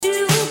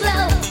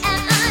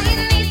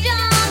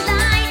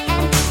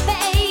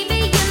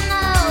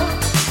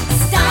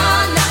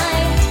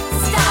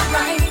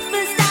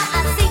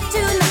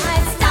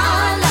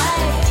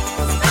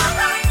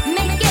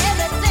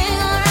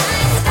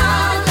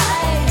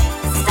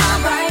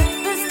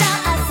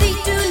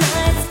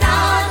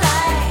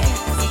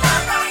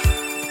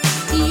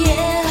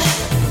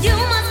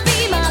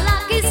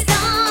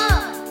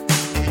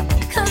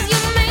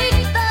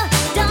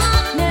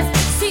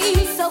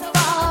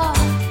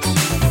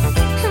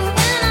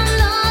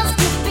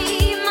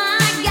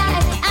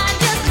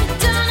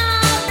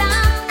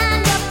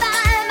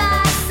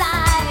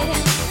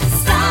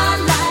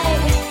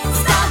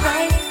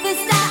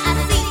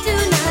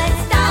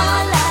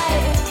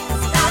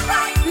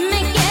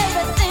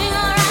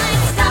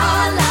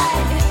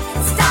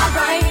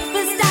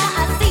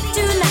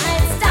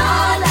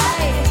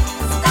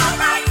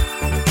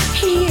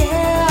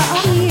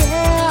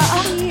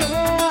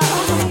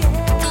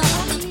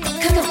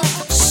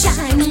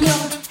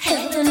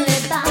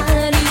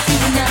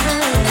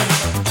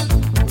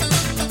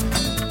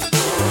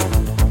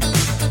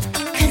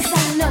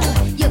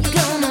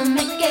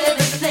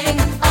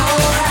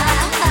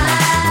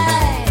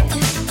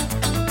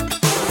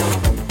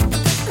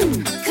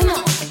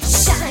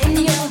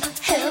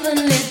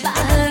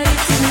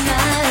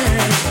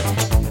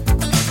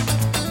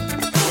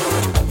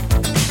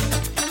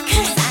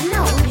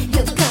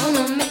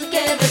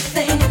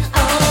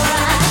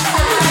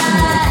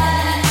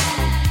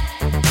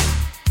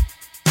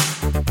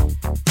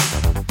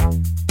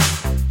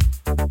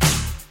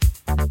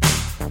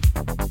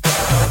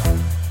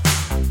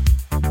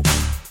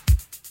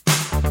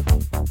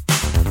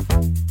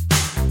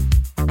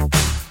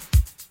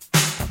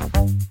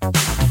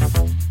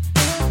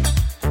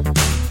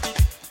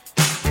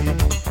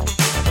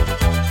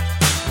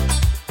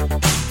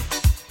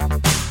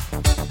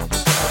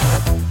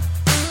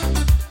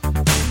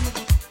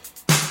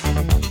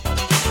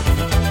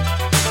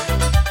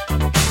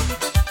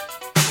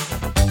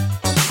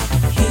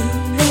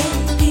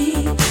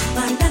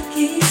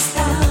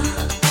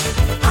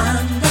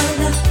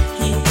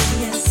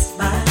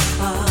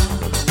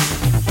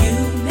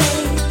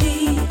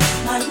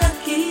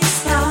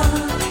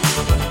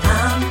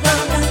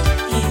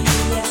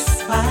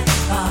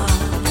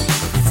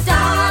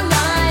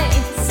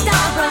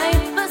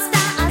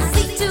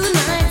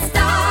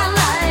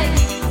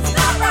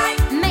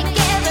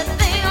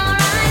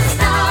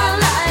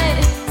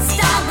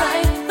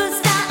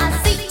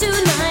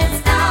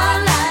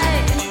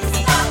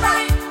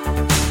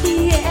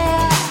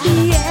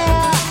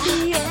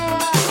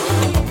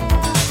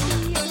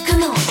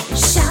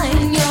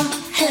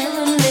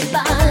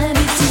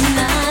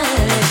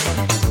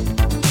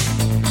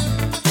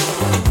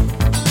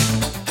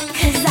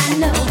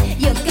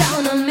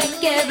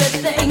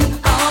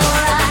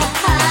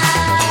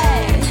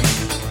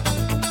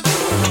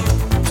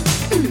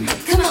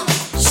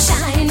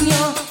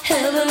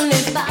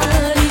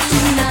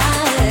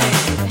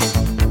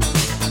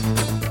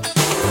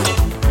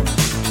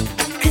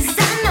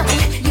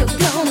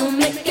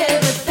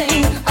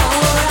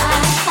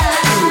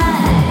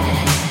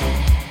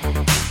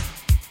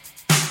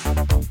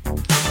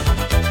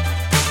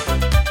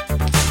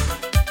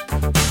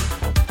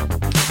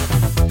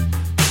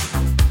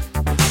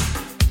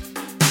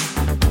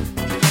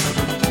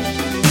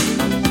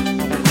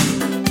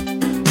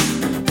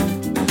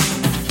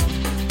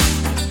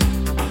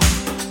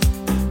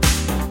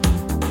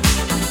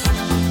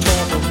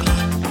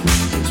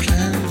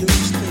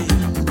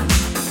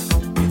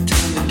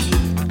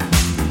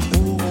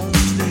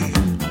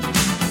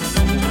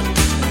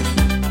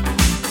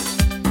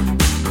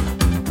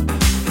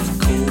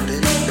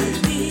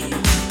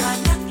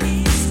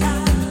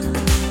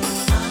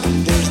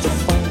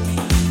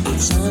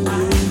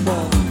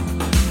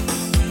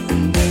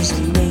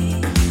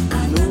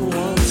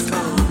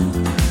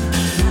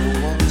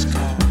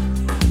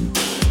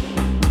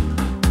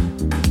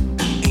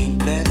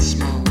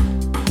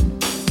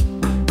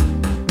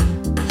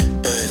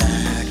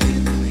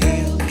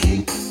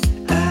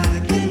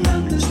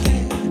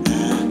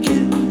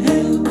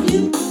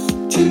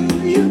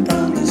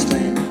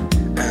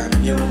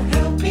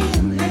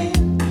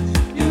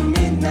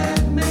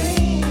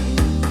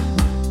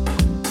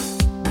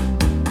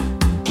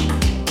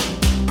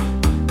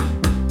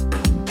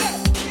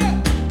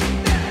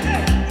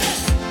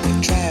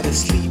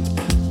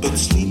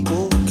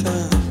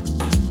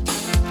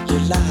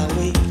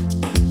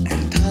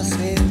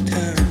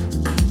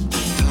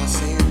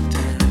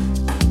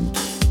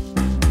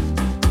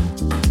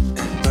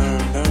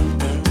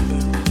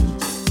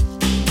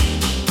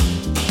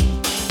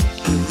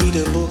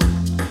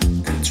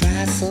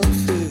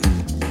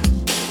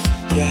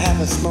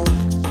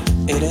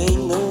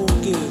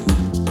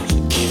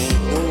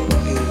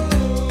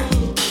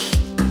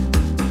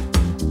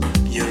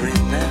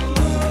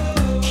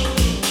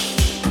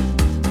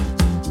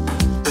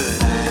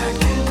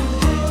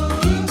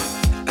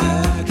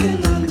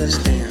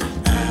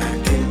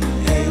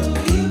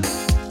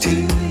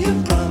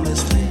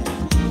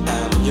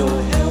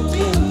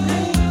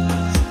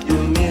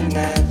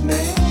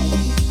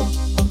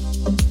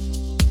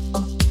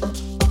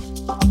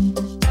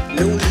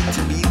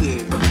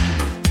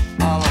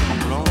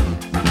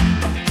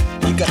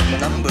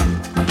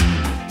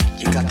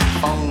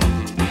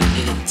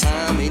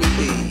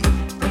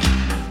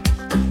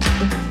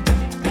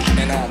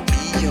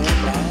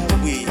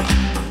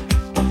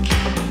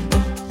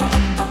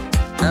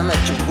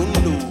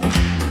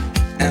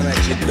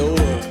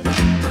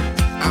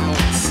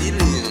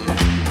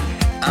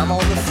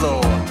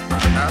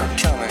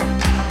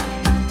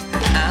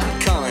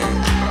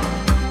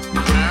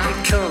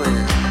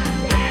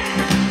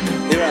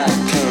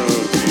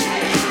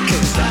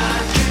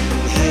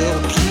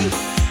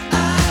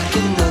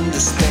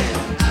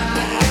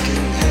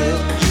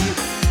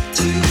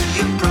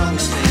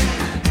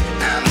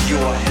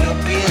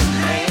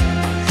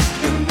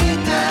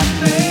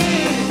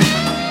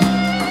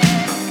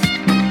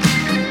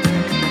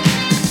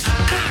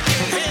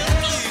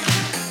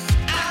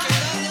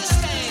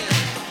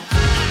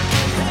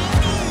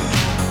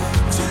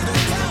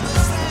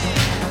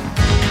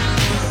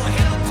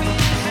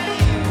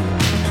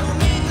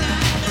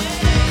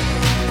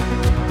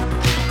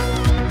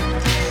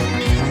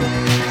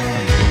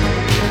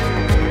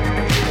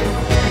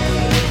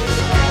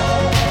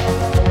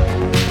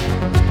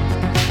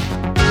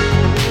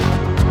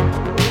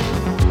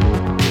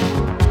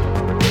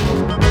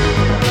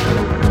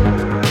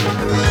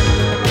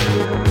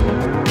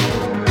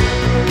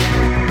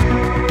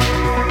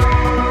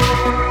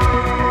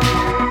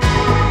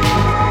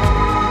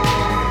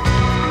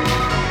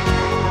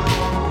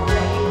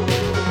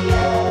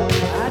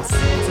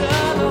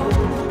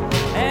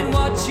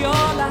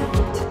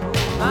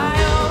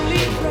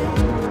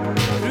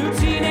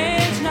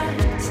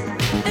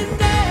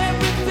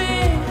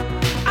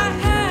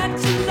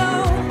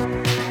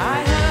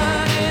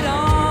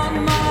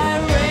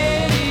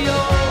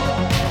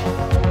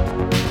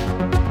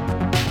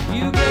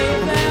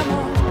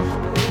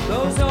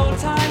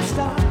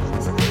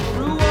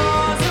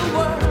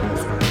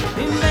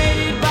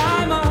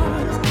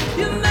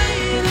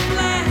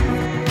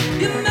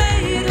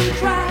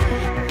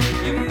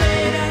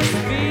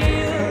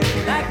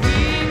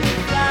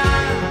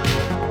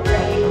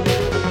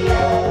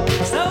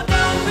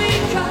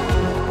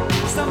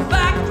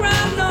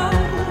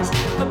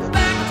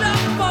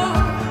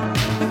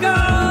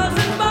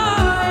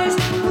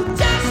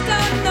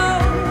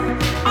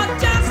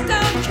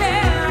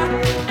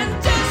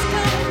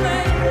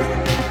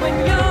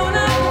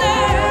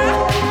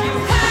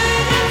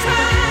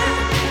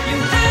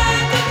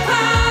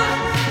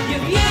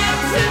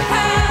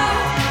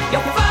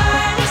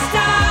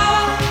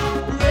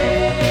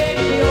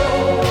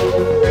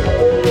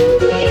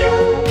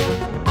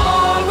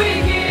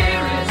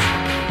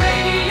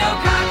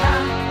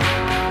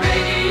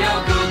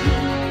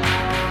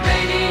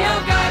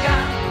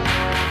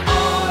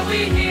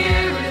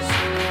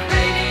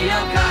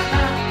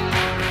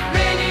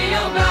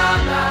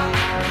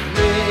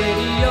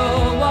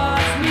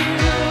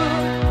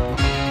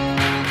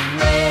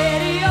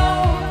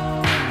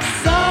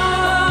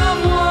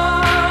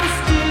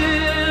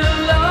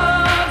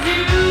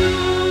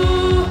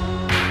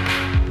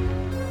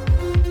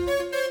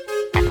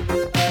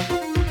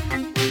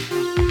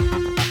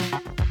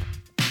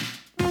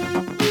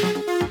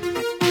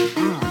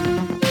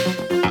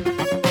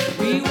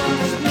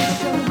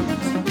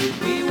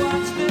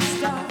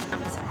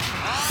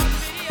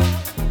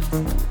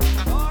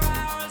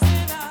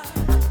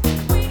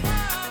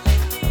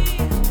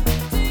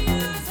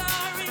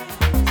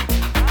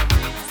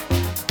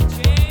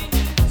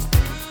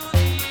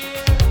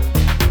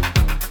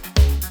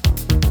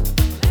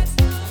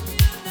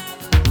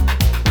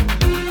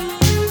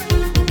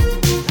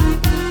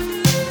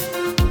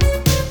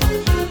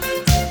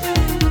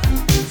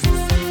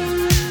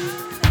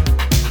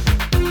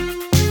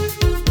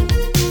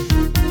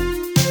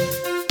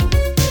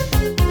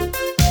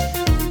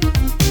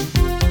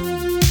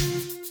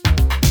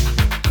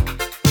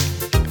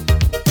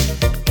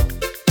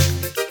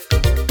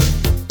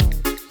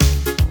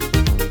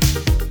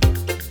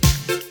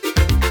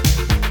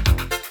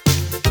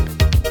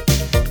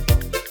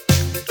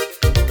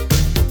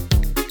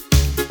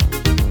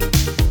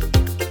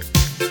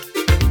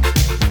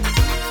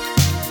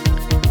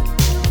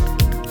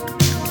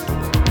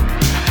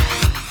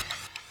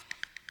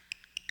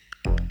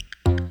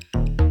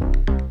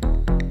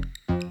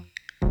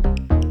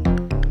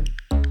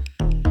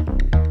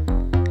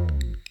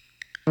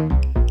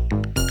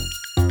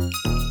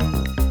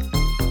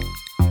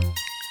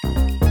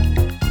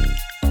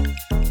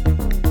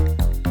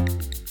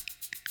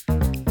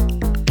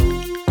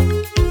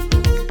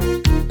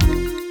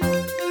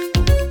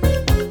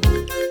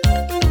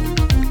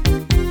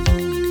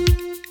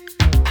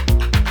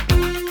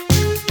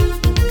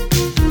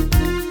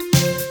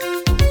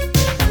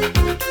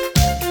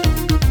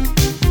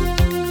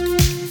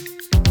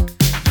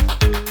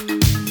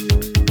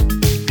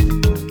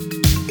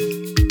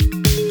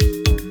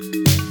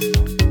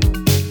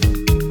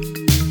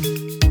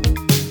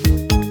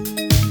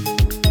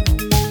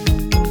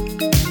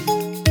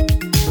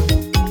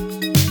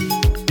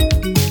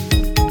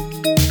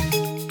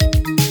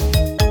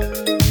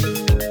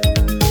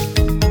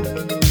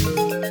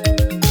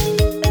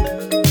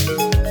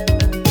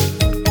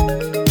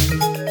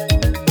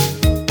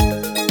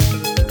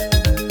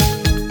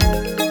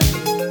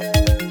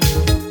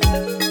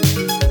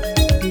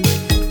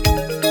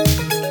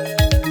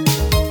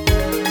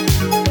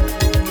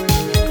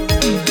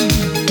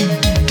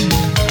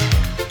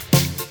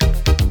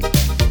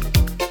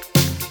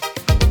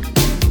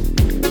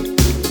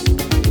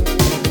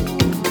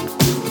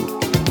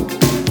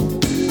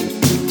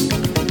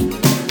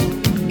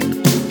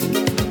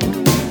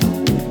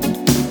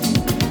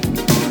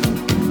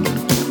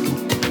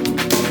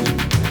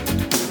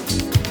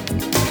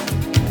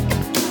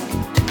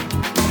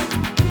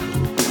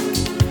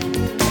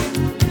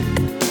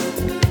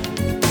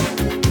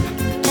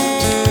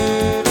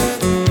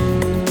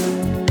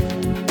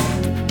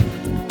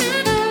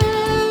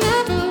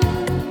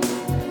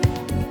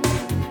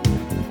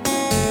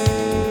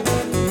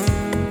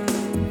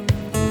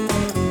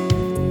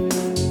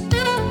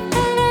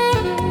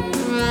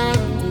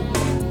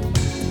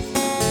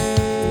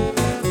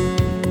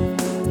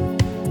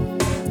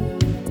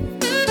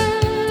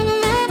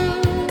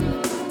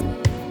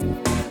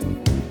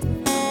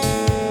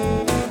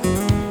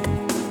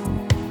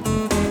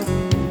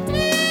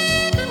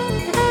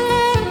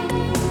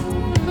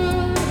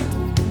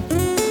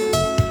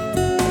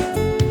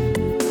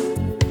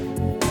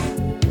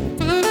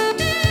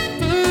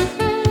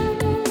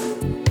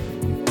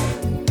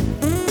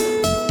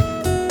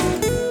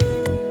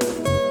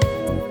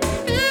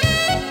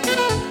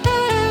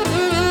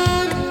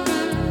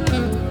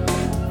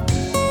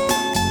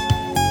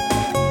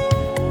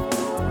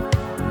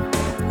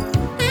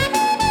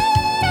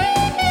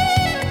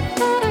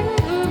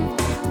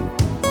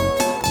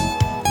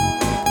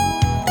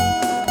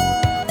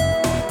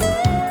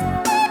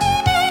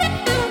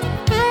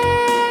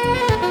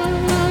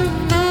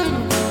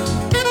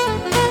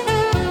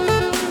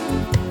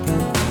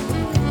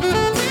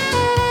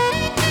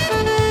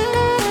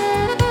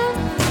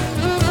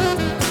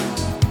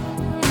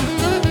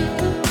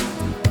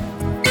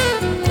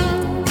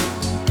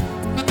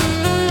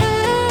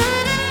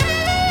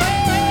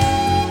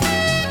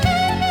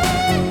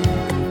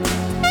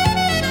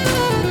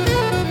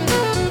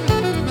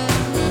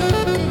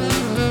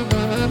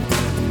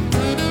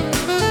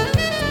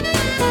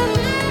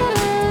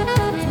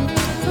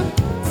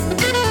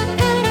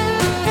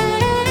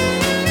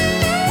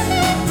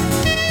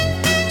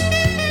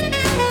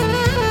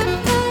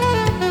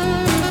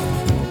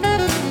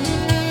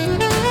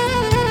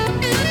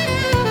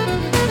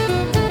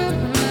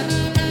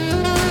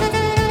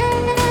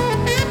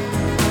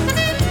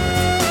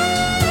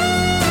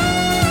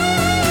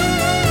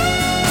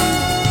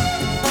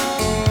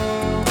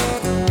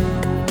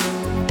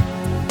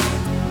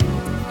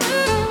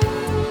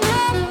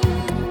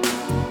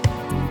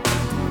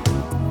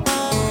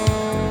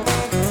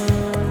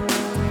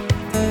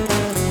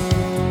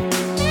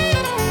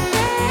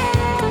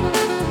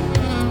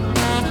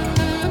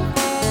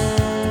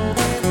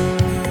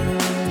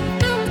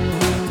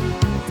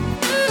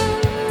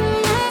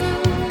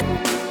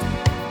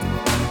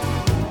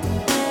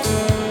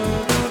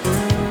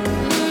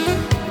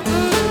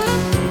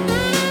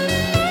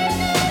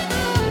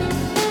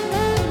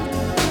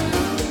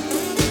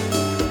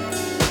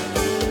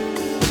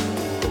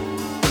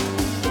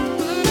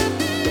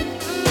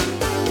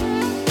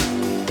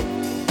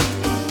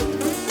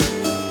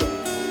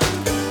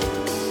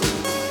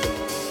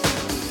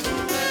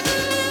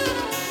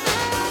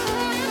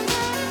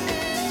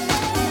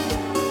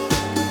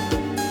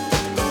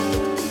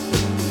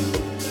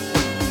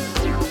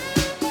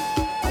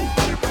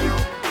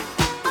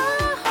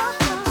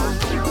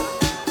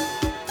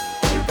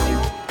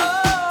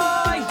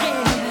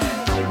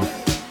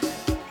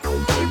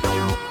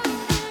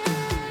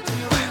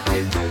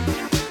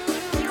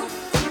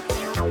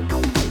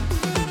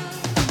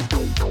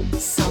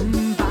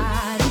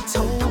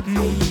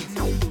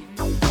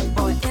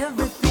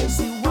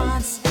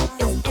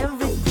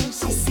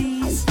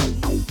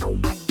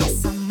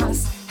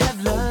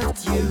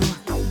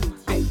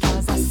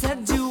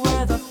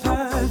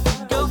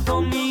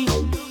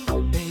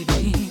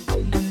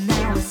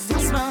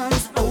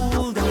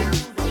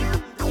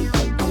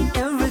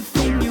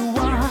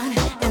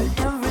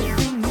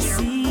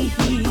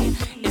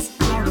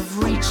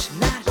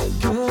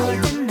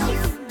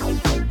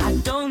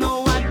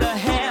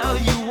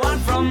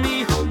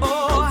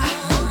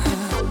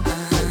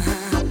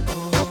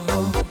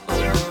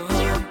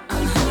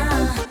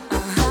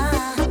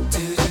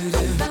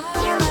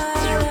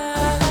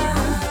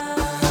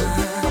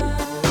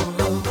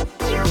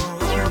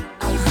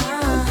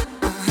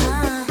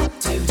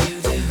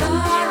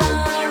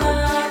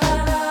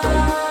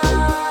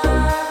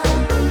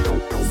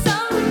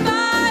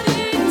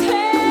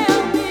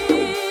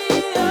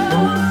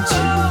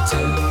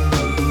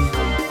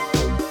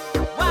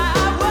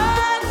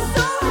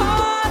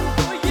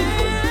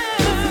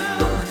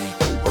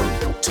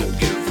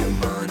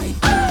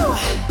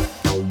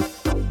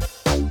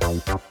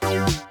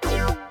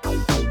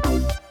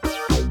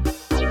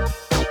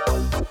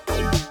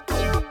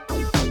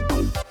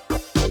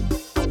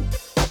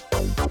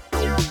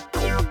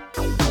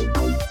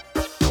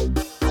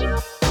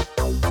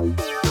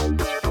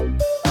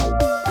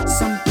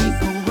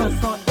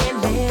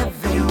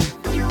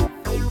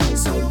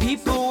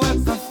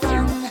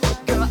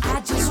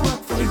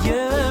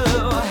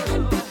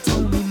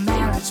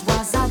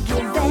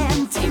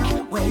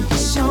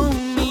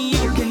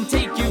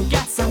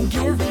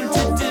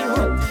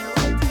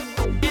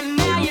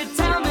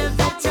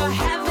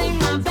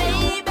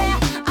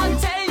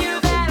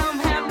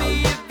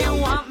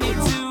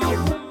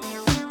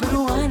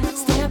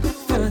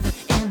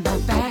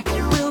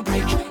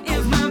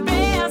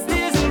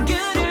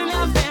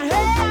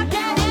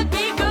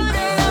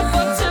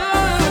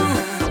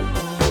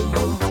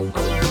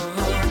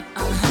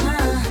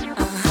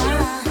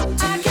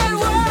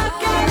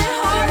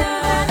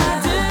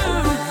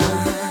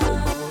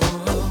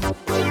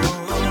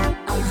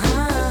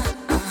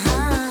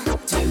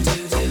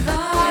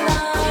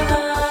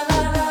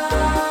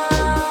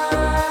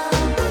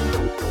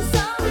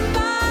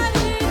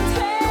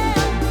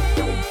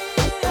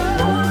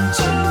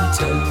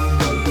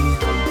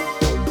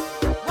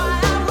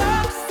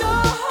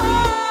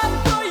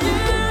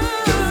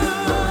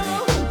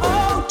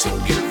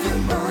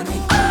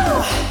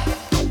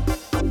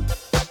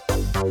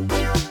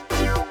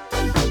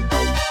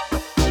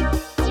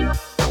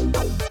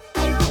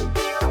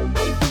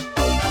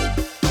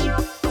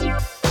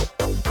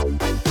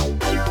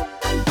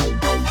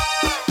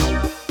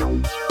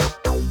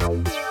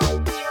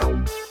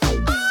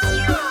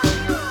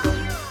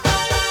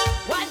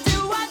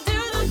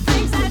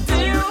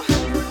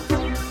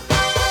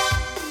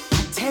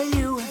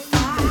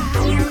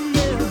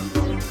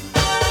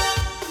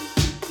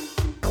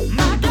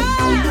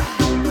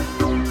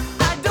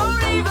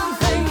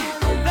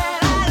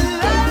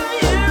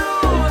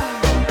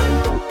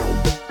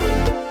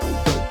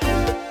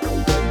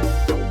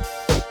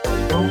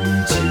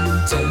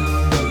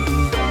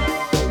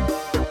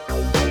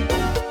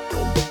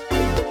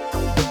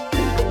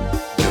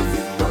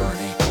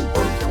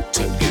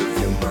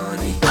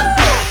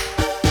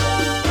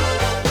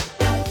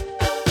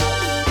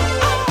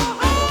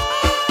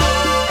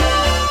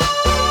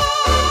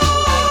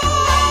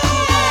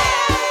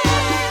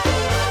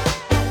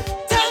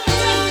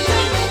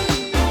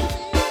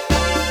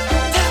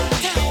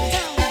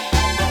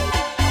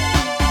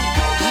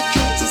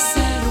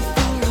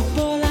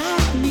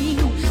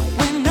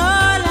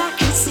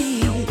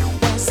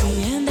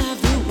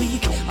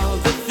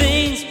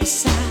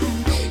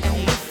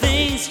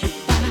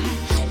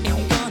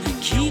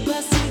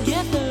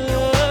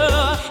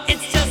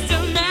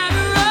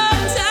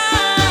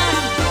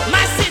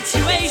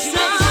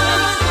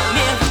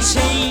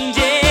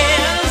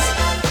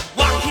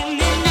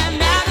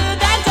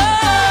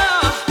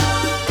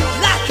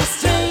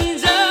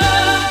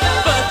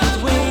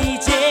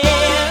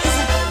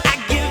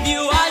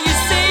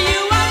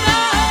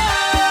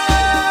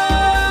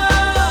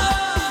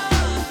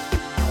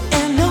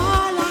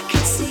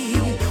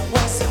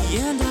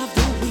end of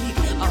the week,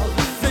 all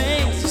the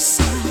things we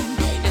sign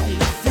and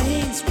the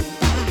things we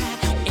buy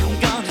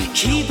ain't gonna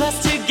keep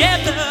us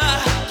together.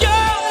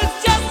 Girl,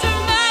 it's just a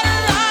matter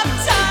of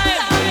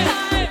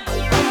time.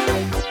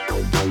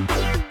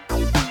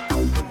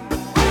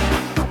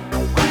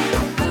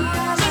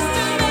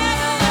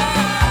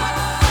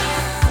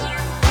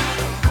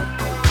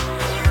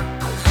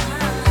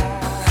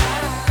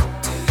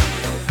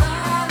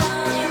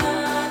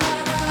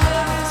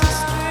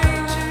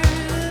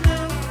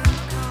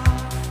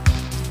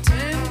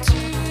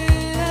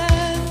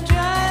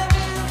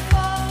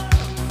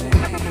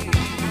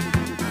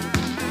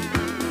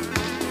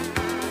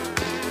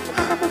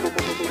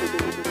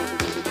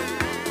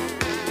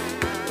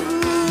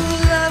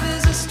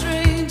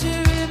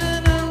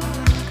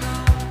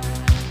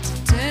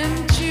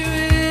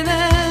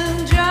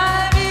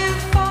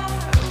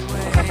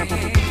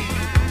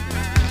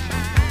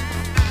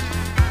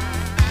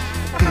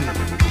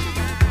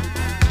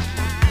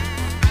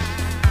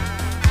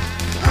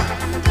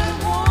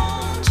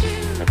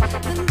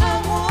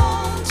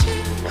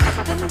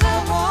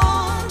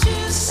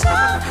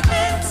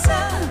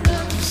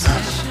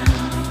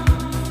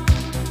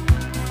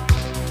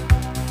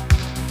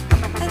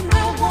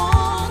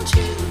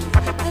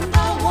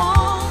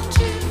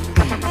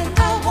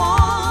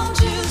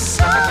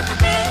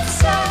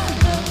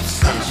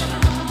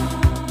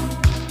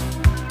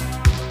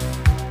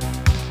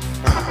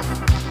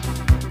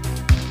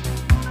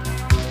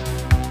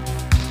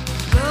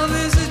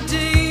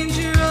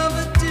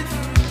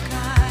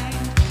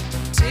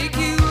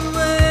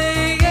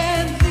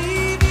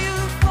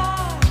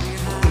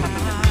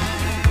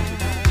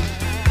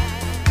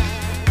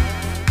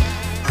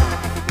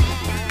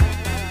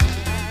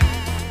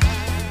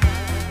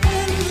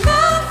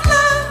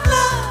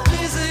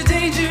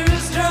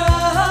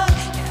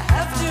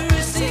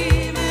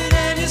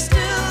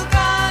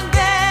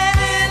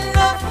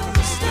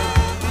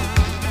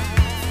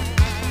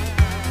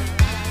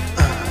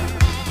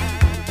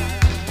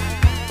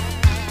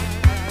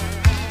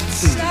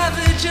 Just a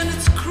savage and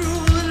it's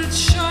cruel and it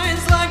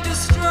shines like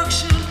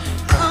destruction.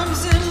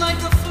 Comes in like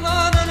a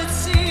flood and it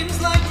seems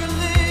like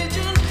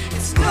religion.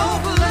 It's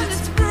noble and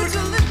it's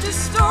brutal, it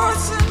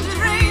distorts and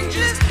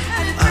deranges,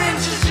 and it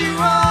pinches you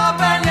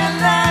up and you're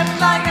left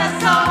like a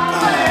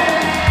zombie.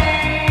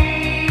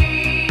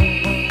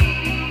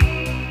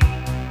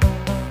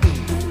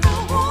 And I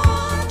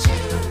want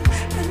you,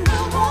 and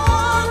I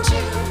want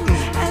you,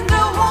 and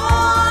I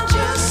want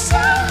you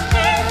so.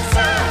 It's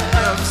an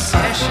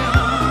obsession.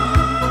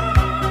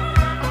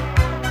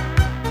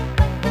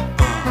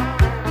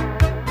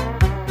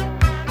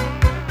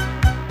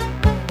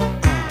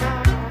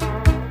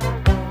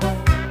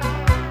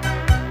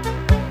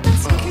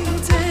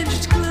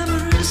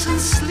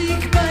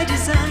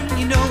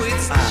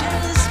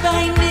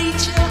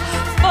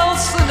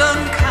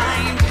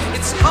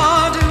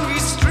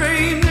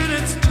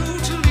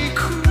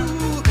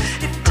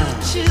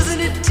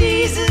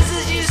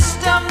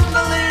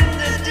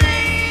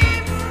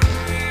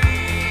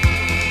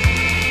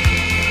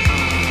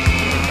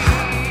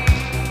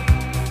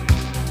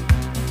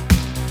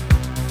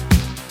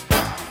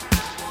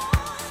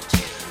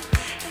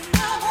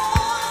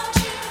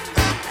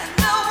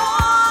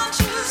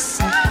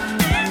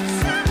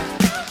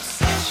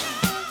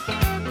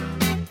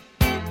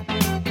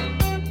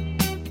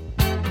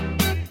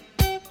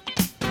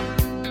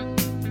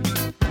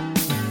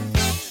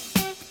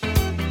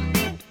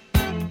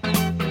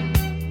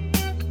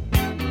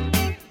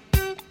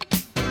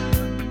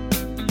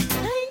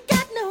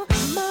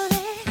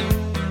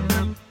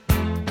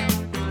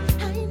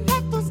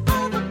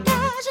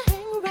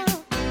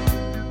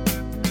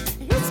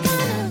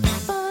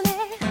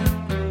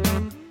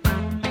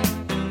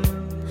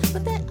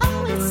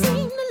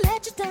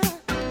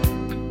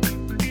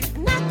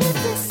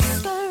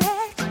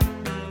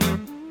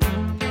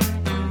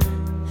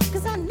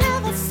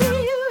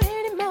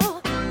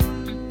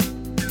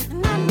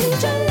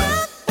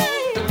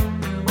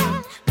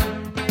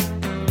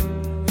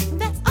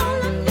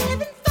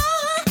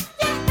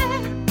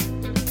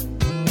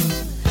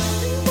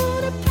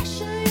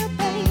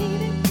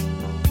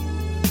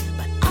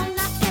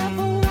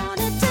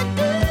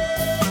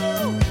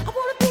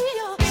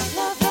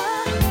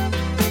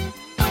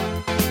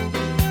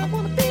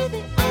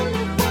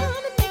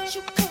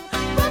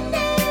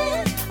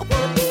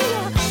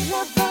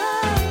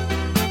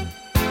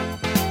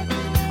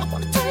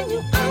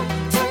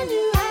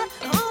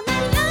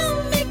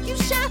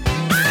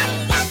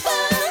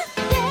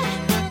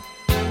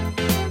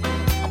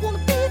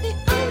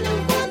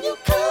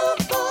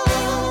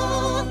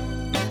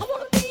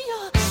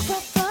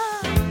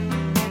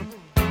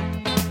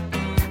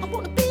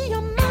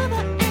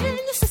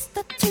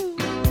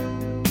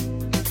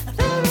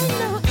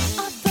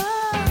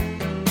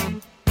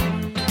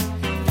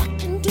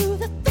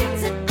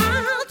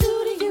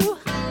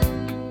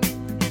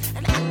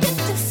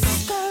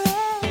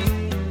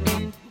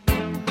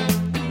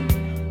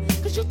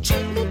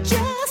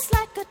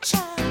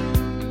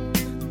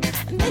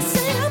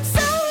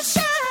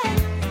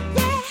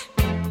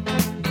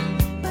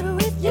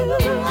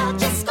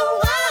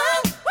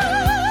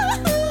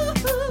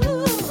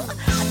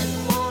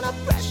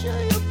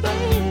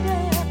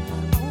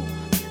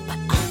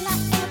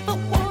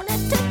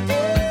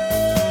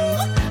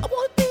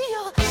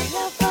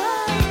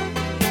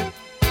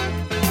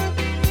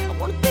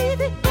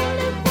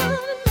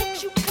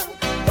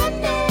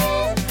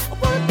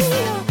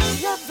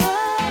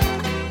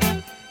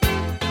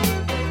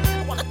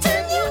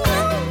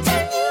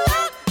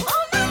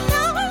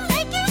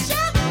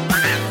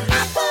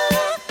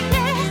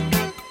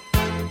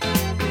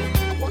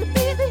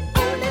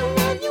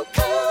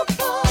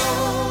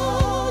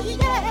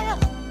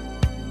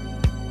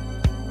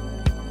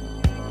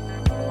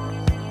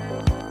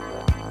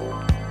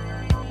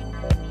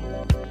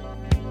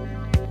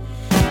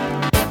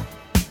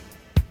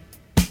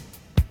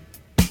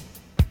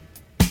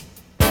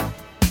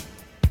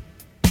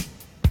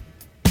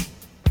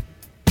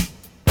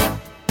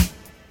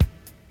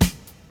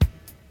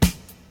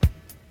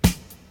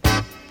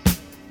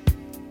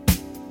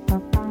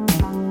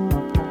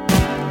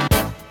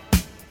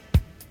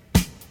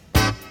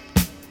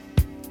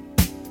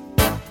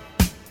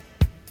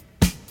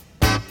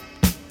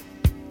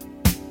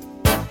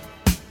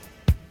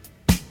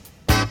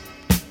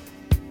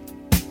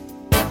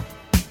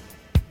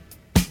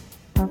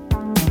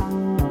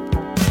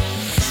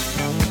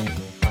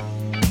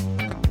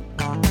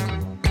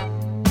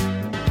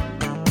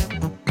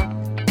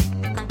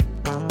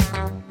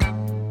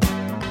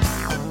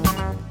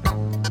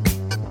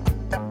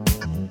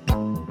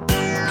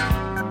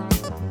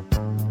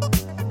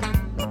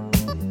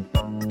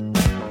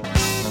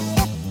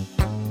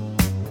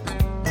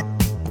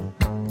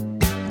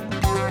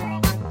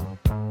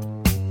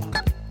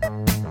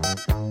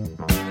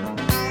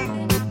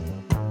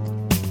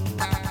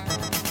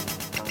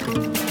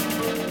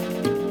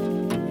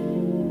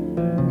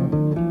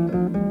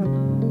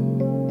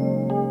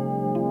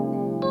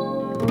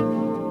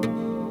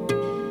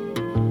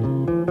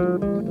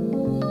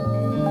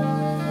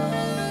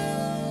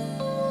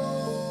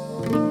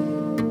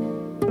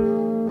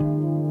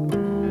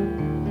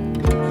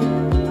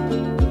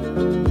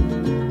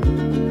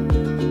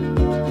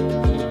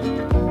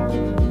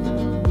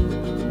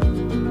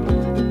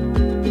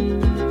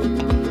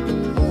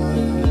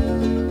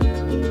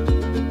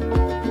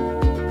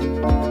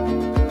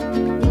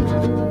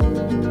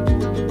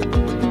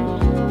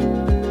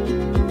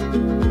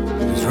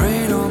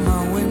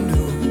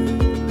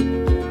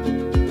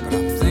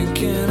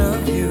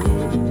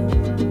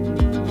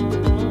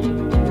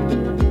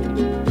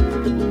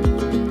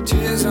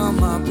 tears on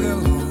my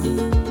pillow,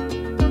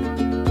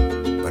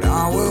 but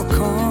I will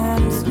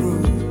come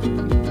through.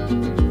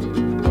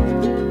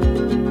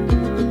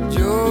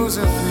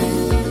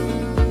 Josephine,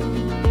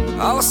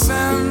 I'll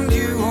send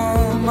you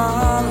all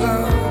my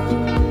love,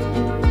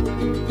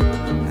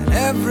 and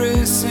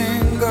every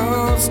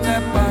single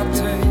step I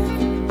take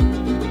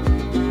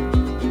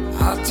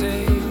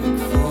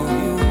for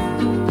you.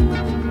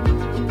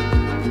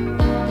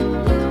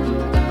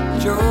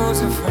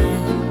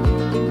 Josephine,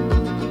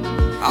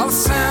 I'll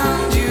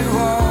send you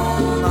all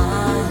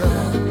my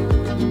love.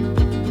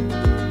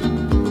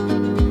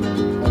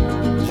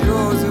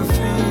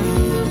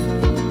 Josephine,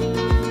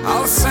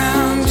 I'll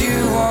send you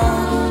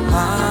all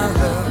my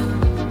love.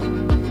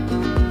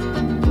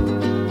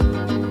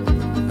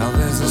 Now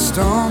there's a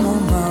storm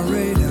on my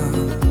radar,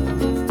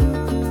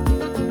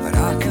 but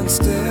I can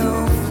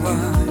still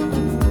fly.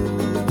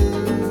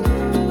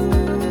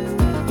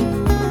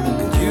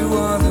 And you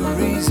are the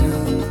reason,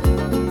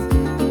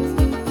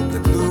 the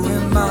blue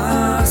in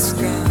my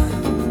sky.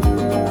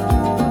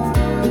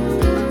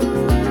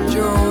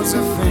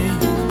 Josephine,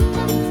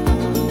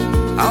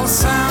 I'll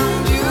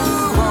send you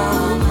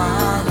all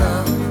my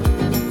love.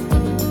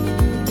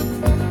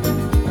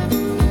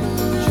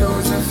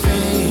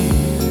 Josephine,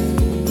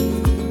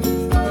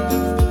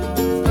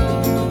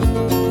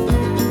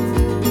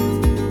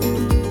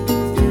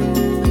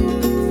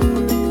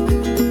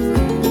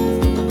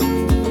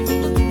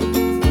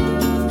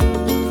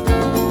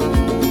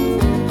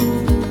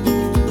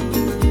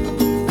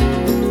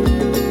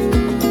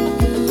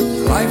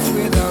 life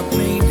without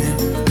meaning,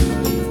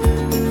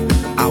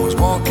 I was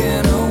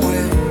walking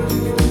away.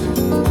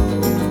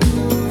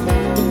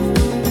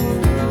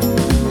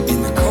 In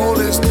the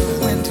coldest of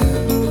winter,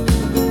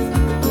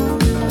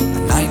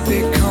 the night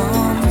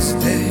becomes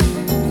day.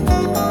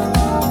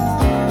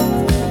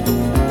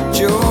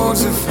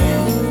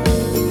 Josephine,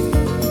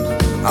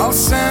 I'll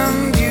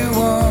send you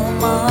all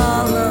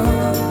my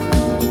love,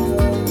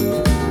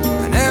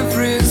 and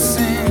every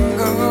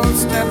single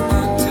step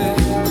I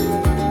take,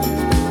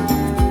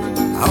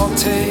 I'll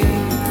take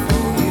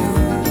for you.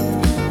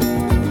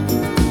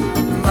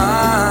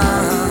 My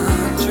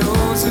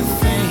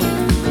Josephine,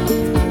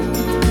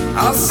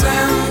 I'll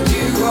send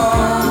you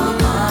all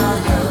my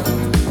love.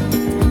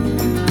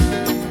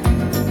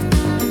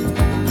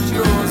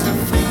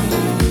 Josephine,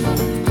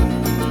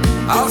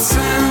 I'll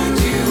send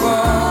you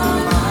all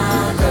my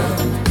love.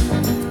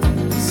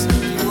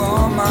 Send you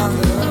all my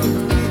love.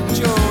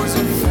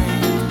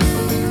 Josephine,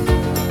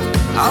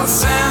 I'll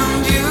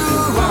send you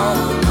all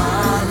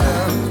my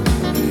love.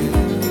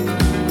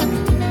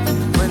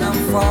 When I'm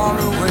far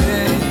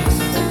away,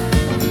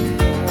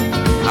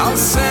 I'll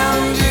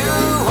send you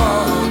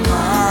all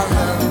my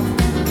love.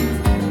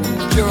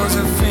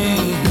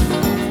 Josephine.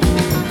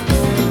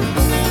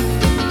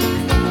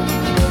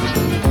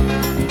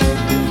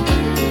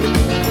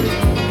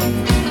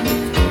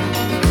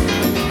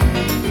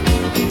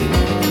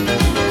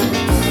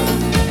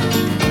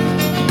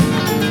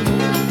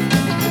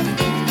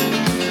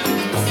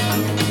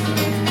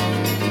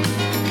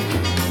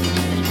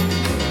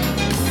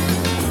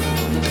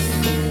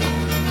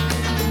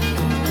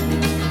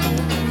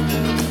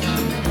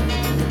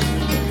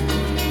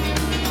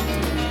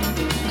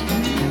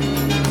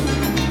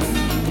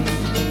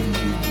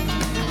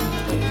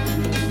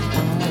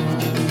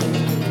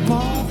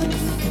 Marvin,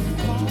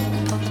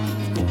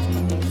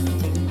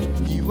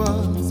 he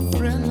was a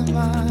friend of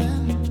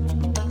mine,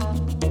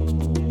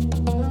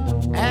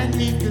 and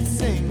he could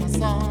sing a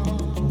song.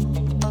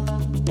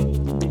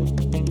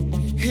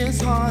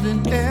 His heart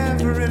in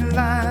every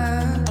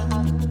line.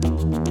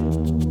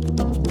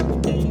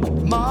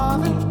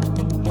 Marvin,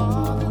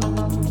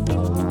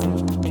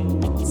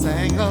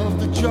 sang of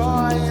the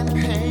joy and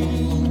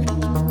pain.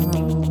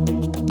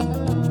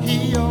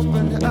 He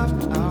opened up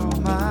our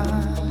mind.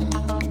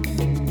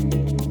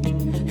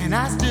 And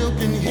I still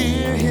can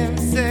hear him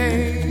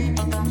say,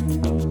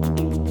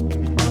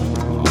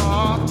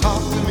 oh,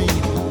 talk to me,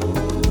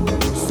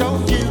 so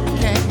you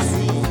can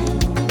see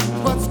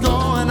what's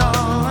going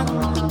on.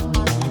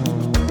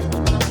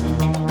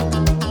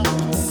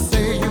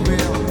 Say you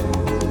will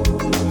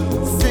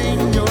sing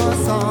your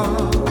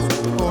songs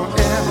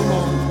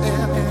forevermore,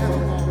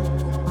 evermore.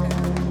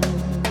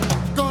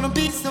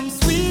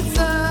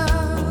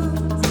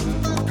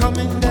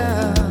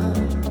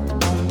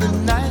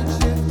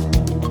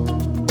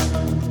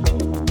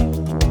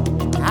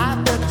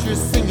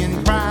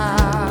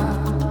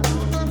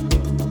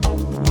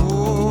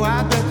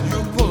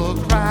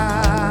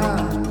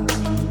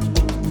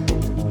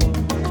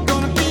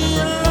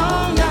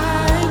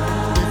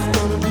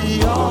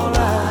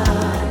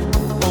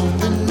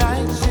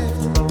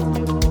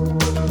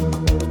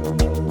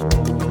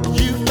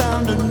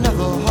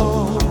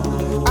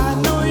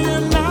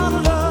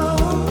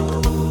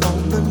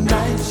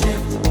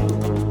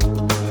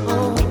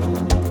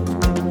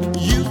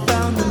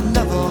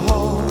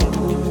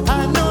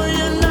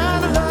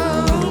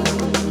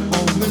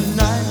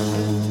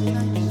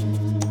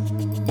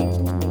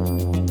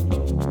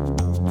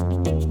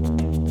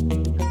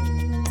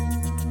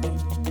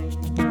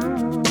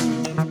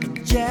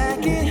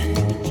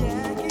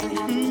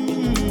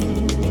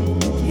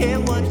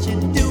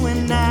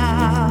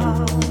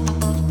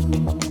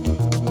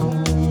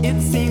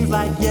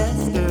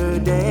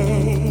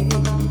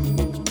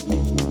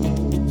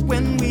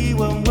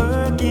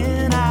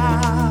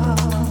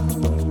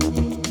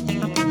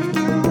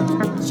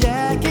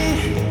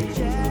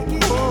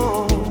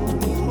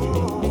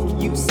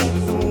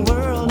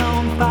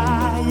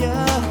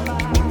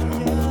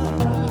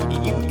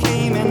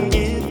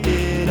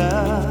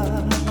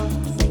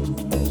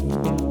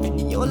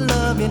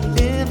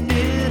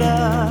 lifted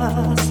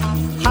us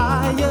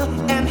higher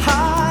and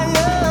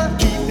higher.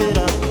 Keep it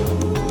up,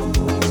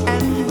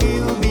 and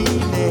we'll be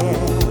there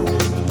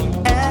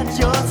at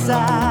your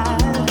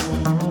side.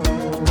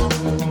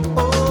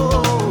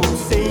 Oh,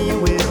 say you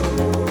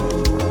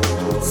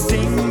will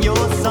sing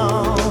your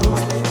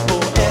songs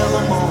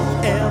forevermore,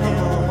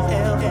 evermore,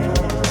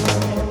 evermore.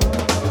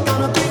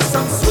 Gonna be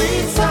some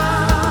sweet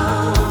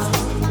sounds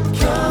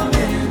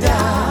coming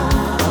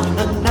down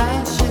the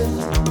night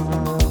shift.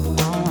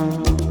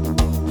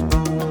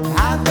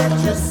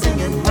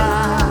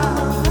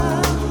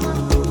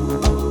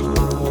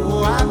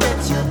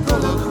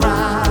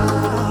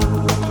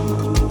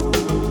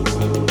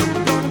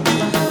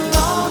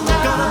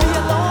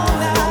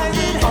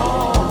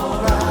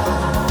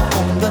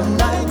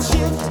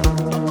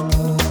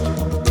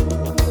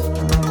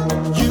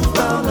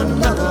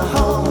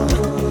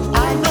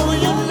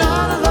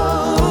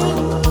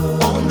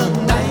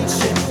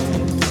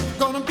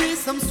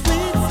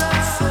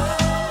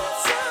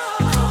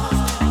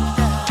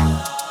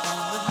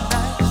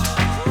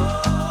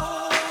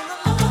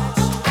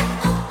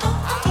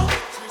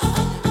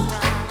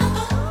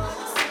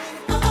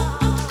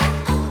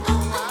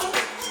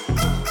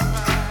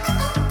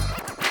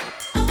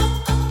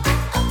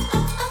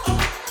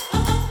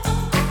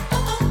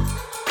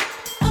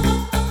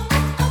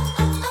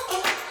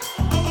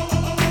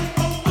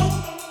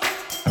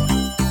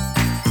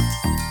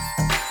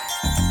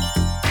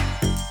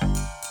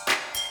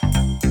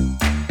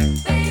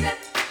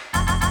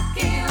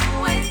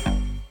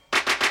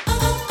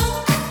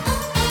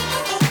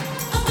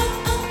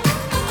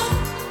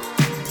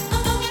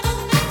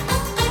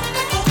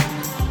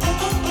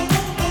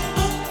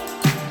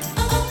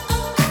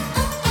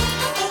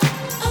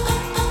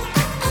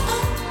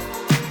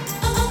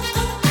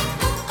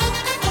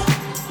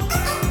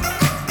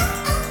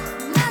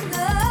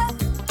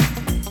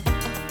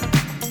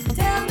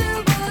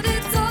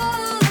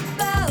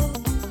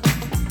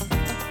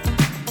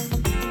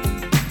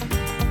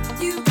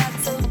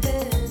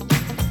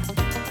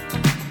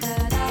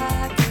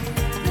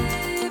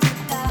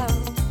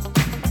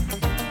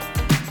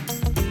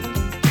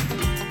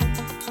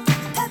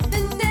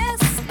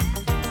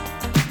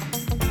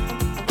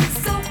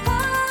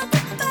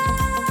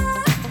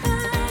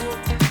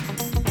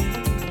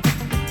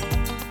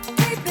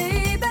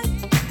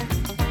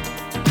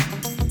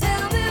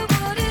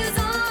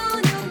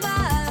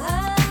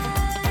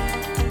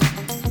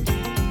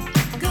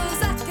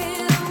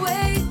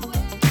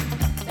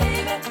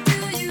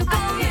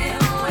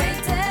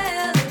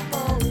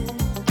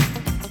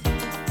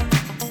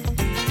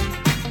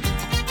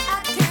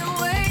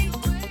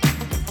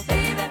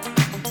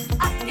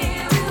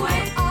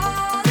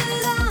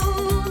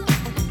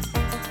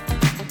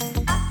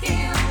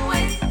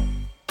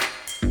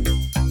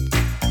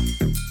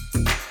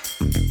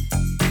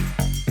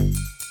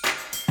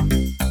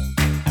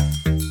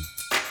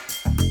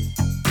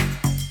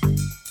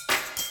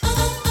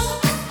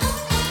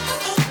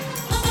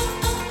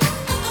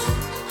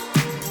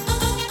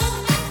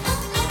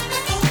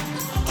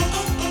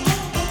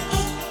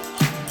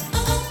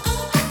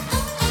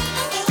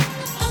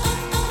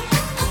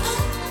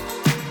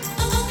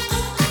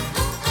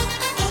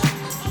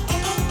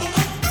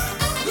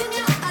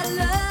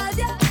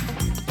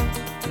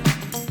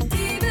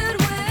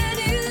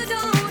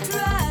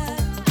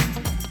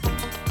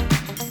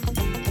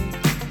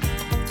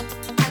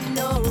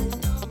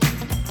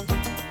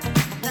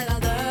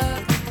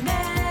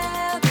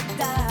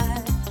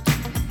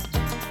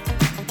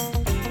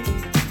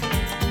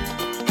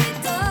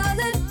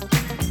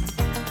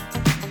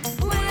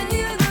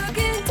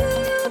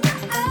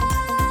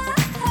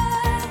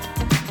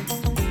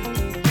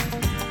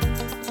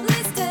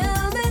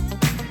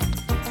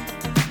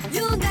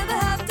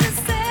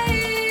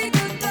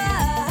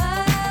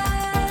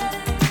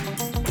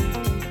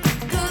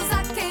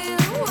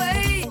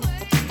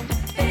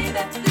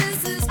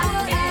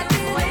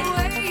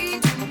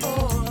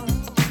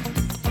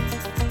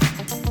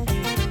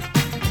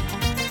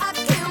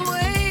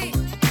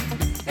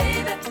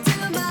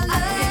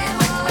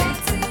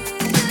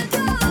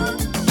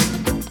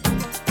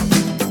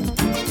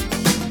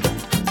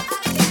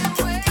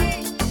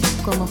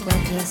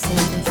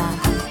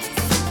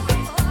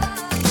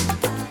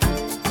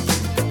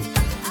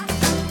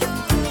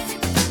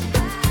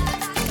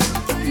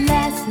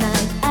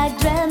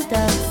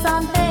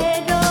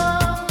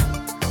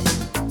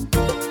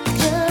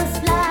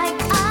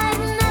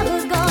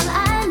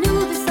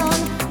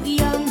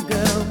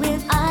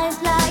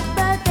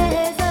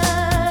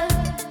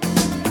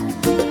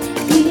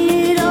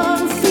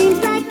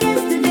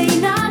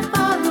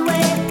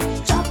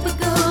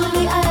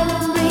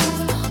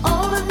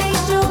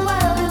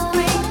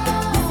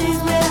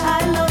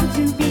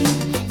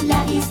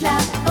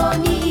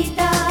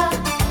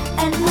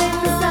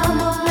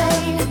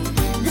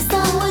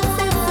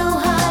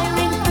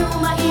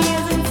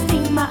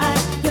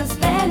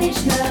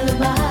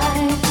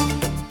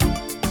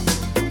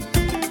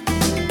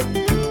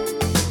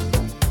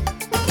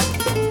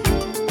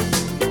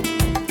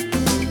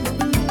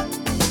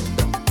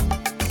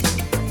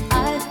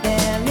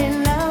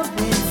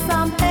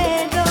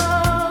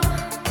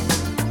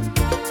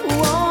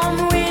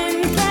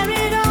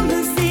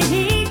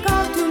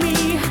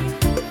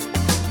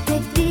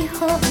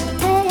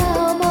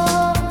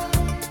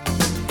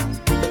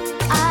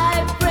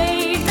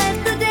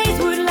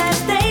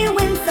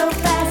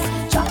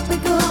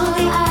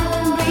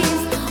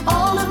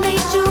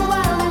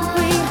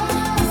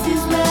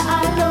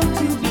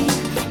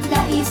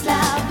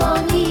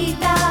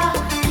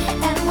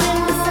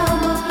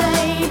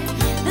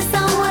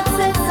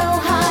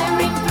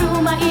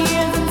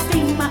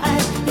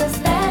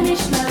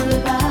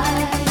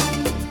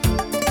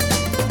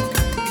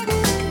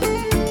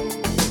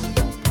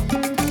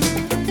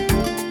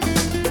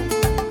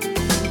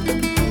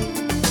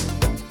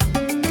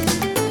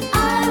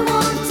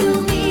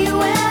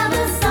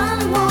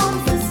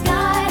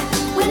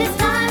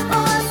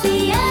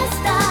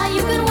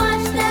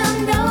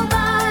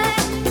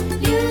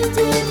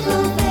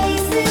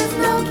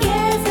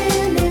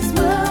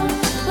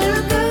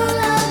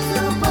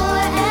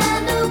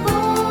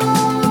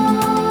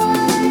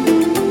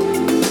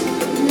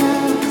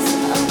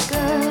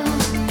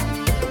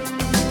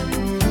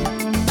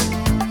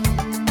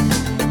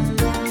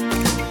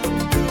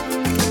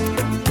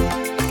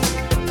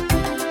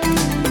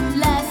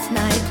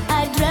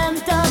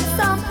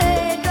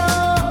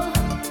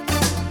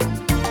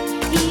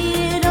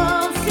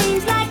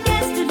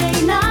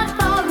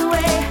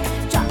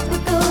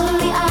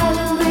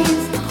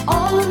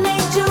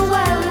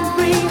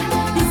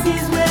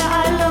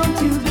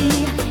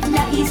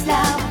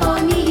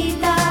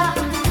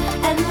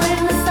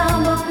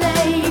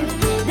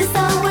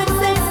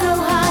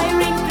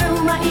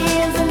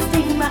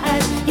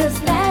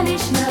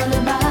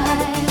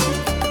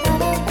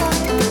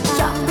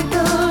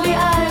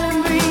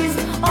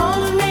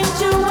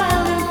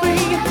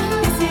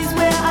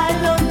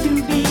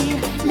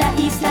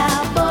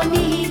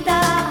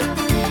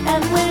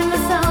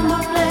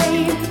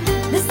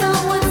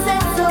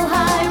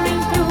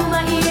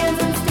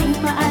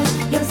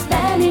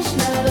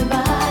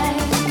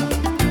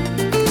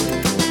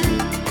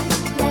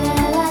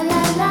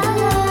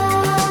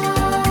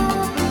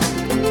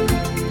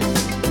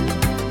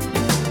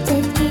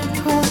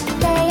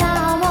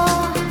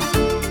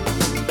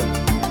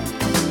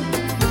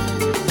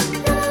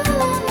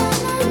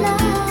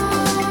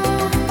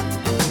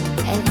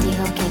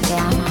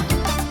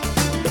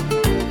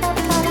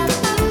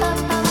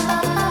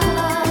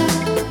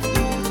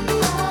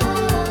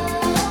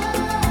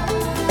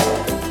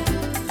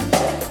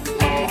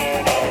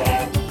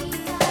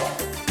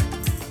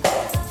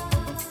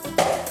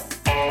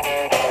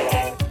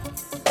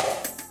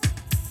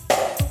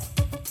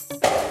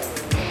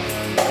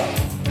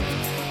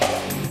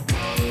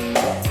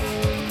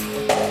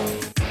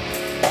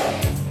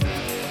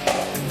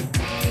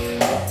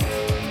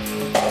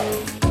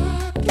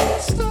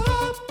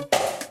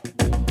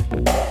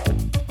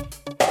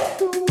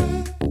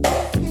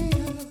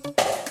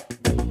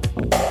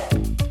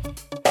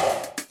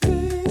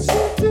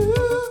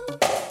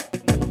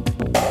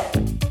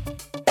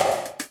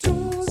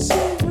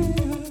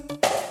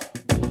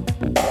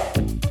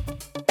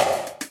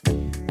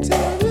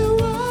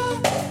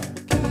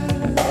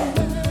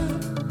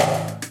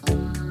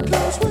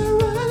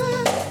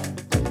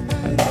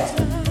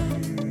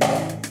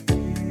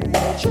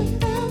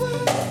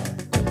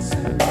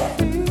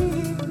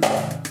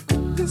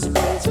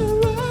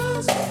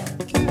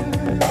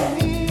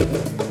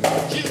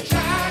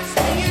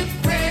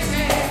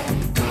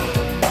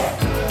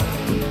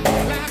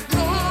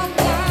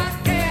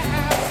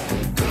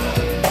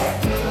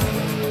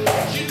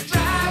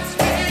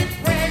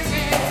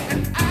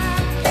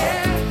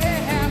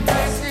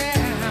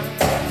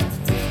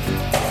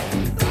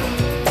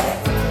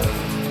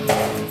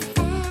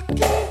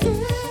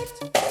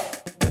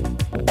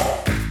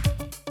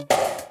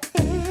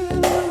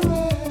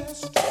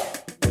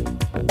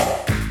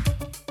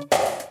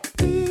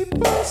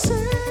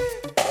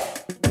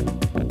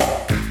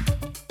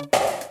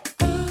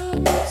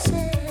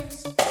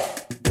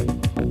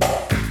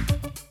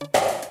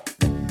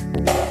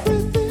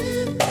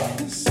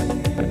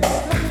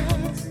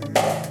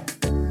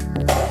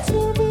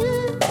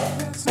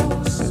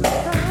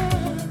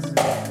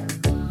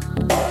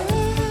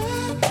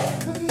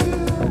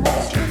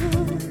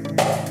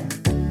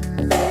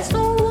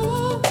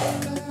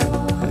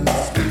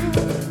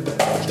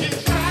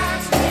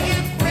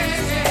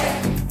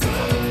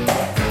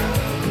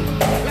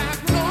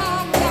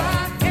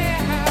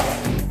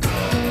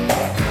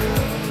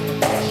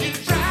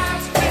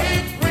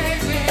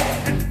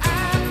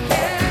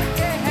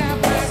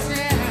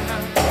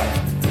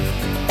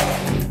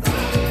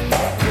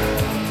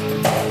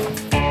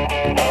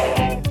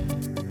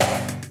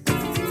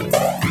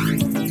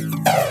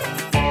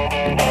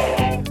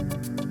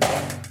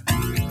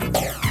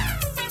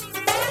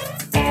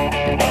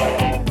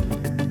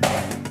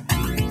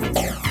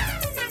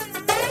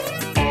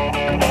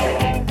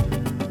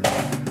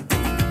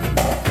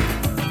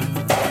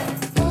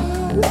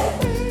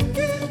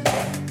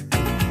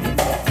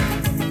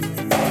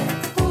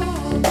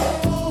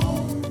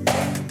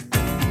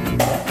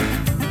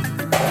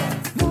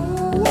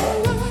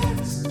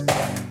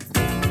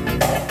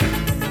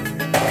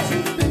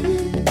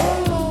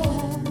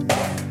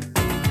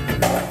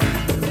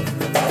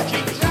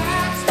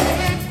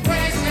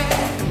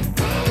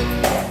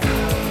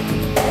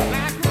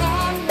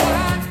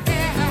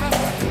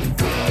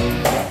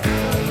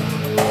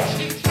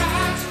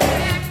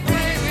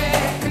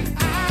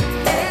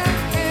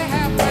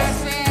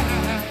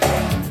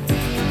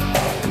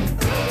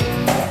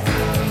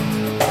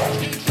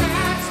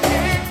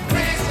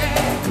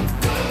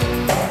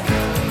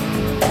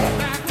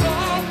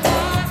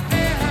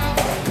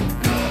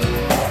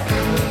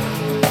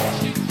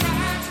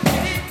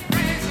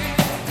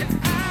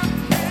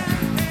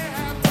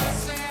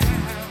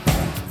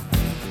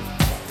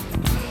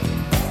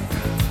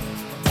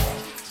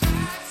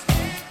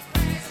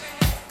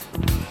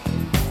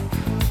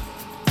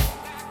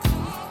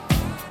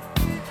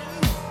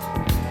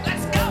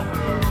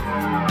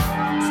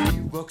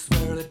 trucks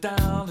barely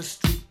down the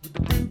street with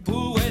the brim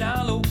pulled way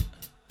down low.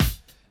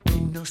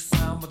 Ain't no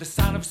sound but the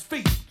sound of his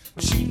feet.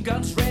 Machine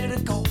guns ready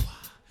to go.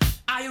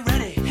 Are you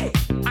ready? Hey,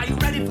 are you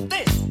ready for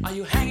this? Are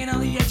you hanging on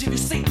the edge of your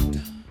seat?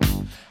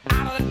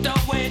 Out of the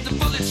doorway, the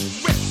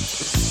bullets rip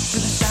to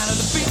the sound of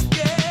the beat.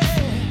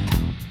 Yeah.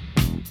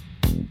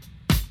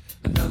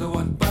 Another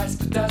one bites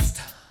the dust.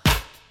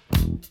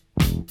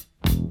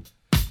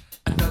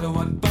 Another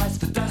one bites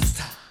the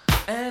dust.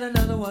 And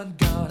another one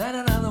gone. And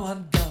another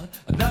one gone.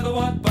 Another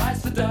one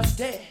bites the dust.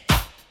 Hey,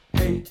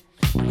 hey,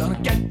 I'm gonna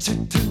get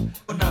you too.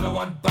 Another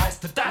one bites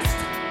the dust.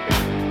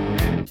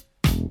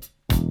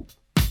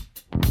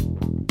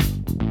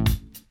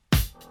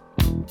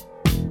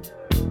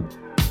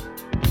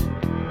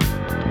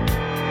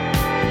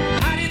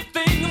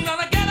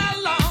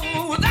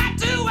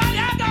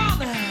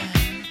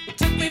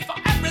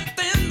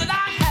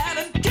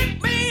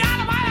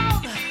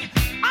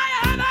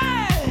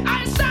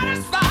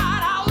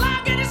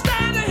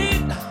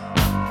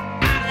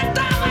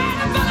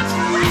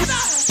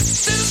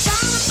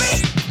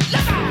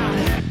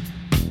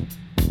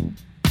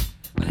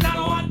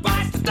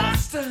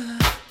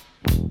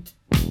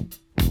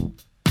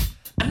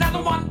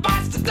 Another one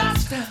bites the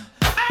dust,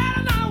 and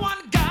another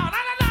one gone,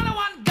 and another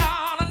one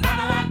gone,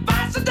 another one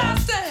bites the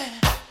dust.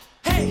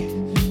 Hey,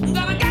 I'm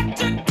gonna get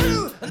you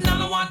too.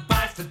 Another one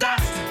bites the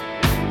dust.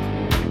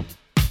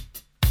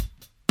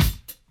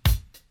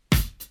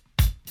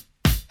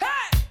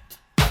 Hey!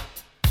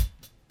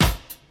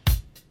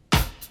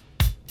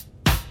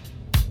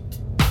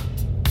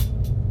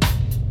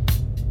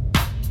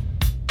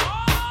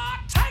 Oh,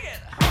 take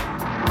it!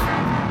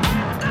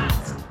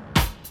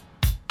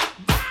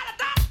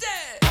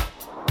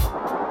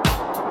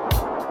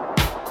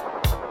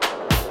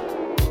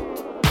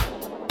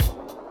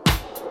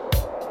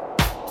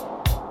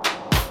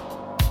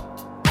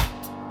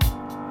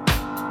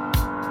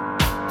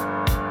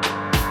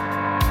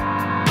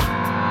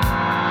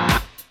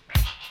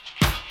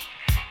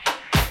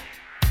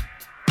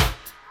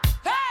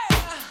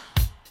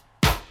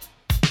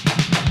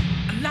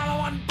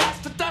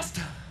 Dust!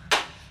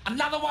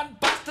 Another one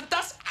busts the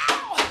dust.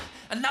 Ow!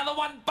 Another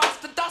one busts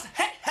the dust.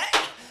 Hey, hey!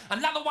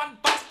 Another one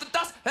busts the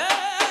dust. Hey!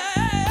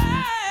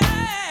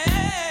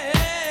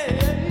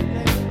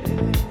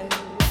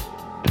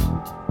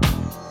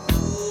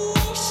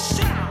 Ooh,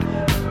 shout!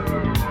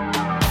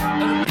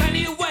 There are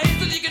plenty of ways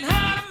that you can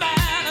hurt a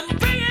man and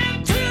bring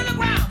him to the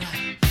ground.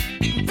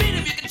 You can beat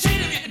him, you can cheat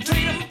him, you can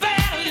treat him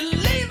bad, or you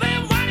leave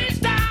him when he's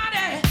down.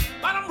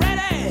 But I'm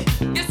ready,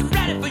 yes, I'm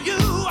ready for you.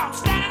 I'm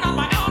standing on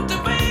my own to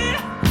beat.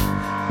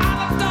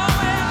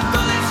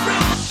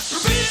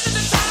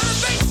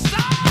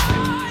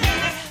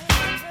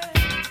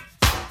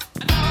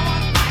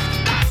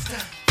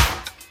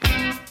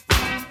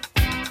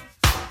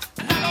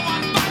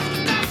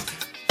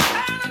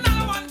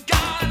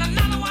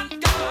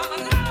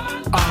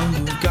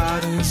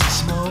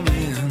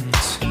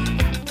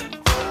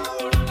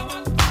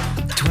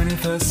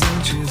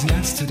 Centuries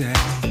yesterday.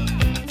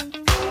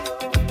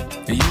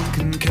 You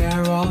can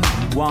care all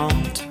you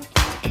want.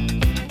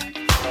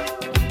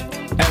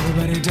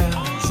 Everybody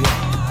does,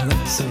 yeah,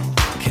 that's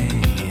okay,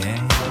 yeah.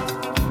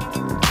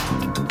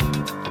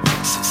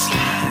 So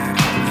slide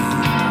on me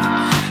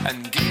and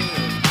give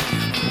me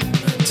a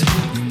moment.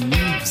 Your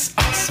moves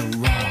are so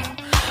raw.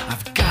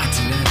 I've got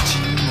to let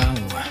you know.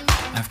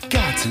 I've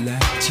got to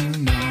let you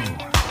know.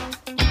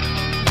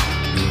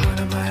 You're one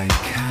of my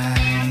kind.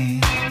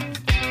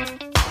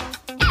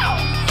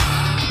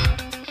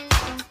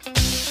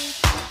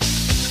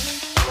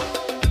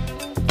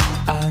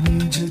 I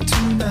need you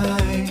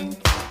tonight,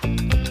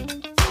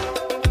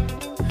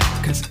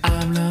 'cause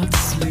I'm not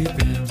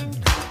sleeping.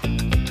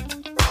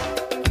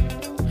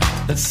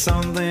 There's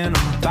something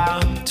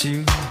about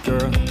you,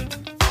 girl,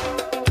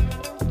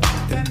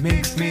 that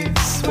makes me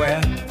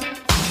sweat.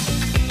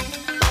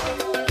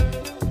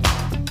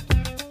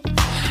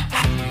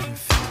 How do you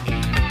feel?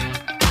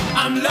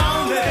 I'm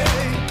lonely.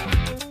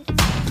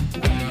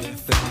 What do you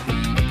think?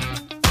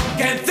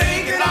 Can't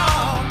think at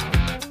all.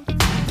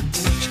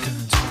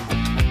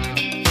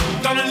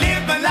 Gonna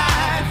live my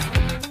life,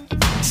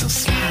 so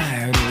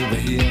slide over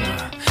here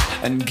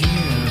and give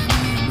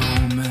me a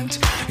moment.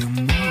 Your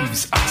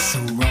moves are so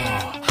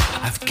raw.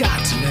 I've got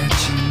to let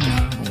you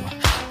know.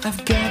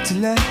 I've got to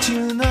let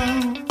you know.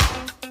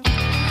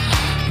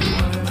 You're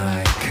one of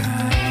my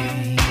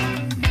kind.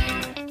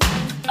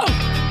 Oh.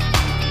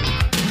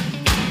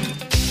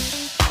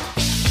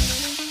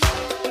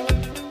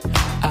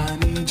 I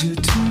need you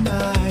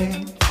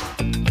tonight,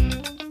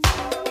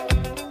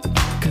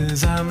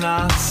 'cause I'm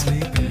not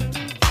sleeping.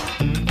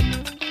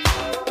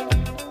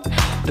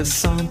 There's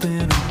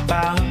something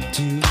about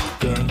you,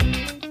 girl,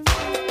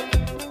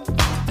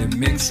 that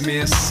makes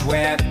me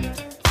sweat.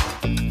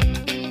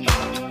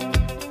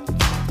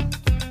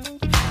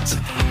 So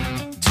how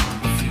do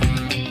you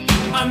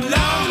feel? I'm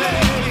lonely.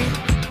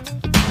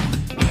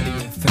 What do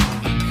you think?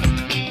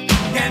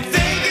 Can't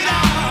think at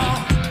all.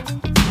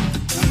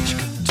 What you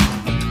gonna do?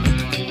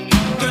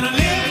 Gonna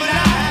live my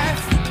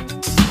life.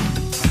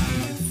 How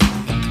do you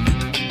feel?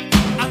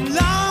 I'm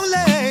lonely.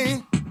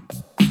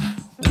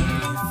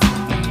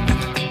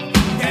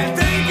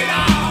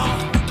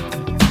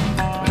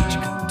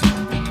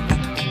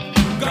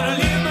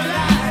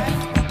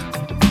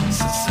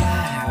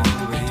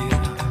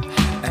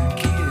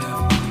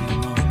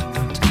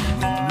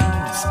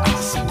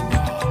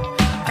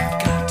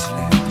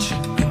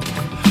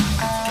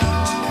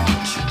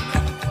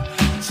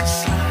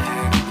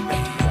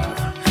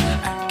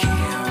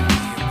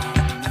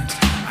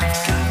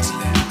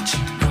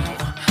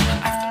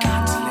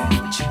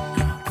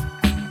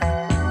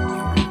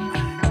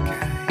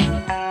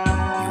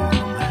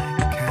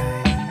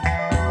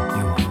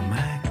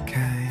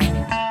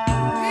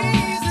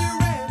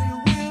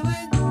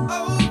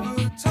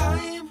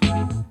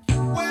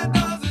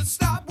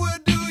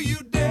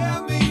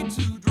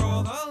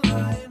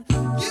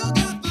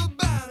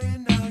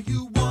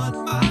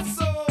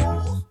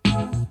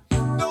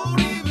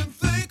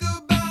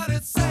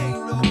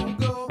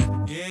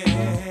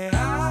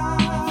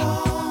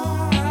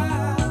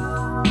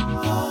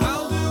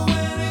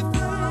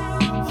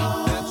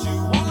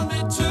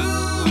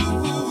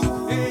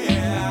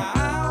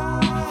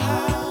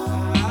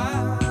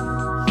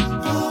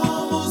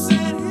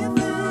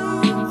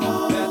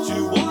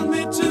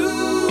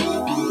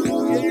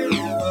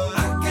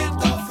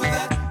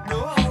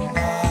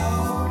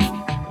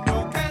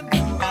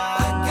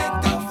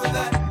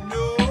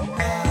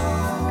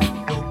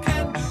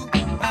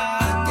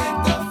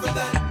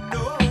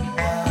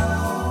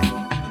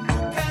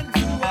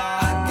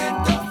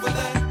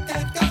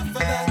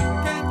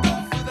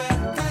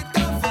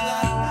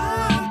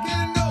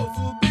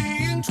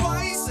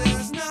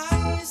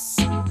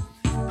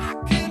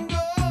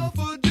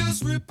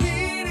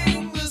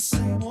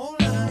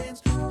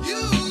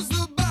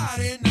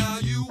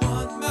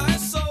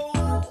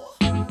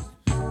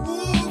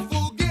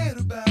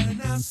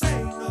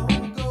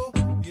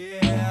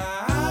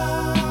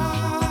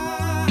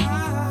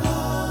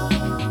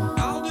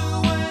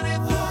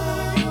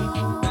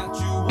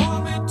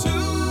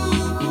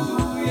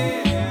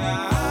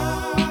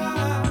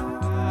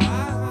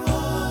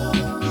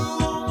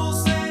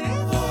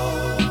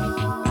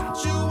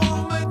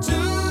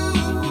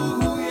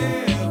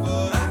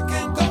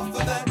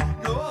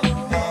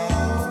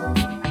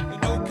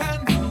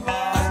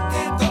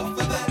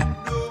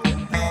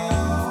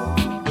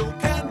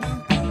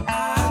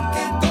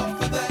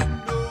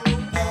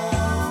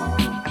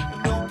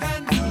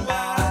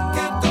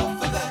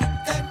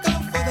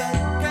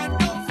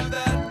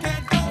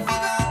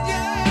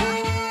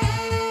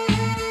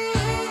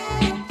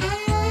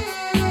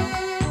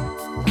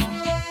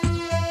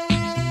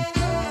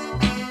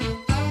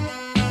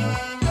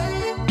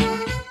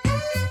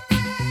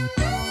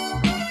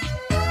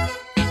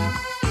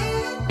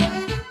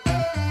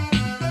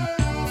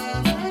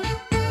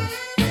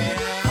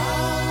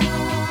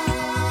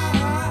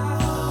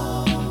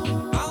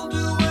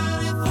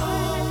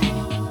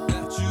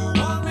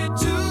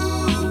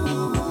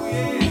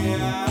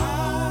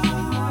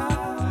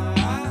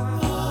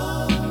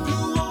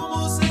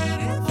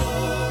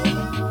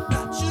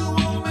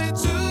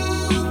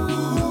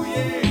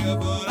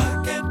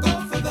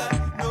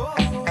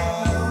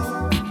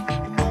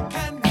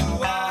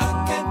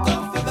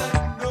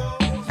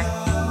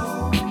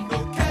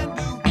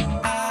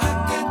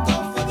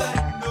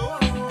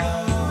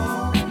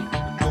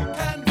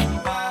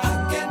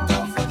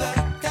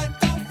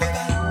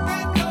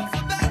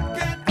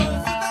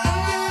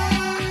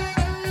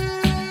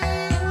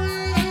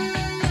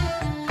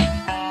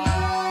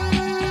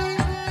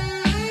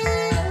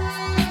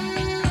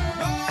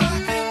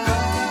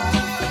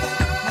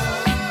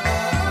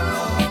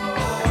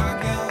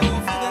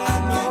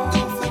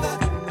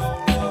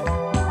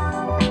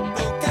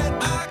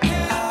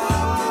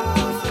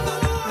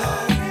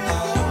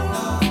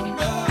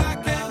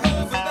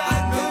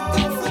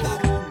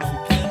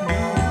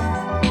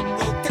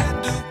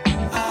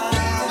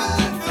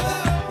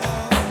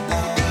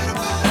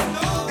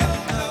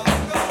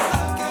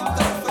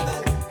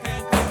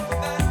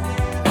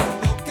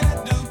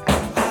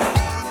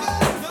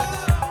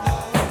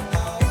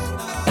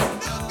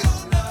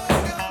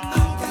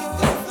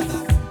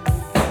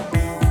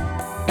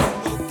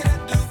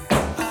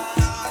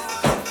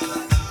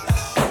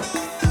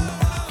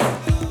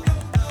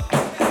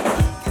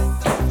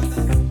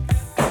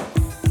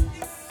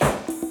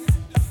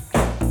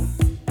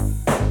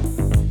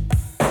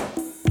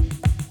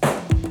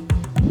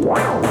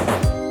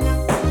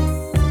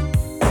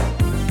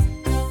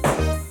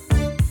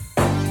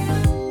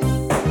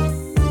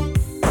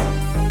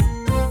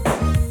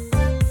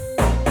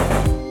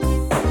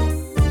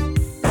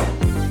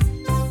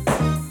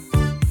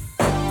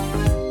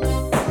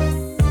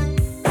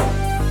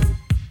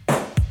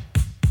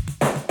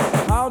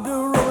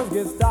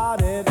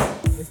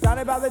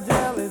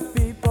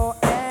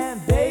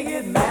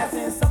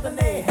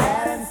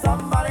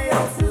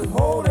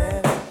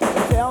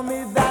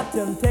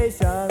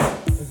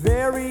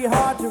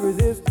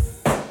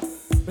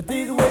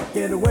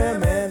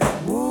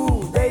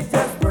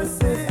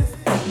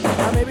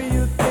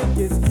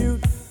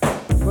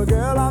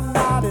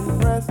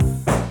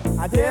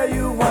 I tell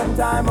you one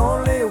time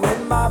only,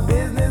 with my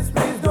business,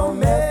 please don't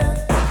mess.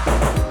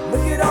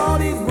 Look at all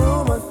these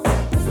rumors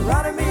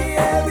surrounding me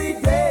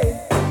every day.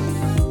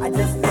 I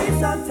just need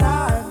some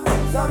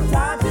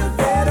time to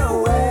get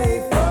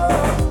away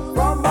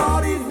from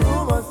all these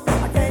rumors.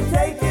 I can't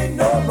take it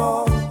no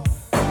more.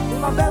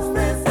 My best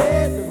friend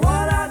says there's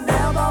one I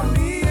never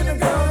meet, and the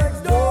girl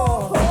next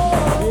door.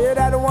 Hear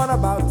that one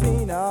about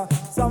Tina?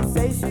 Some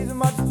say she's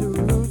much too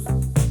loose.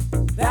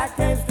 That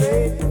came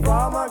straight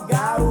from a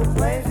guy who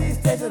claims he's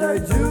tasted her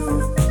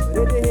juice.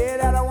 Did you hear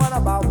that one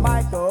about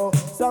Michael?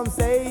 Some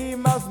say he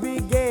must be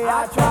gay.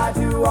 I tried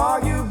to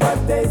argue,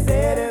 but they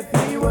said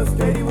if he was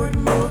straight, he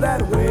wouldn't move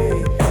that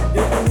way.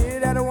 Did you hear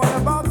that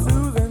one about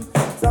Susan?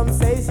 Some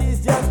say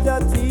she's just a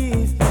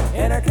tease.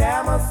 In her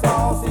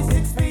camisole, she's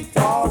 6 feet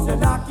tall. She'll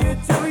knock you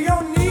to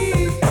your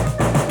knees.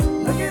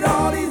 Look at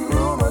all these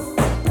rumors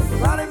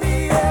surrounding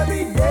me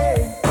every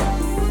day.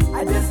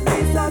 I just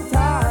need some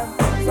time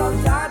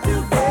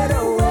to get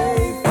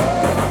away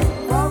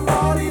from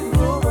all these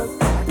rumors.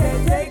 I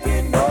can't take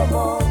it no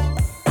more.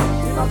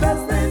 See, my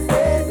best friend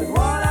says there's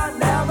one I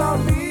never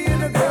meet,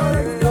 and the girl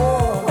next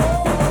door.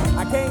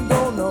 I can't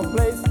go no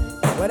place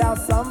without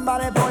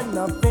somebody pointing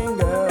a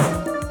finger.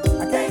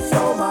 I can't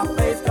show my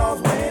face,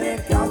 cause when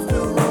it comes to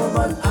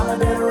rumors, I'm a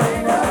dead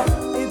ringer.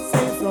 It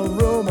seems from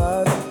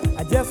rumors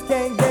I just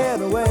can't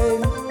get away.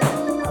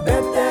 I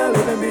bet there'll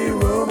even be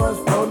rumors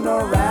floating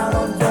around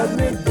on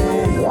Judgment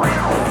Day.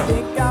 I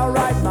think I'll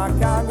write my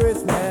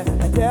congressman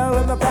and tell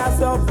him to pass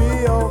a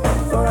bill,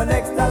 so the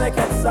next time they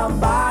catch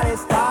somebody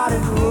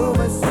starting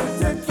rumors, shoot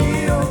to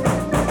kill.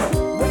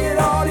 Look at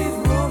all these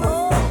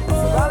rumors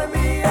surrounding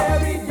me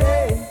every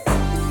day.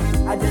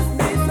 I just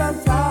need some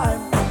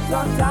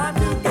time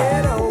to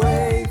get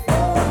away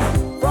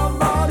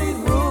from all these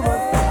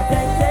rumors. I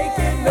can't take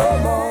it no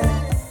more.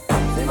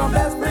 See, my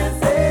best friend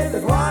says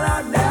there's one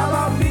I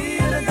never meet,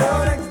 and the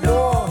girl next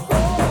door.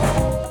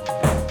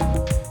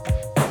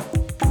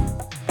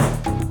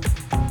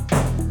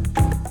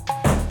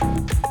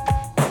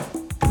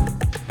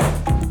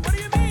 What do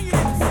you mean you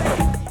didn't say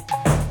it?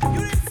 You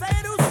didn't say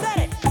it, who said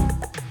it?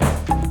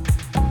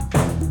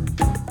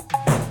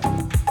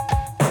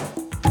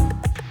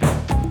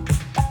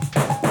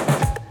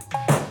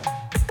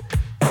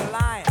 You're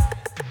lying.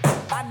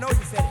 I know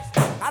you said it.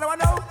 How do I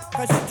know?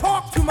 Because you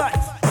talk too much.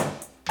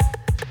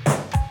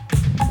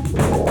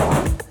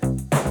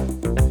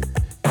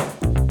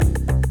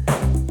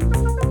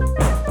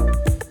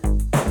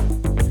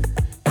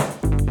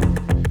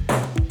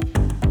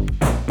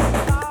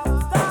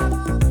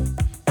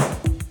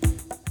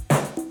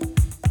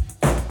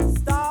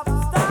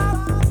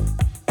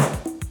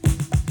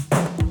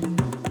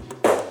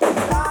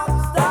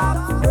 Stop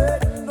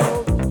spreading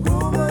those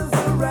rumors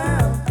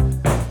around.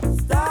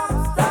 Stop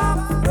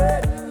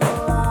spreading the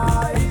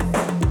lies.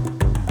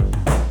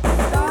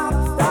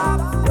 Stop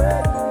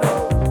spreading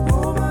those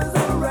rumors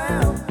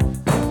around.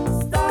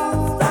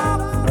 Stop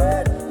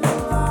spreading the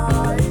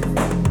lies.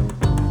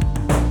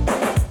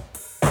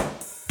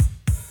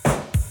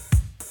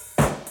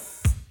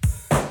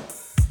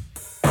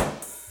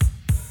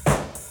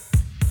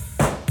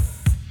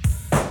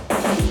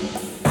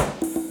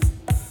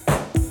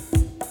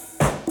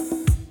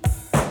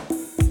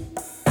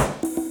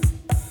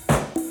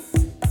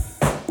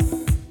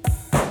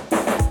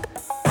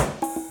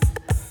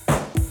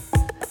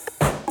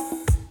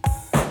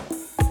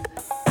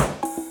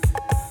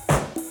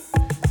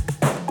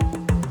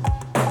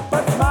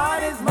 What's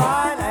mine is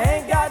mine. I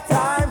ain't got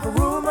time for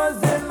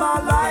rumors in my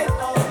life.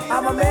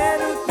 I'm a man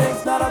who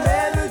thinks, not a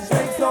man who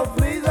drinks, so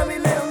please let me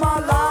live my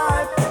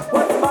life.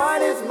 What's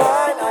mine is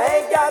mine. I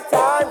ain't got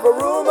time for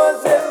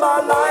rumors in my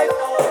life.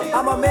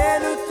 I'm a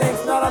man who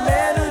thinks, not a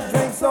man who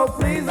drinks, so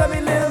please let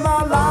me live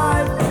my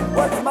life.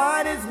 What's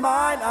mine is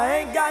mine. I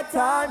ain't got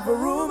time for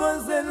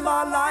rumors in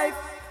my life.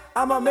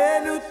 I'm a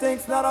man who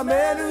thinks, not a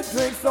man who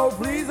drinks, so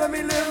please let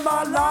me live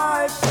my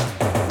life.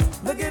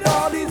 Look at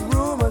all these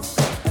rumors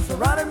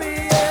surrounding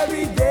me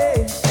every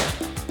day.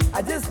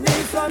 I just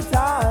need some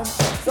time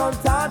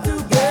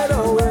to get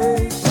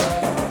away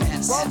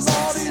from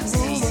all these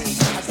rumors.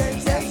 I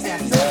can't take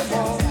it no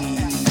more.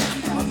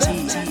 My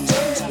best friend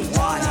says there's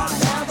one I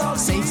never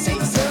meet, and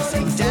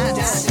the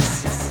girl next door.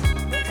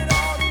 Look at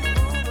all these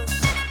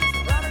rumors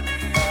surrounding me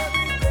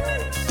every day.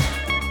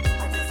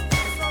 I just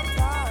need some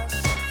time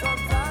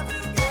to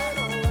get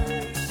away.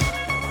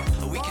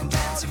 We can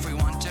dance if we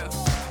want to.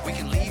 We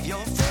can leave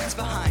your friends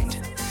behind.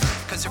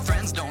 Cause your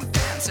friends don't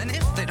dance, and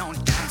if they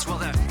don't dance, well,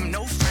 they're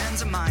no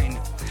friends of mine.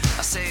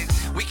 I say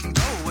we can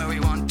go where we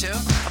want to,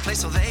 a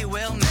place where they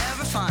will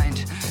never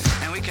find.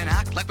 And we can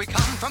act like we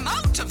come from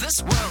out of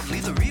this world,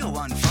 leave the real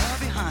one far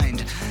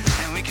behind.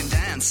 And we can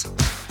dance.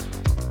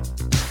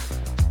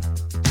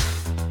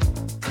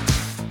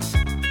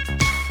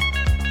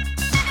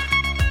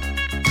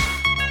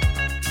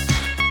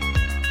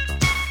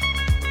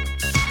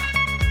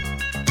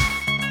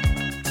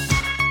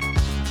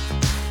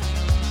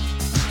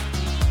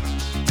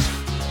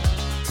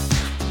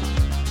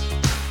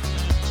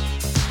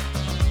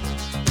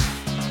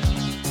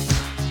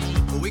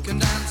 We can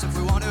dance if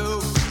we want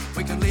to.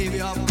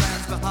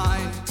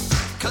 behind.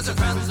 Cause your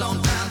friends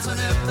don't dance, and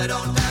if they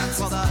don't dance,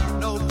 well, they're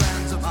no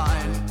friends of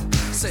mine.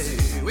 Say,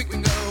 we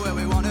can go where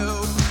we want to,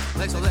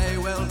 place where they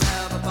will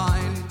never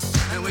find.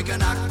 And we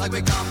can act like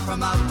we come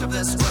from out of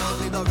this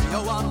world, leave the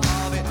real one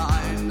far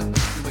behind.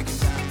 And we can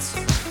dance.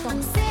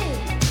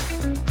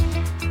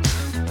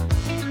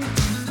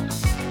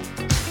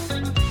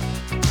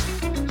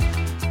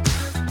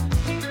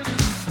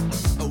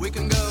 We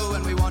can go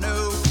when we want to,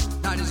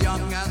 night is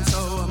young and so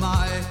am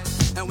I.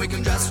 And we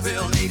can dress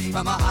real neat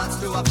from our hands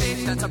to our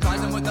feet and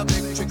surprise them with a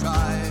victory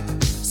cry.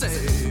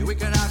 Say, we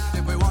can act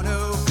if we want to,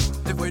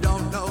 if we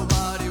don't,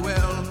 nobody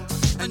will.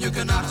 And you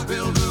can act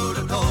real rude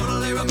and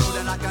totally removed,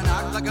 and I can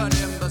act like an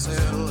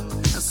imbecile.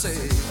 And say,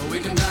 we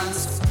can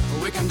dance,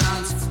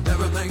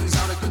 everything's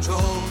out of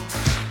control.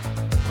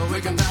 We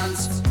can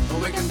dance,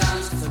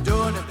 they're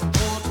doing it from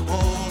pole to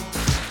pole.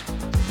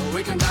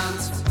 We can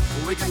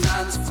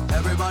dance,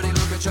 everybody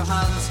look at your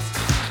hands.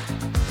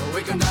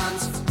 We can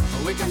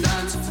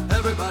dance,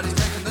 everybody's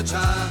taking the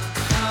chance.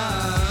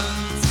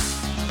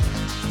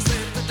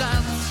 Safe to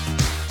dance,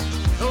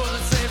 oh,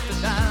 it's safe to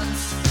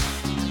dance.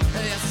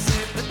 Yes, it's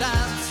safe to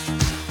dance.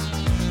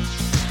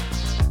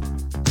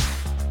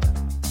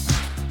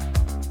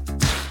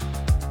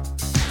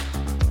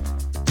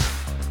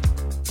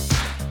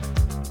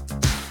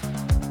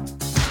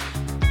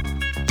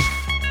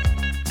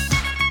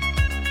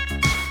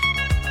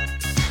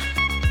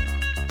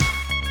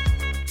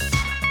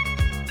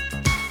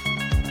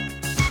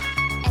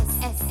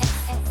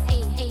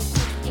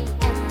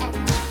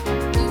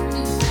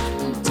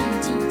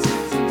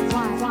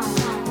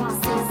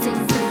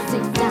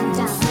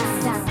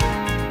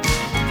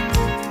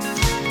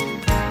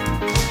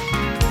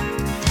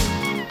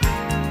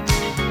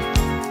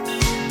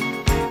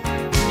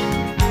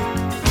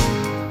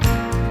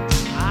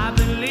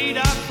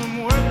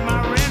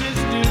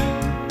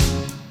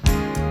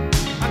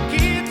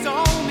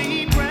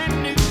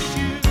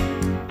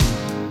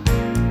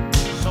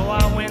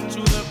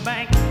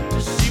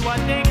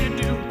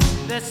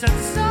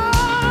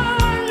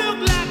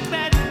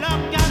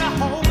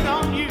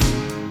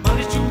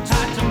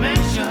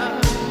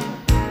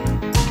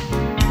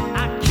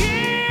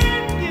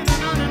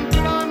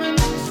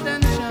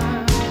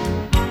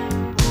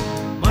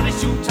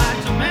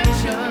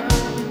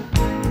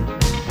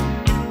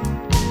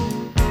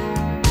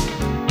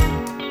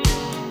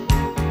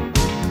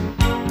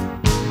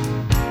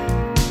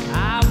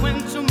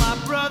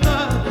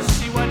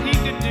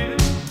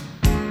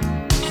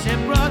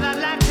 Brother, I'd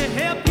like to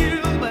help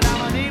you, but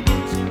I'm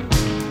unable to.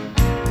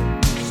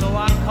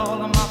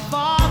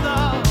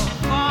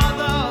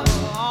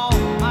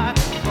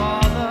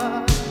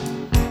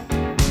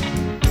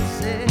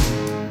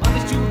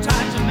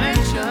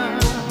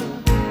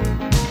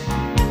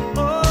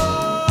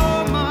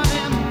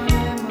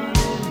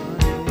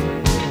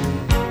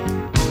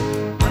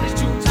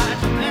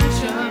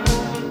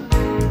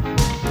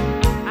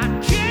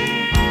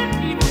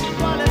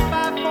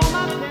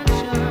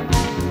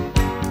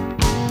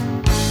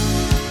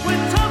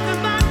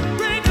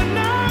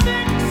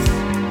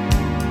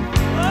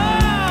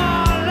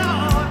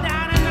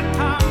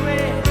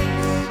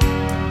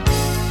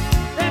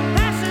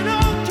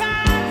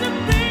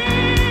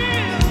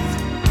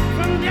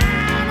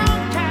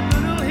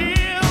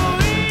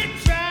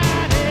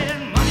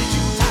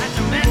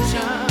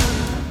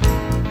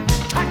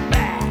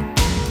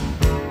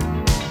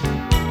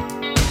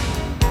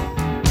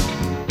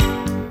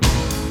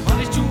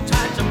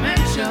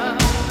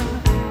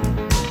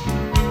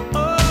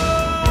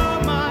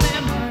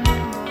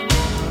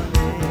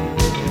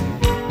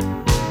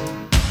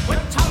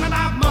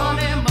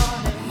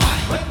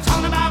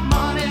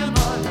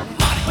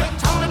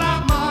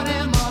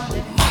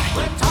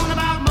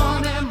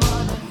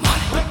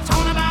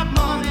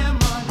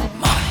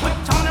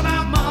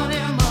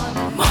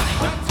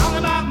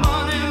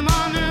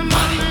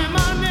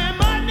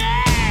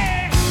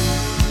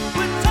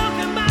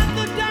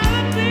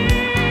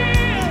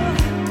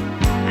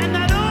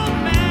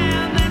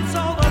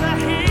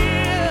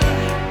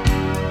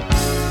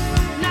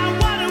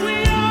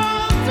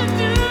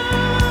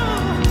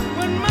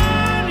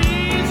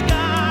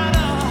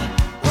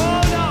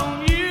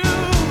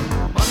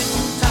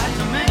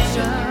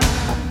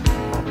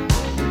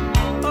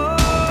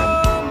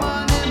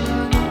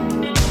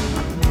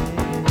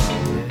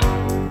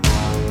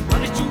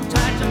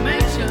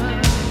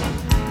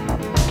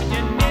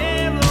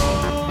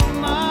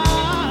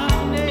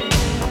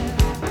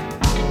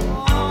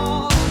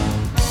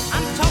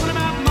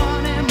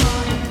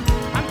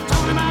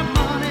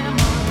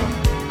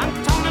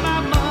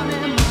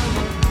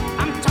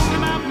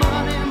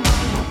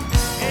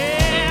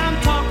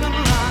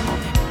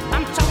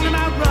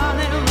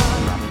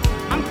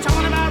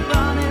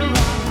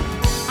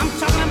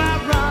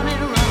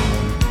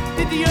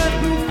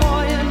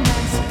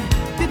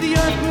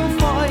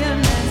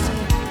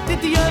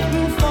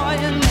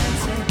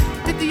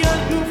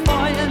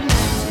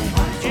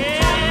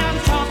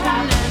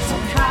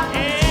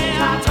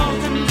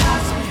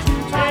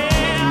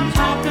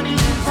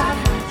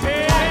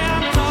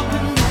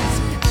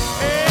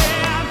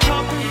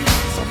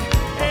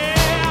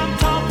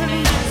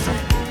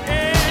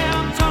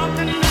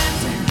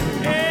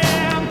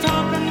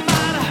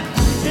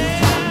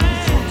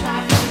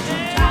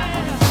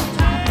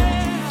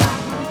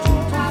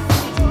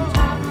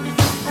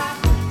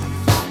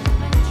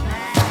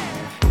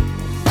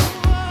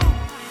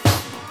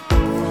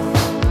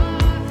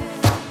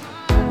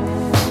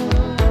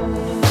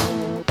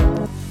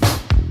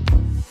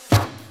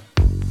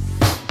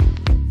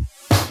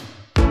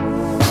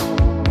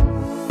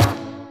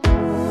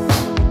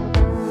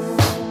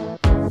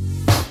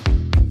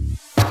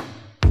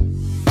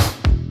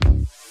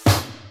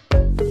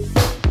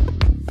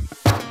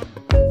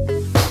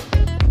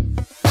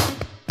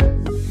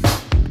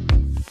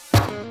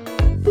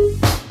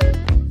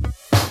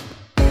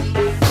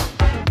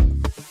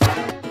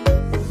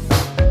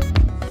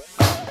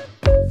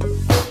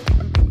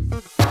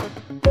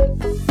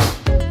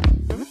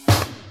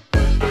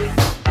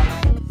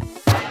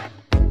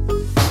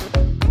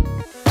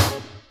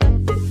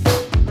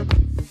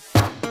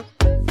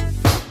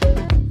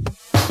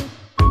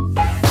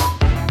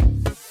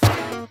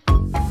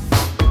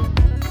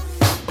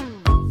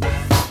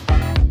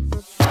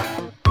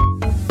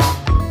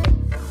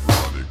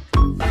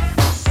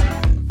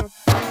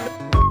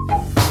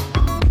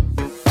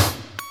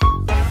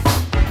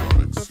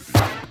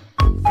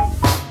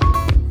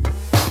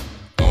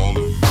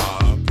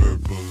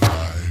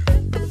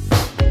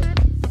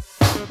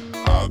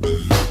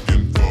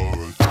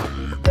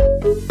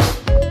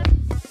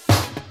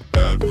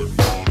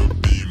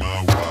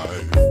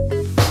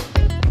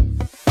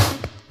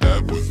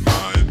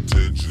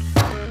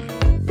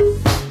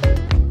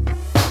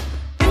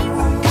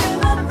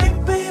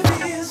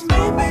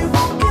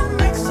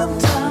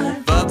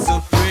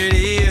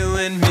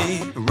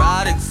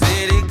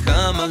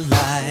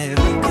 alive.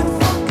 We can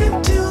fuck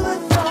until the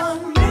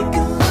dawn,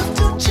 making love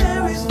till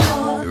cherries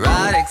dawn.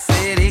 Erotic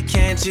city,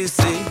 can't you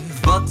see?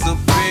 Fuck so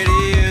pretty,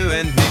 you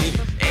and me.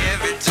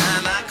 Every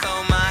time I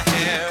comb my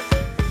hair,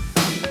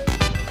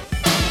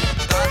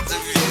 thoughts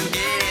of you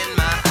get in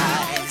my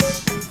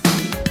eyes.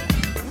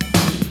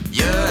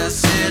 You're a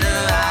sinner,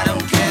 I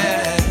don't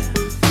care.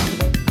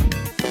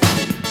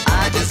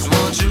 I just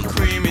want you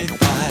creamy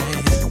thighs.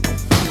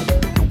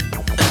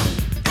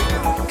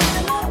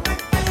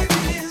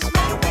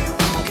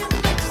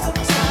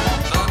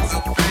 Thoughts so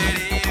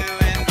pretty, you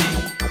and me.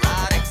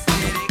 Erotic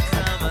city,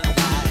 come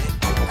alive.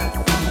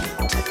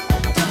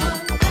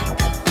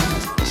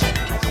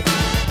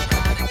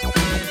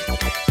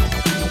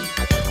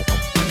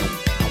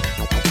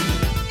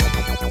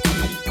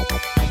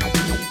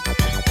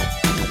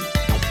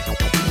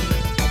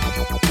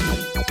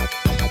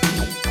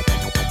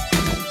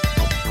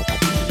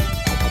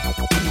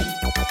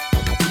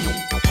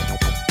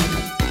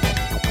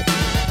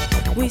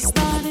 We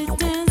started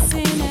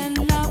dancing and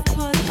love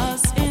put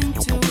us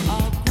into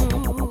a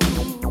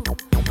groove.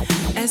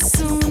 As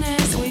soon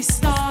as we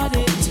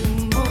started to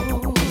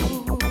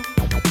move,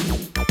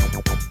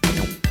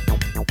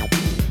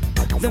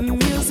 the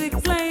music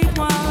played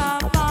while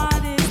our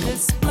bodies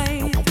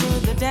displayed through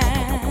the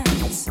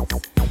dance.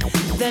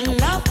 Then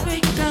love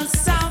picked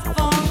us out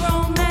for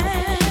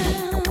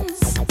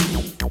romance.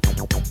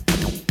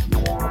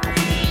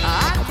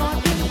 I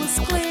thought it was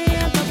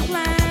clear the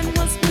plan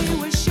was we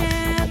would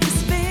share this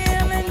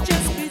feeling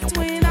just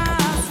between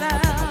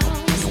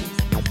ourselves.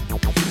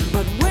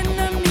 But when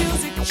the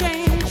music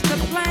changed, the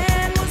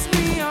plan was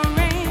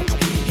rearranged.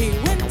 He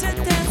went to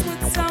dance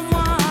with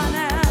someone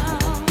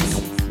else.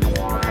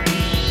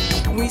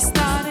 We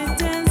started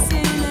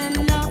dancing and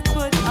love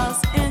put us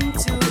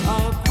into a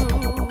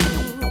groove.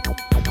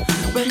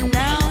 But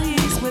now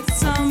he's with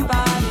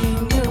somebody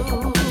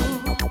new.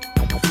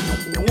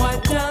 What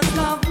does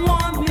love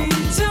want me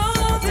to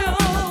do?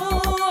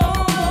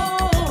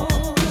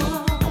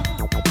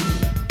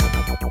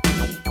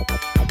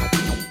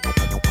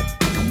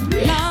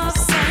 Love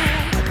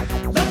said,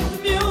 let the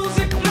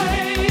music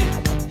play.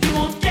 He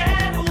won't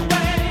get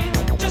away.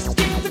 Just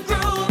keep the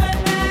groove and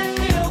then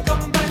he'll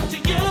come back to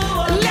you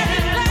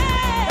again.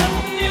 Let the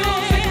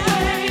music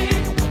play.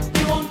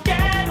 He won't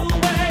get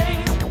away.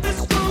 This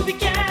groovy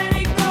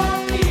candy girl,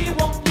 he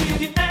won't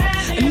leave you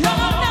anymore. No.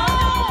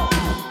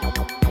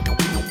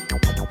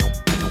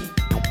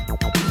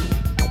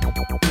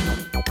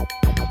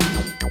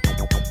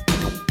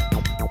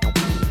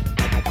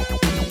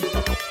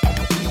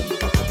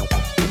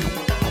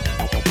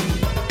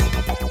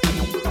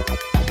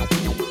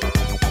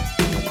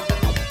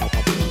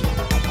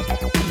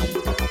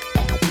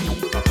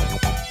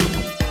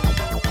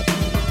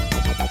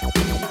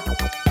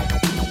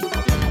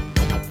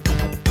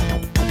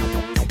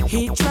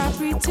 He tried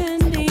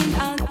pretending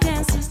our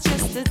dance is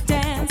just a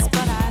dance,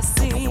 but I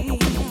see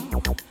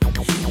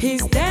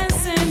he's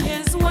dancing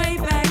his way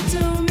back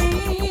to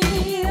me.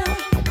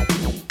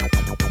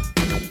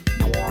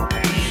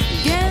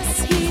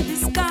 Guess he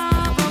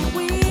discovered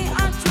we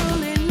are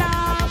truly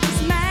lovers,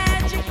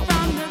 magic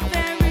from the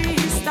very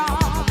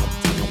start.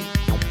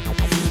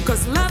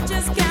 'Cause love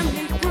just can't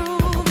be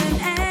proven,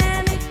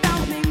 and it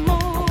felt me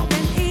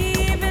moving,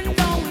 even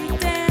though we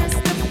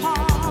danced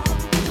apart.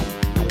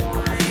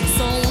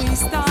 So we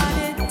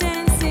started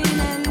dancing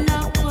and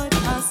love put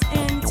us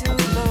into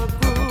the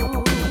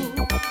groove.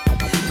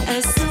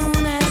 As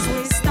soon as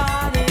we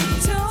started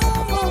to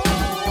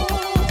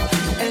move,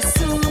 as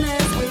soon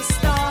as we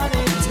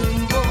started to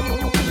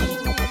move,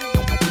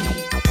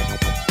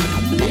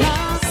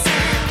 love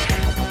said,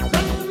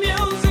 let the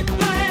music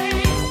play.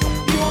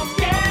 You won't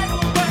get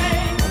away.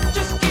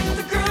 Just keep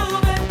the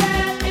groove and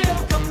then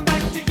he'll come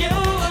back to you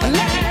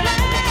again.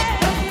 Let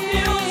the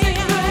music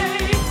play.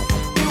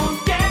 You won't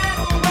get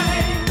away.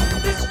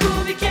 This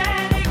groovy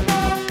candy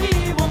girl, he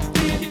won't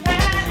leave you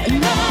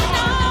anymore.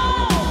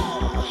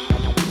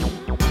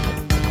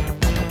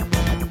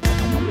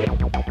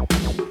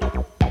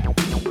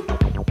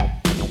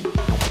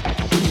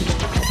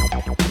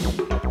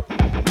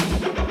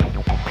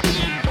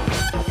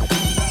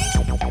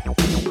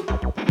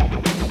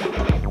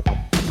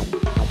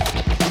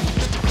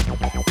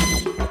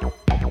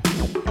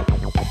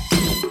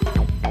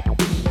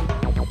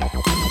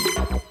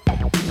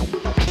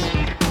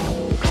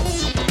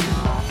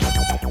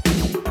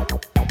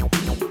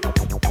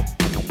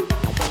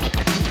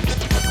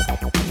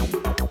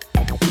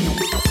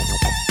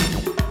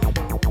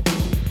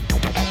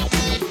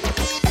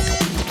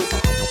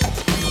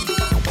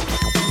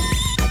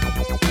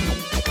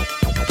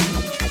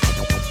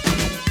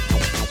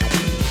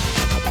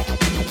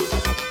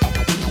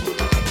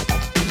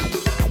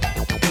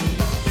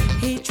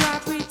 He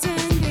tried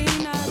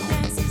pretending our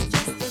dance is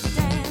just a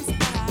dance,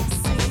 but I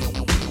see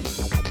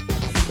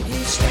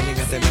he's Standing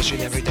at the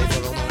machine every day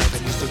for all my life. I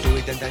used to do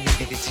it and I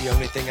needed it. It's the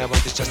only thing I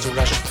want is just to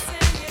rush,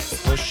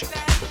 push,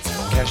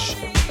 cash.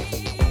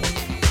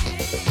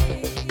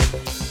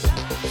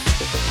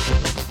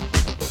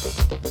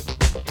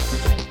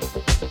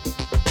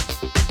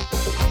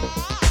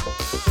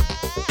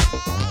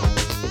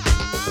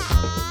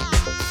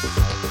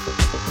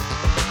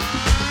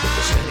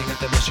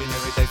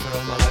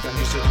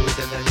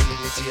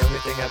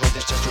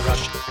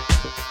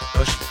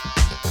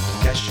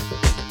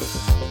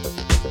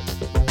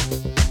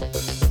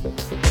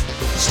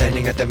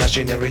 Standing at the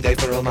machine every day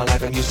for all my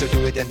life. I'm used to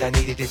do it and I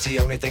need it. It's the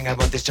only thing I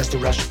want is just to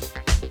rush,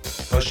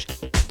 push,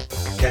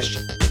 cash.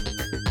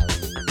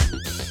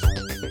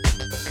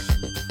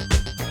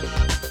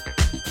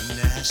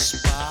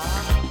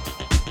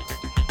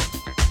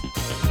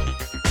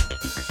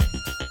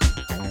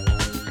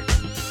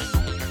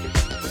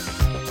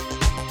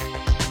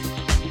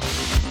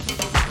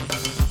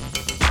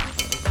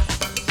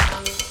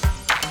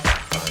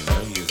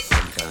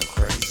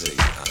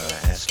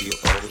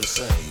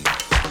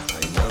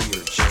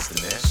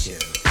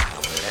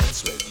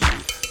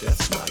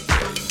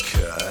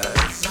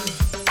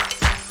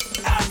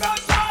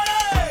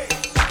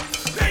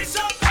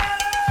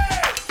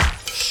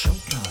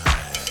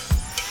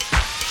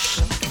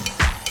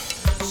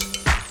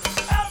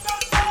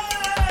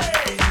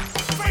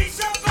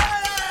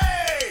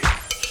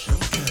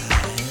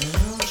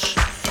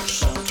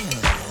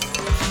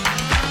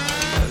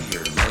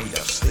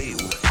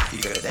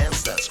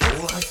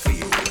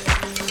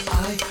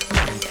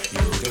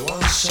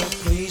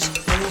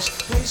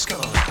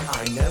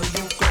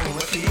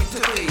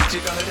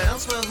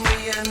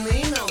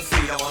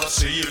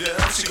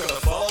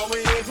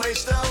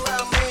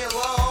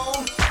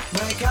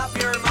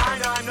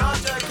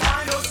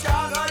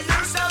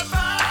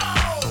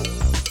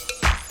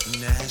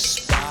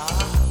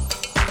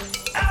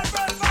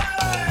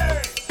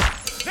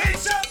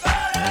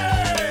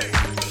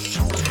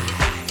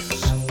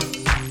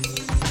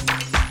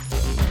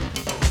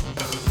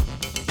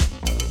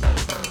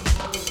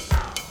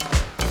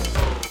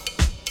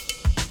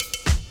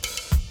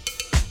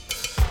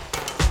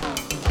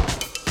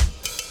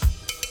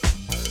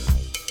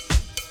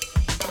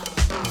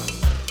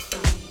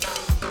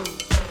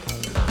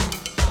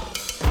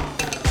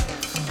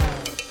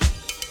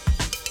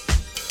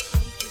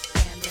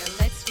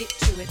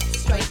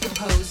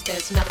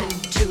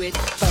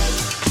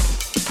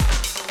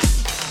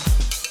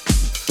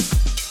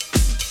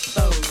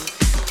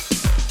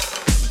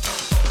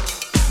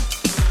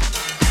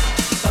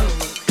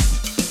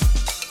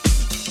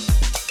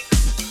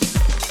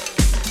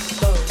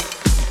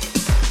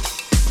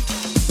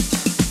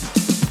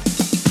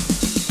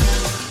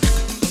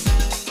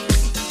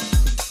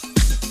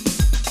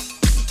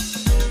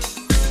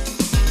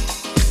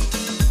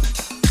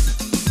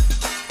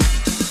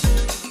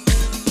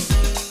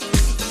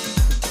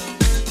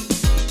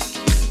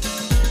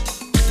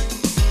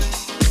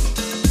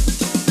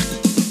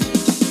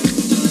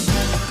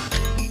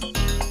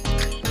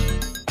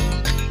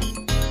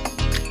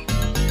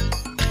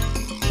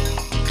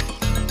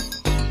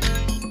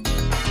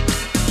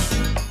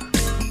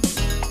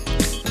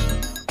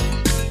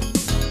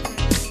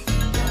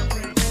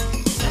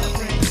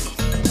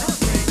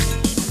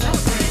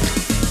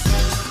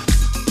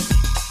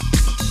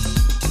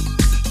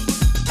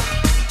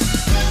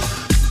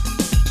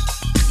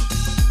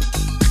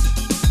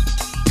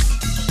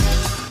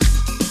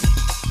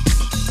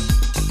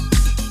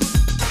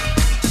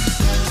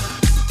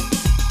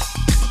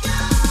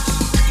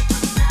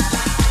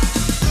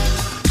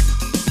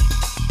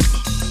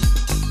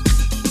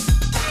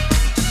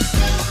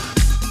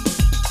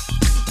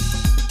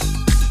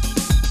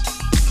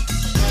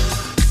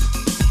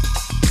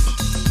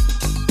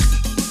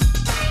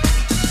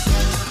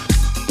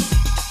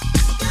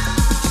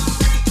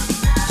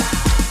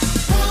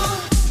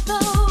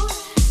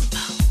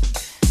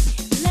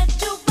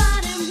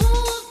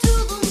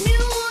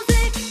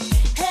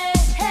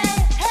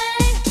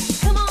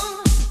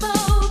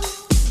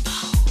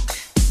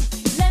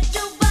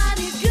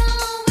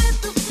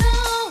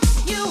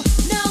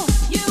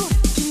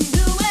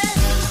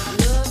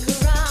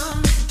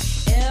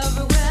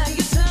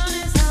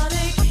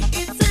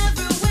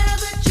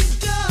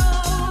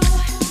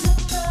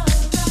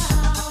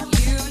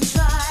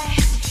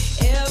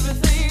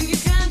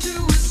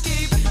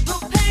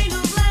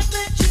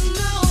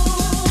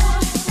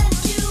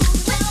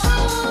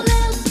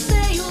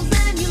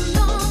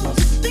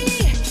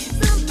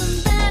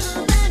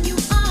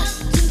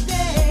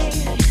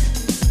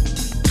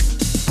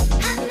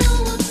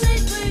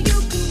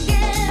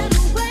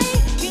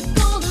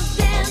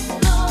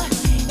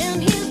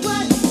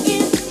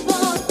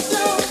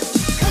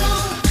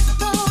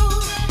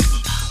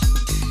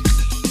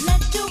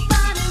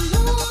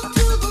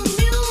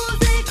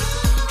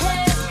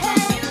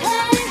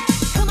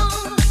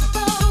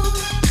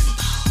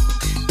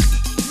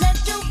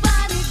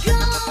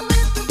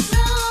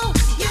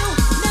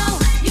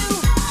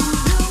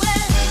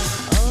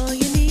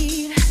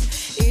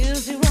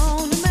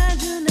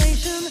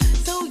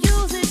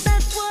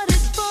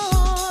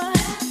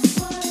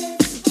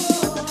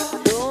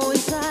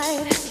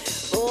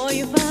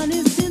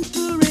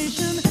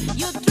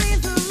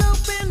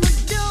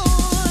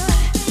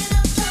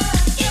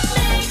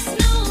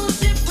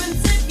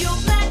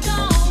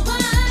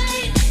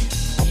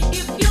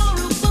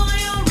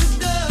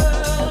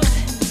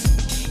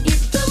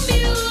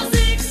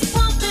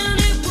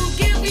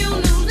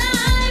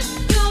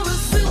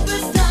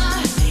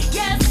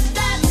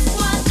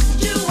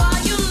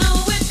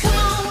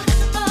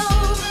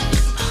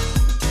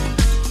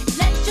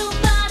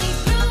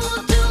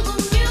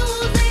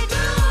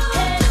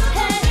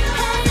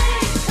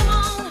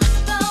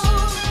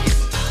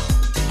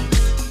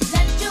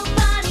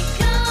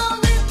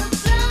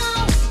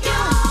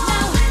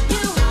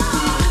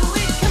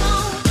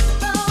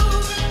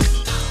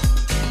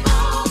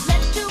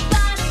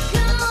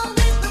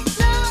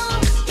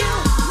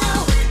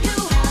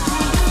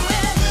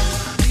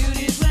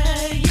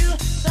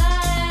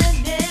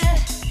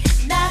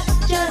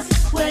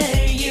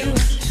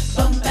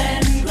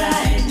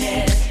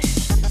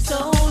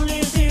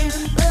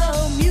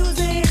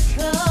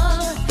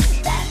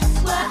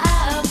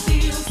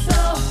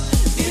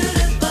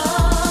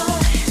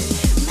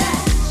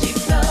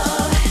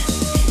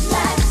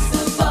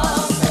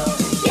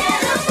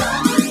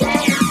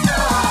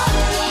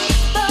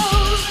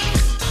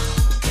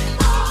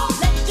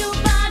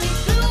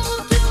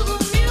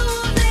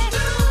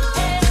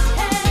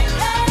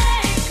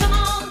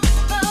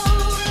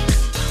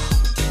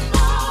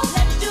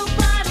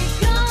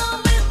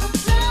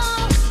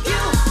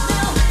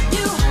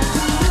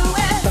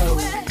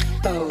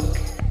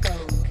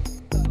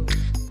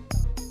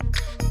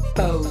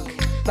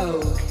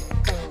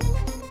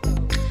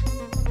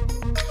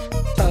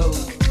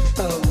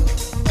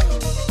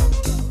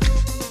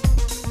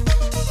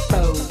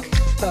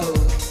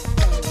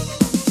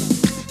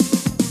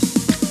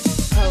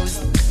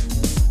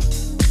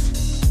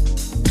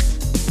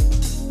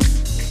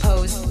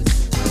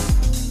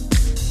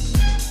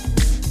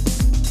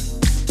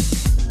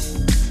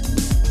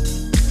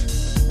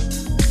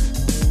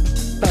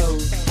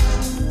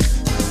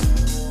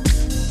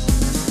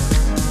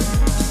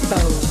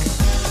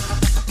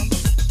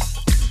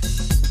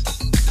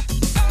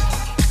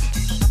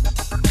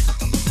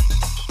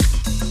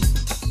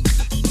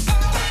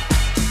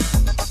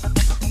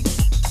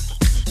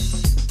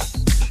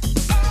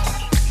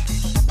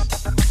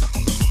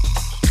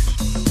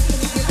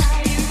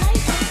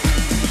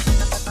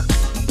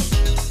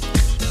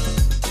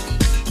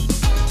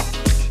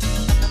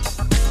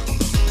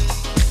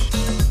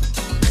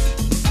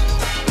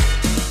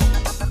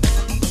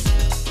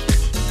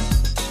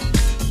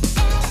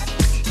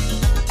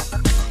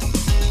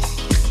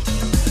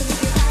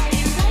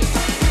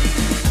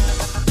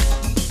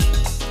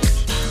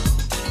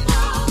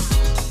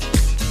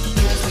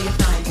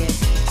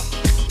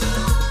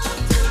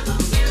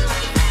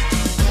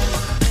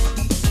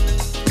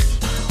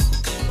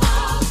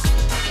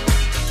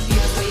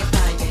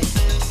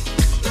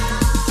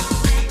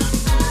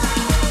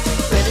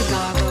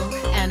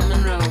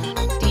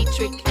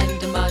 Patrick and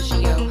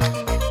DiMaggio,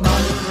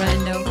 Marlon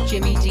Brando,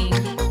 Jimmy Dean,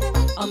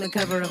 on the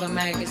cover of a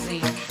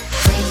magazine.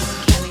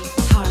 Grace Kelly,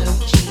 Harlow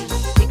Jean,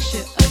 picture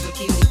of a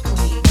beauty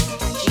queen.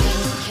 Jean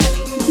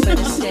Kelly, Fred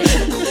Astaire,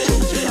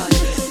 Ginger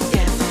Rogers,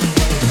 dancing.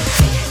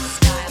 They had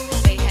style,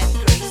 they had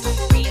grace.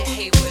 Rita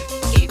Hayworth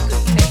gave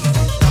good face.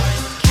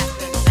 Lauren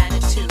Catherine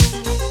Manitou,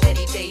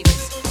 Betty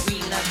Davis, we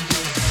love you.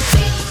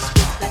 Ladies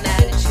with an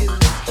attitude,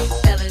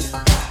 fellas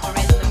that are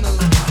in the mood.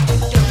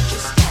 Don't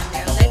just stand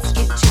there, let's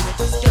get to it.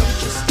 Don't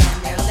just stand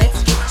there, let's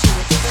get to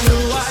it.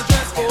 Blue eyes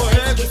dress for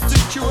every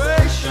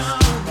situation.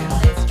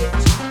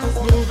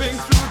 Moving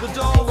through the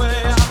doorway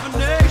of a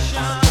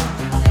nation.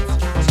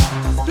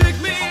 Pick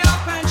me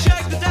up and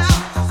shake the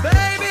doubt.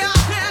 Baby, I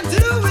can't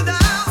do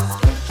without.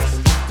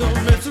 Don't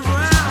mess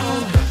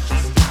around.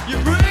 You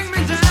bring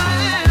me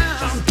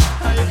down.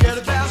 How you get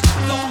about?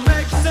 Don't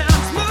make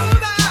sound.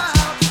 Smooth out.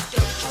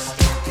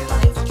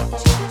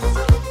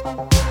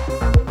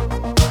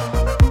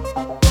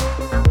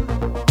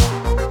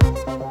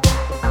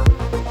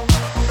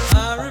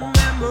 I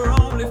remember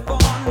only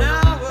for an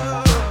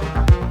hour.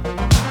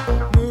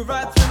 Move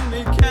right through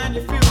me, can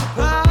you feel the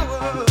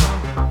power?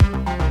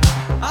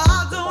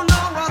 I don't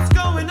know what's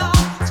going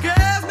on.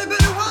 Scares me,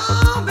 but it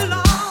won't be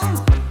long.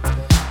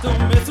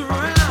 Don't mess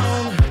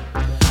around.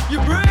 You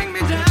bring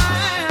me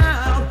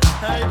down.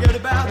 How you get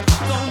about?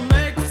 Don't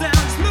make a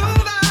sound.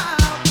 Smooth out.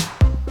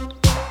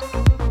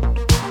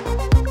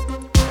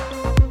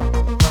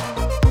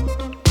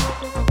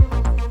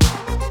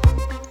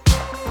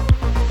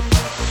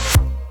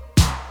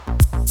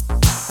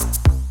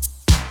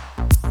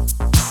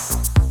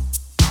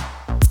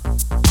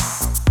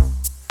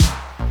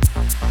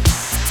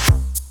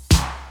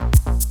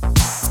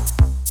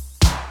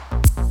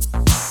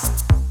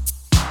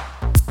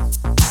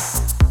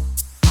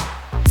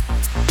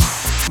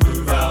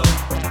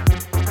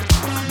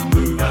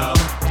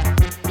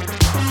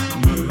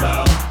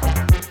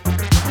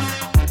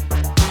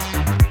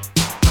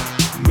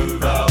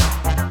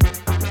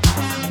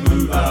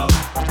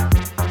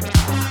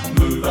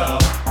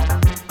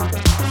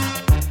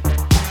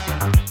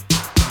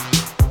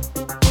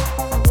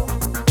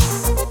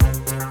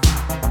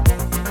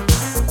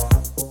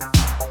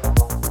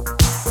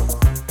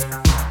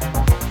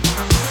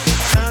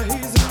 Now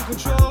he's in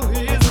control,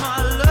 he is my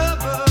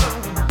lover.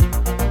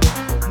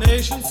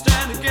 Nations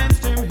stand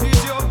against him,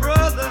 he's your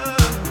brother.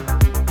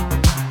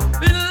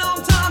 Been a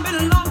long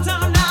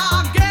time now,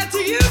 I'll get to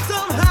you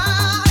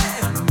somehow.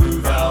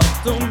 Move out.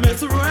 Don't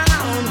mess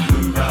around.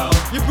 Move out.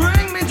 You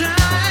bring me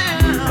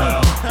down. Move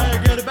out. How you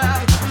get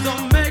about?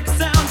 Don't make a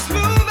sound.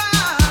 Smooth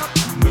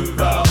out. Move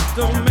out.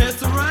 Don't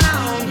mess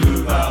around.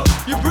 Move out.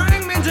 You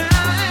bring me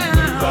down.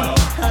 Move out.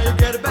 How you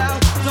get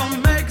about?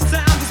 Don't make a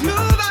sound. Just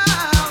move out.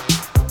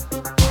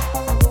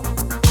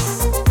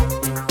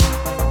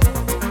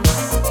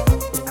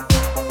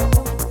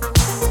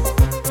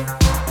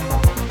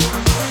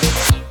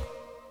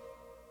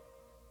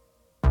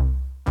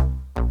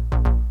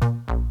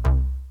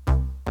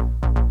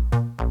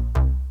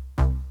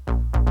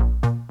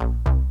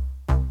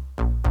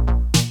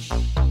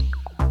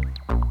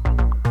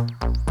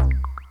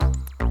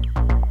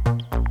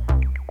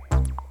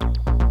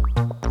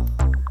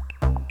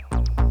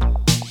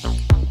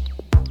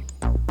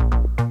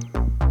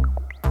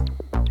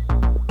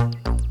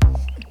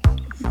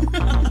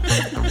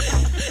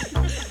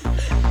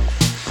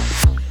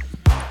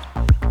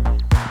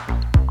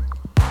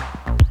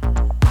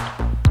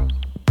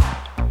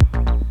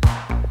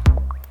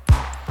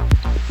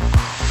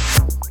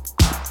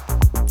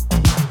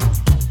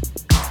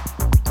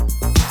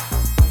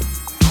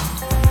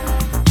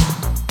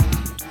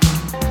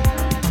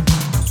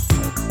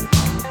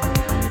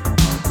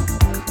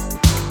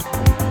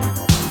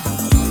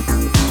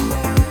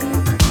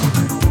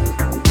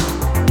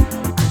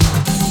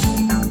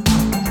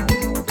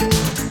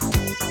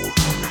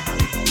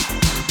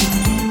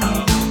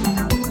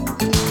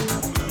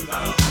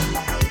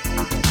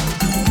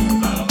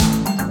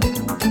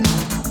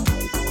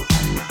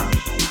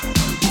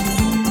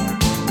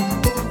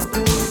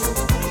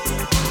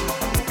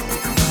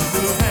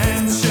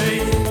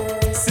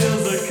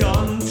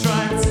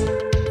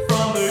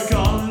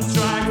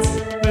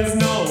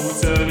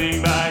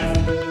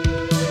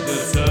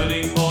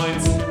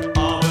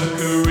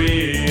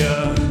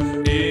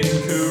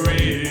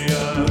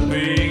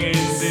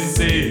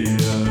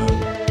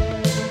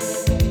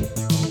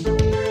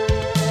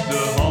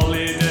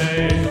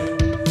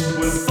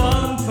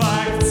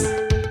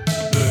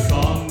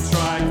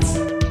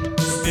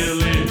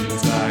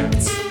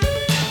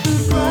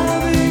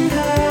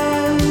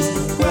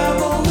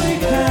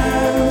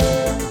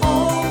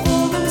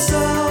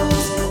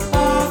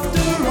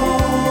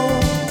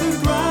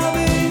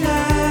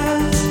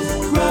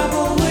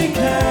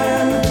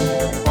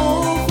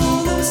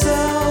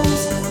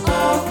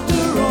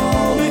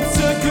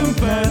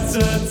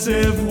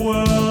 competitive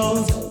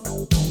world.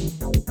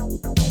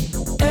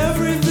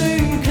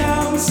 Everything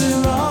counts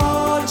in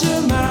large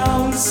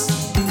amounts.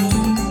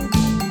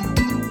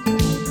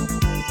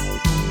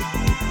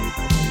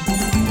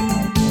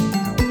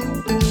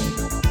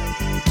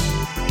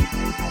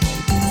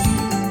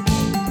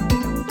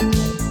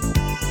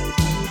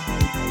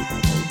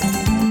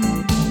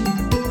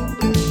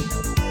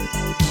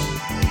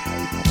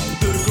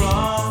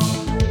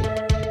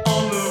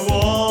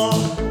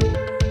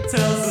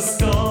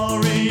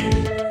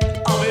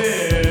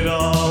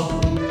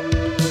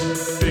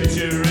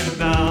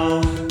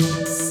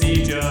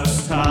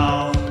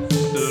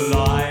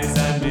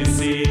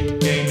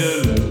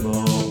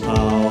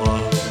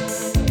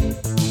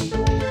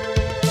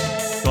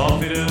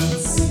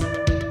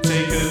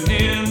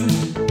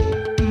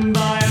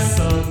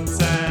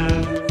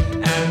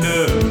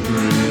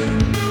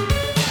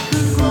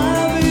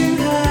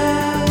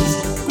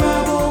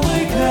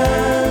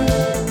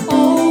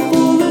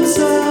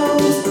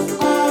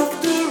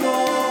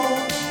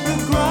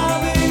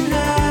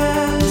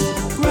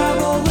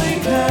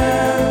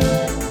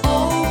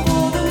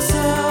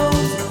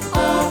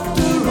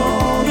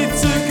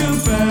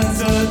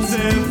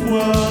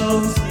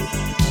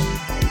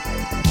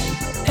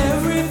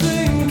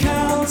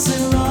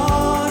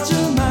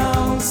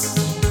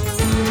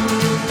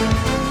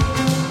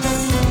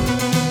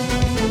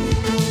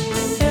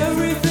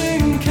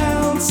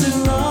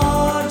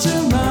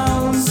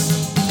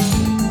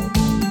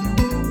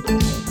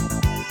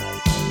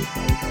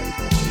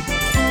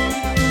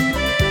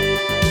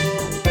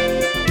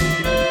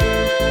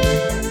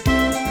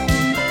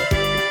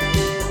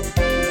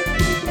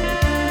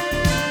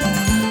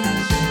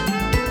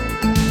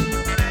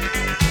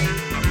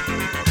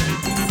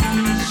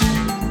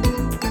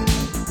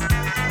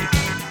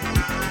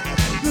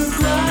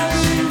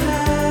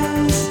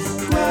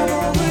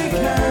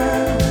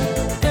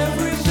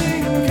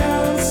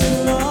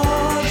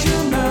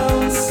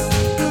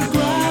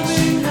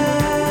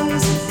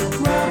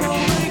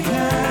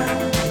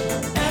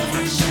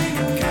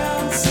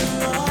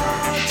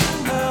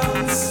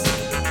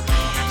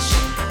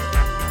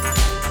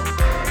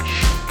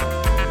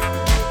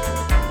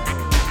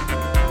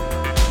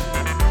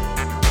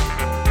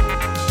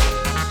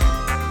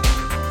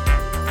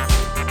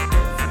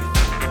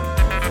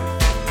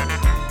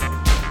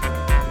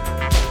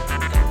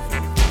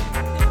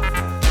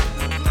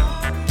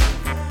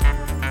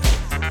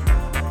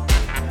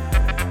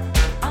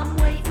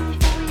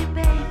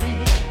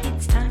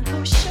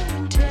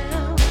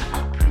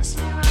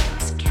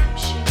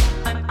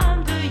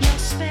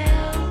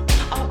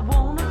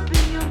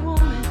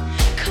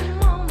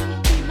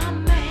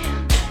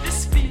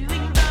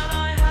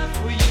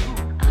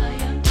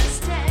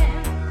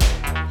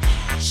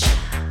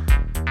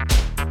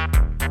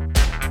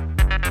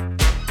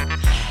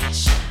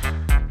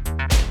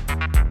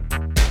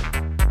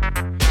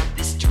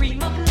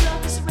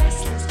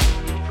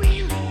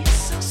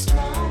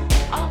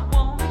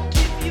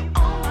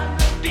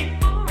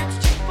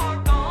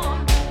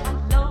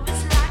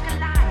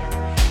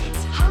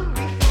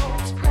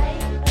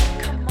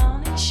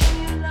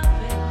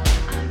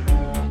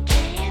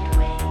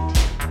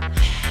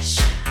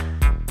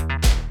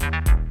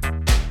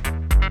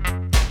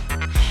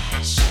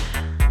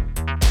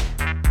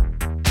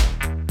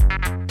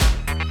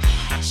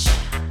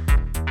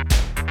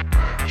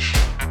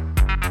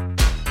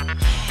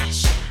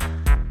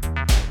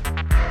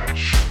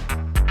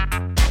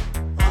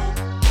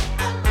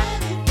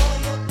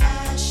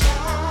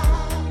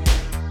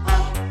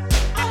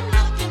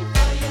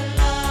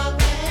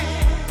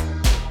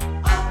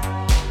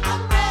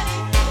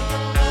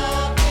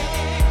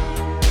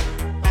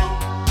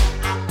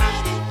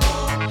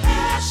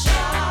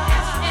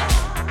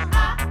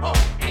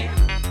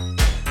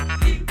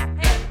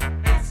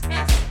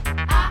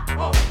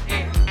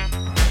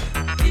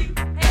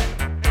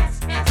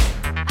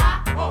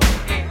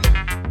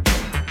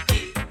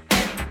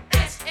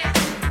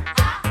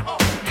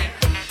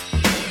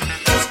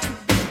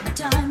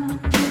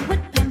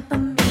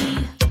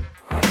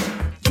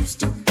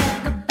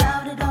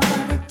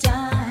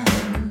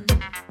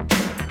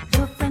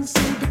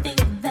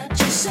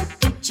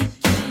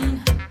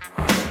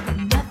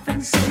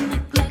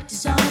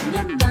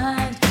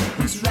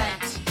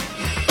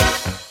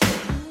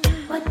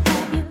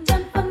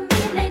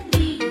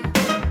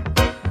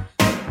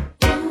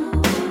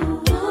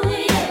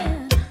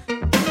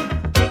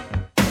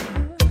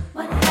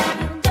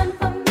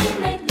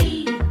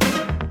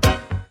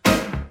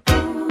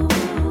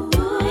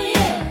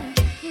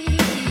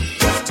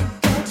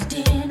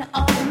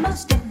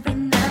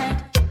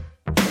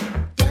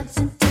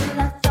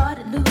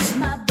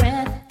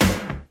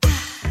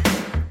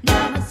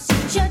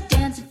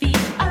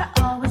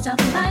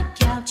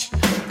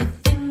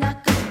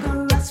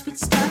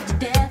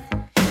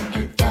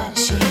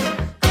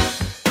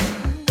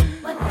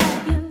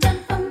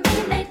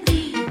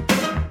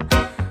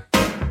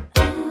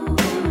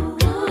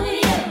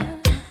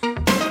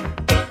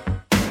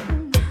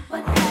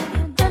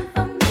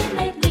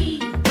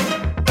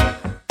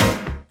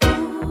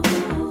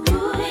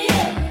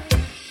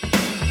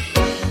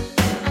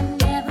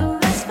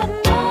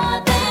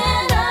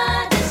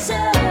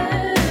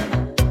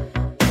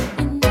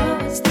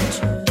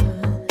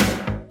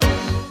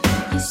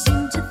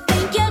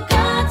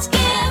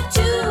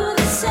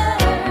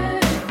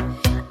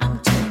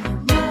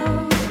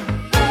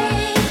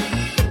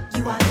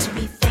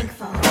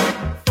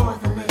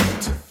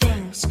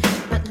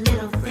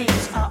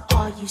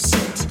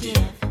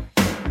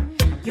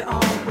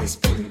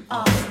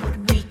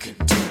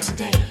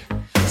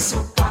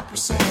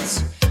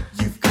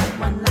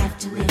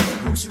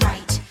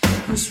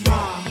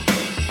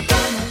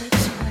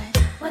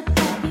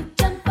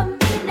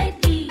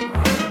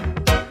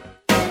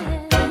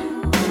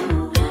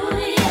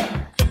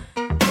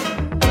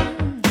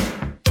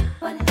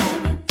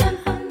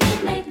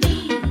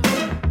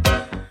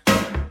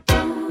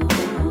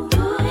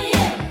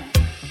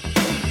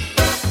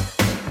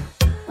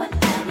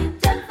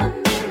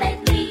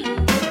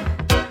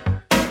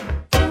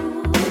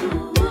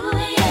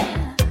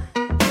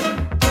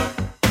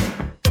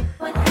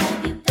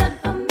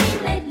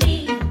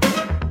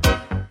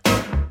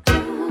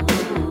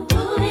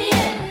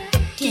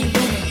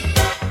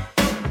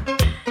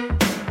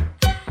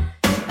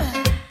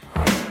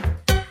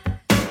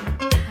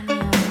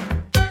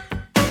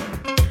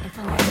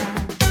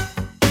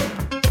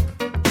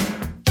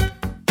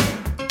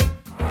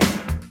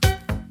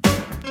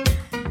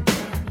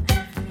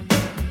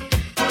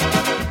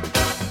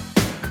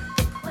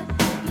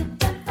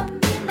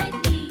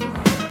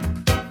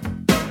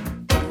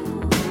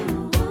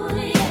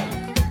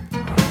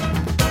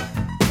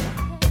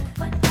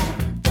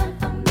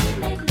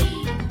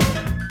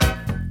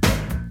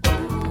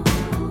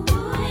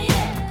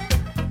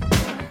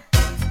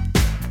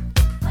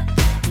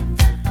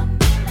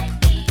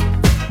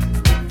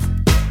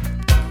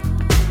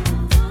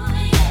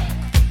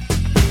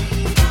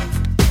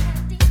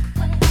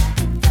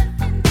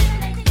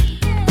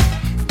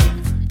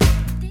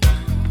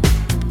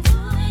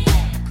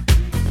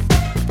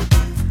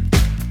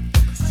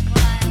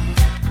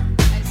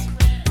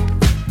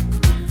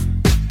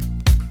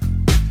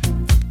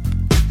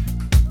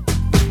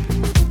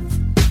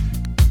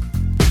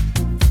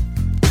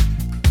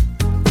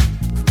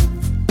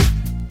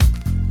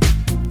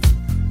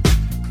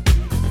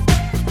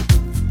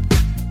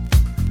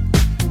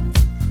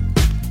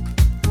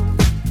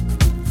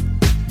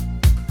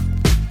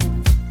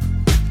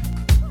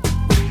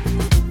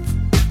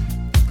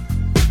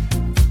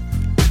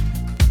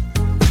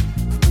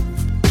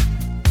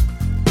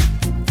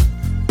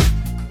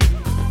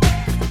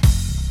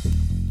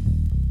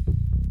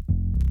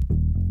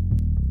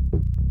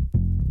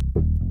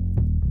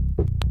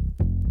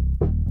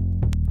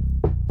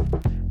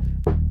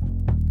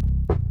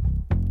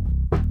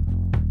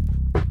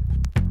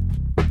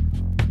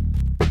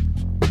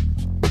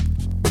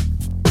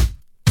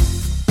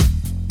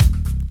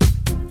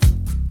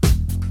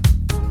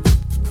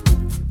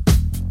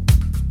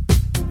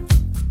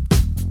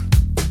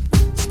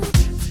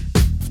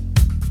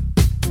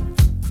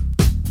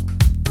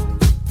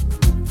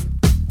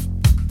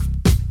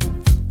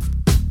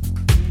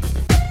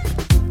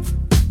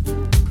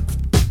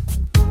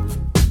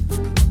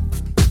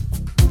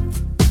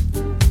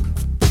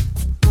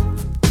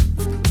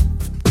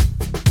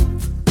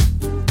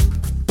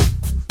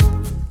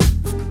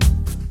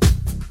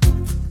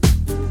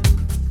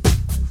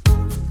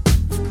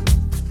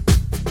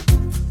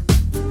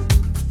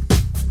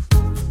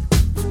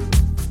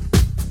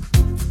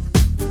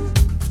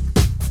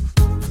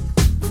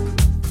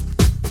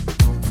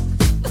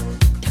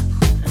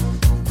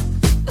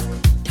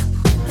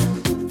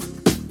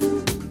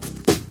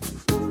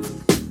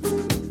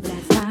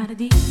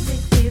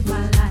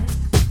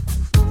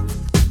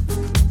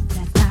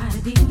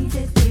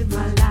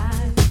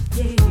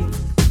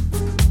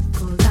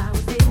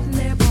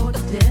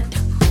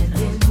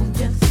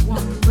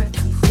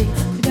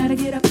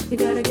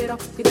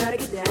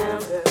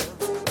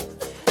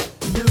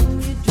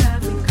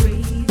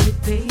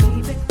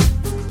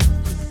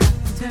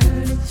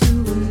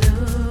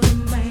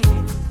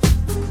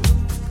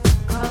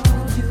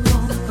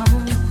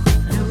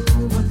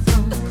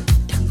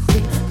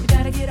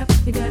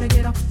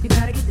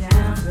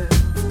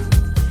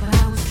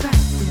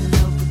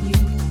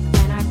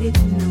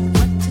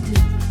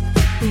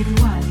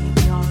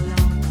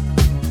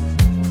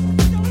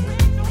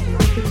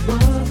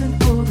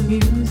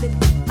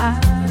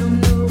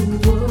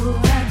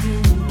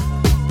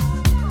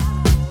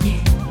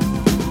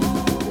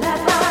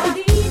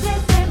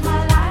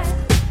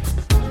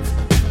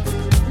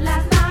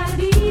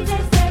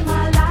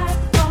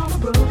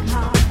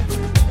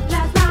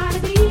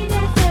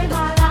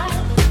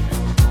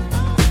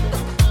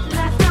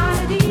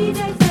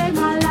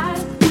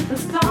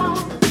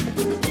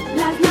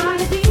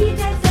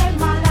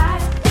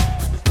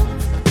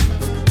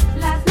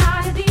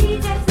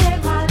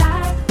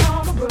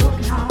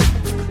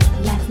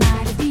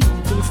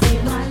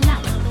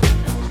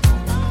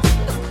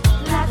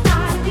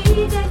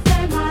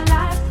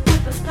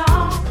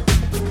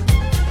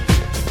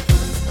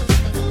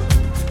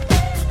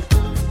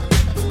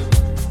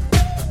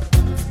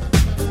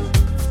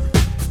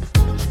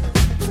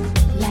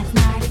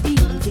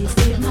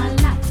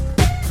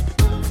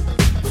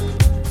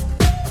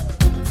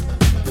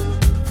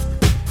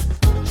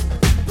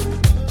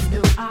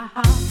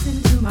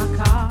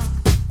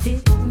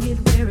 Didn't get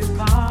very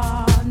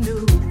far,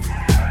 no.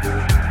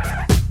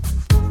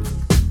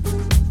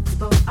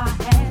 But I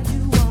had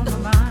you on my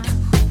mind.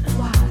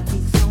 Why be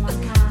so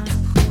unkind?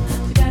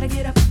 You gotta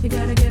get up, you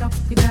gotta get off,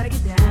 you gotta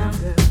get down,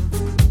 girl.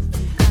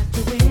 Got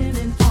you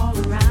winning all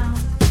around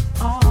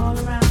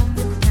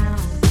this town.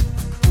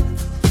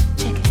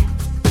 Check it out.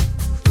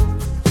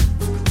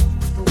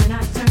 But when I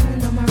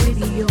turned on my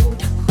radio,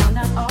 found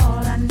out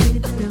all I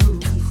needed to know.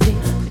 You said,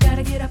 you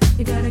gotta get up,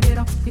 you gotta get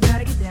off, you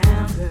gotta get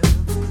down, girl.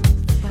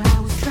 But I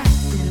was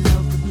trapped in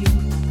love with you,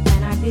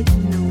 and I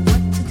didn't know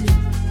what to do.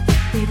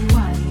 Baby,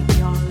 why leave me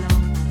all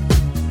alone?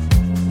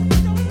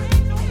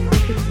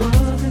 If it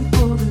wasn't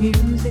for the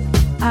music,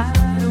 I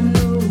don't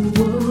know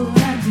what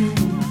I'd do.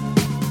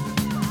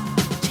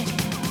 Check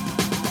it out.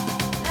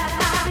 Last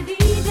night a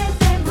DJ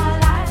saved my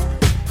life.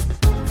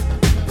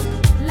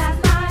 Last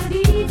night a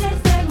DJ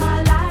saved my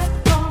life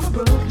from a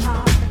broken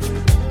heart.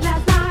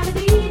 Last night a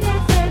DJ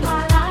saved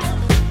my life.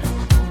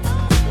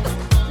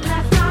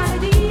 Last night a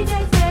DJ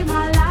saved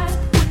my life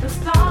with a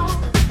song.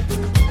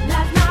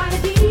 Last night a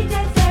DJ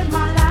saved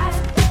my life.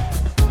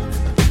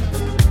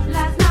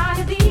 Last night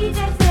a DJ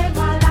saved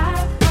my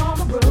life from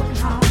a broken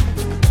heart.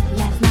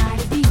 Last night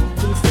a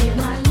DJ saved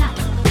my life.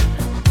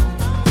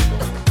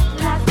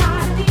 Last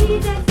night a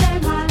DJ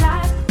saved my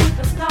life with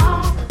a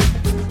song.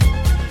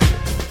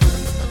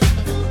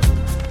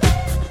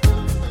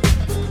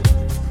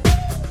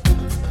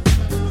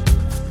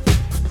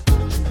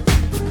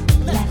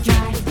 Last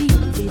night a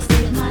DJ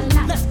saved my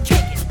life. Let's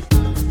kick it.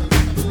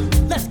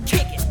 Let's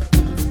kick it.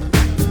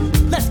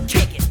 Let's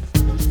kick it.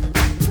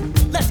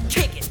 Let's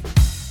kick it.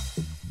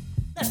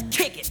 Let's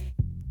kick it.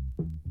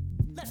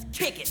 Let's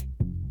kick it.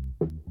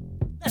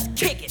 Let's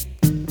kick it.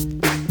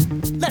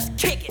 Let's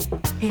kick it.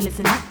 Hey,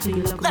 listen up to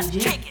your local Let's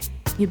DJ. kick it.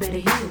 You better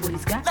hear what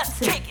he's got to Let's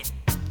say. kick it.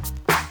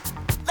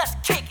 Let's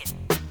kick it.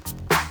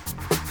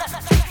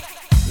 Let's kick it.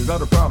 There's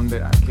not a problem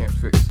that I can't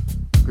fix,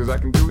 cause I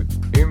can do it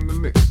in the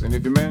mix. And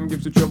if your man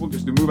gives you trouble,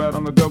 just to move out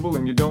on the double,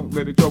 and you don't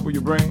let it trouble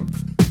your brain.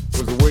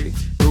 Cause away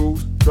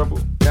goes trouble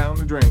down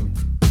the drain.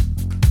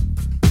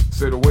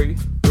 Said away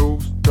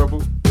goes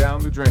trouble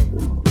down the drain.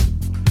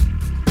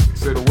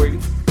 Said away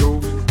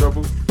goes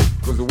trouble,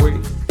 cause away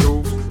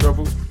goes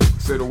trouble.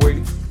 Said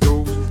away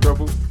goes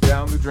trouble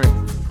down the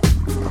drain.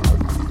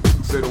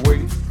 Said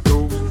away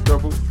goes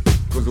trouble,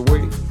 cause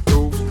away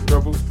goes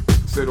trouble.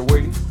 Said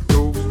away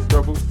goes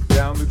trouble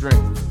down the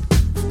drain.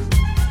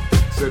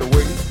 Said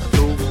away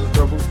goes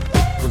trouble,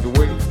 cause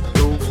away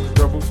goes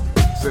trouble.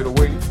 Said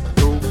away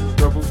goes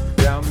trouble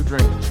down the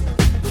drain.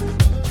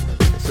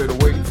 Said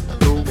away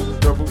goes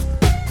trouble,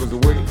 cause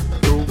away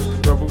goes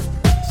trouble.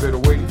 Said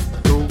away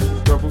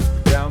goes trouble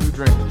down the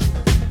drain.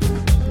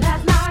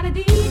 Last night a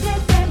DJ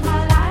saved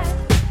my life.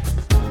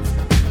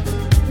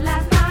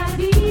 Last night a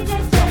DJ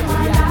saved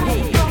my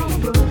life from a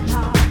broken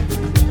heart.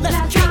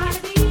 Last night a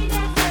DJ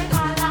saved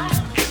my life.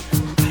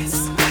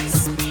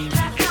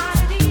 Last night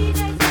a DJ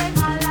saved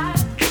my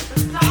life with a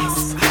song.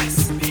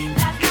 Last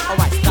night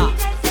Alright, a stop. DJ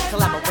saved my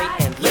Collaborate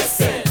life. and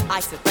listen. I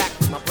sit back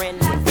with my brand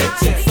new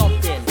invention.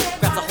 Something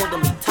grabs a hold of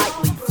me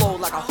tightly. Flow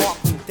like a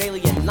harpoon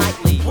daily and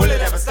nightly. Will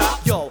it ever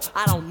stop? Yo,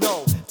 I don't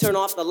know. Turn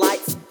off the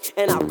lights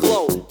and I'll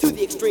glow. To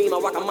the extreme, I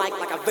rock a mic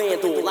like a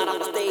vandal. Light on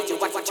the stage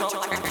and wax my chump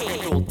like a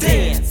candle.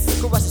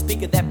 Dance, crush the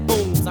speaker that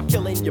booms. I'm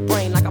killing your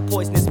brain like a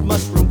poisonous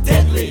mushroom.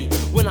 Deadly.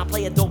 When I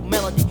play a dope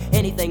melody,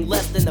 anything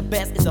less than the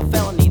best is a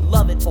felony.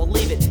 Love it or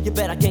leave it. You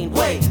better gain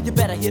weight. You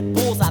better hit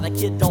bullseye. The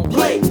kid don't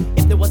play.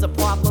 If there was a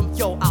problem,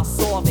 yo, I'll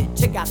solve it.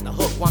 Check out the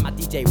hook while my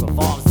DJ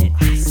revolves it.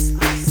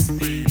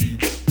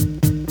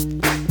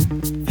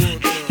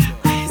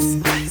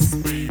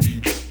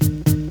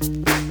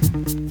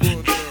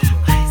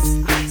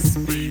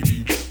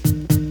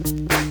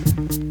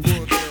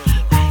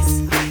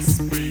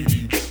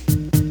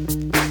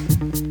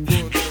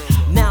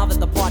 Now that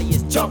the party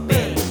is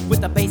jumping,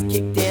 with the bass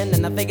kicked in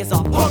and the Vegas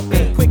all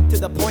pumping. Quick to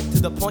the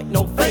point,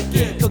 no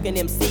faking. Cooking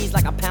MCs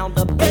like a pound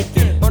of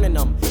bacon. Burning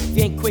them, if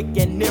you ain't quick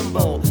and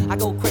nimble. I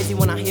go crazy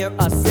when I hear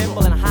a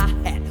cymbal and a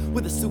hi-hat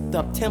with a souped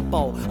up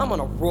tempo. I'm on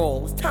a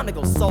roll, it's time to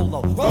go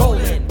solo.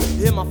 Rolling,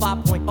 hit my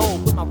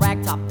 5.0, put my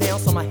rag top down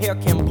so my hair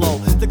can blow.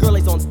 The girl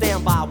is on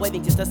standby,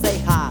 waiting just to say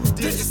hi.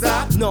 Did you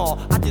stop? No,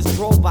 I just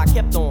drove by,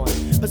 kept on,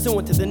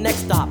 pursuing to the next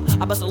stop.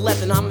 I bust a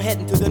left and I'm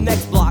heading to the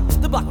next block.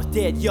 The block was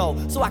dead, yo,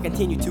 so I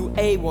continued to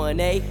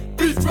A1A.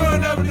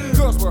 Beachfront Avenue.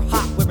 Girls were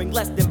hot, wearing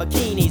less than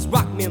bikinis.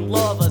 Rock men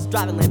lovers,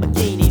 driving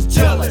Lamborghinis.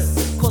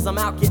 Jealous, cause I'm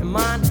out getting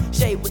mine.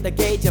 Shade with the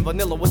gauge and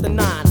vanilla with the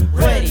 9.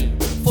 Ready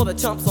for the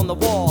chumps on the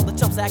wall. The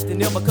chumps acting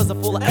ill because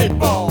they're full of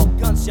 8-ball.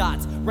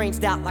 Gunshots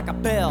ranged out like a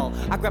bell.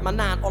 I grabbed my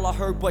 9, all I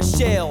heard was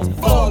shells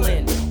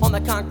falling on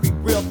the concrete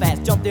real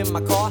fast. Jumped in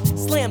my car,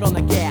 slammed on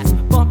the gas.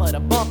 Bumper to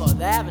bumper,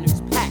 the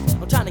avenue's packed.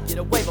 I'm trying to get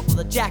away before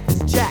the jack is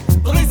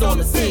jacked. Police on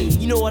the scene,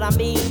 you know what I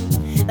mean?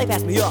 They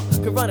passed me up,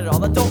 could run it all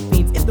the dope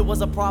fiends. If there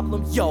was a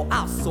problem, yo,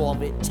 I'll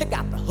solve it. Check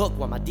out the hook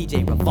while my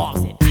DJ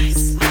revolves it.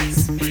 Ice,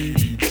 ice,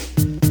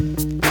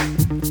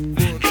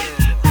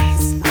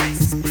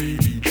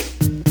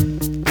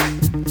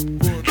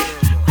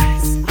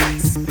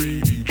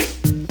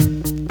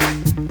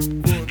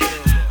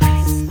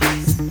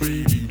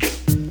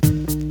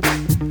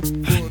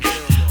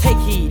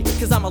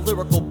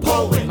 lyrical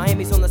poet.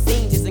 Miami's on the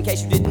scene, just in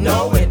case you didn't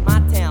know it. My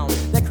town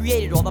that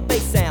created all the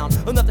bass sound,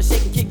 enough to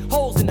shake and kick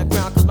holes in the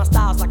ground, cause my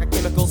style's like a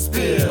chemical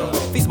spill.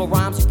 Feasible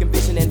rhymes you can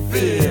vision and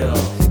feel.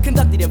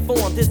 Conducted in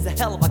form, this is a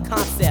hell of a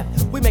concept.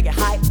 We make it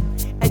hype,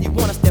 and you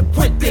want us to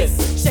print this.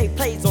 Shape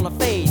plays on a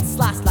fade,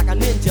 slice like a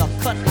ninja,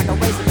 cut like a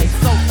razor blade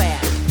so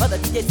fast. Other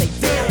DJs say,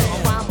 damn,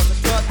 a rhyme was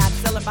a drug, I'd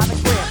sell it by the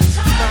gram.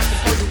 Keep my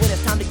composure when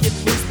it's time to get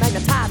loose,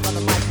 magnetized by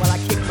the mic while I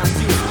kick my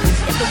juice.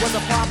 If there was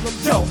a problem,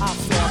 yo, I'll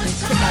solve it.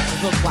 Check out the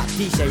hook while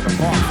DJ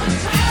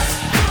revolves.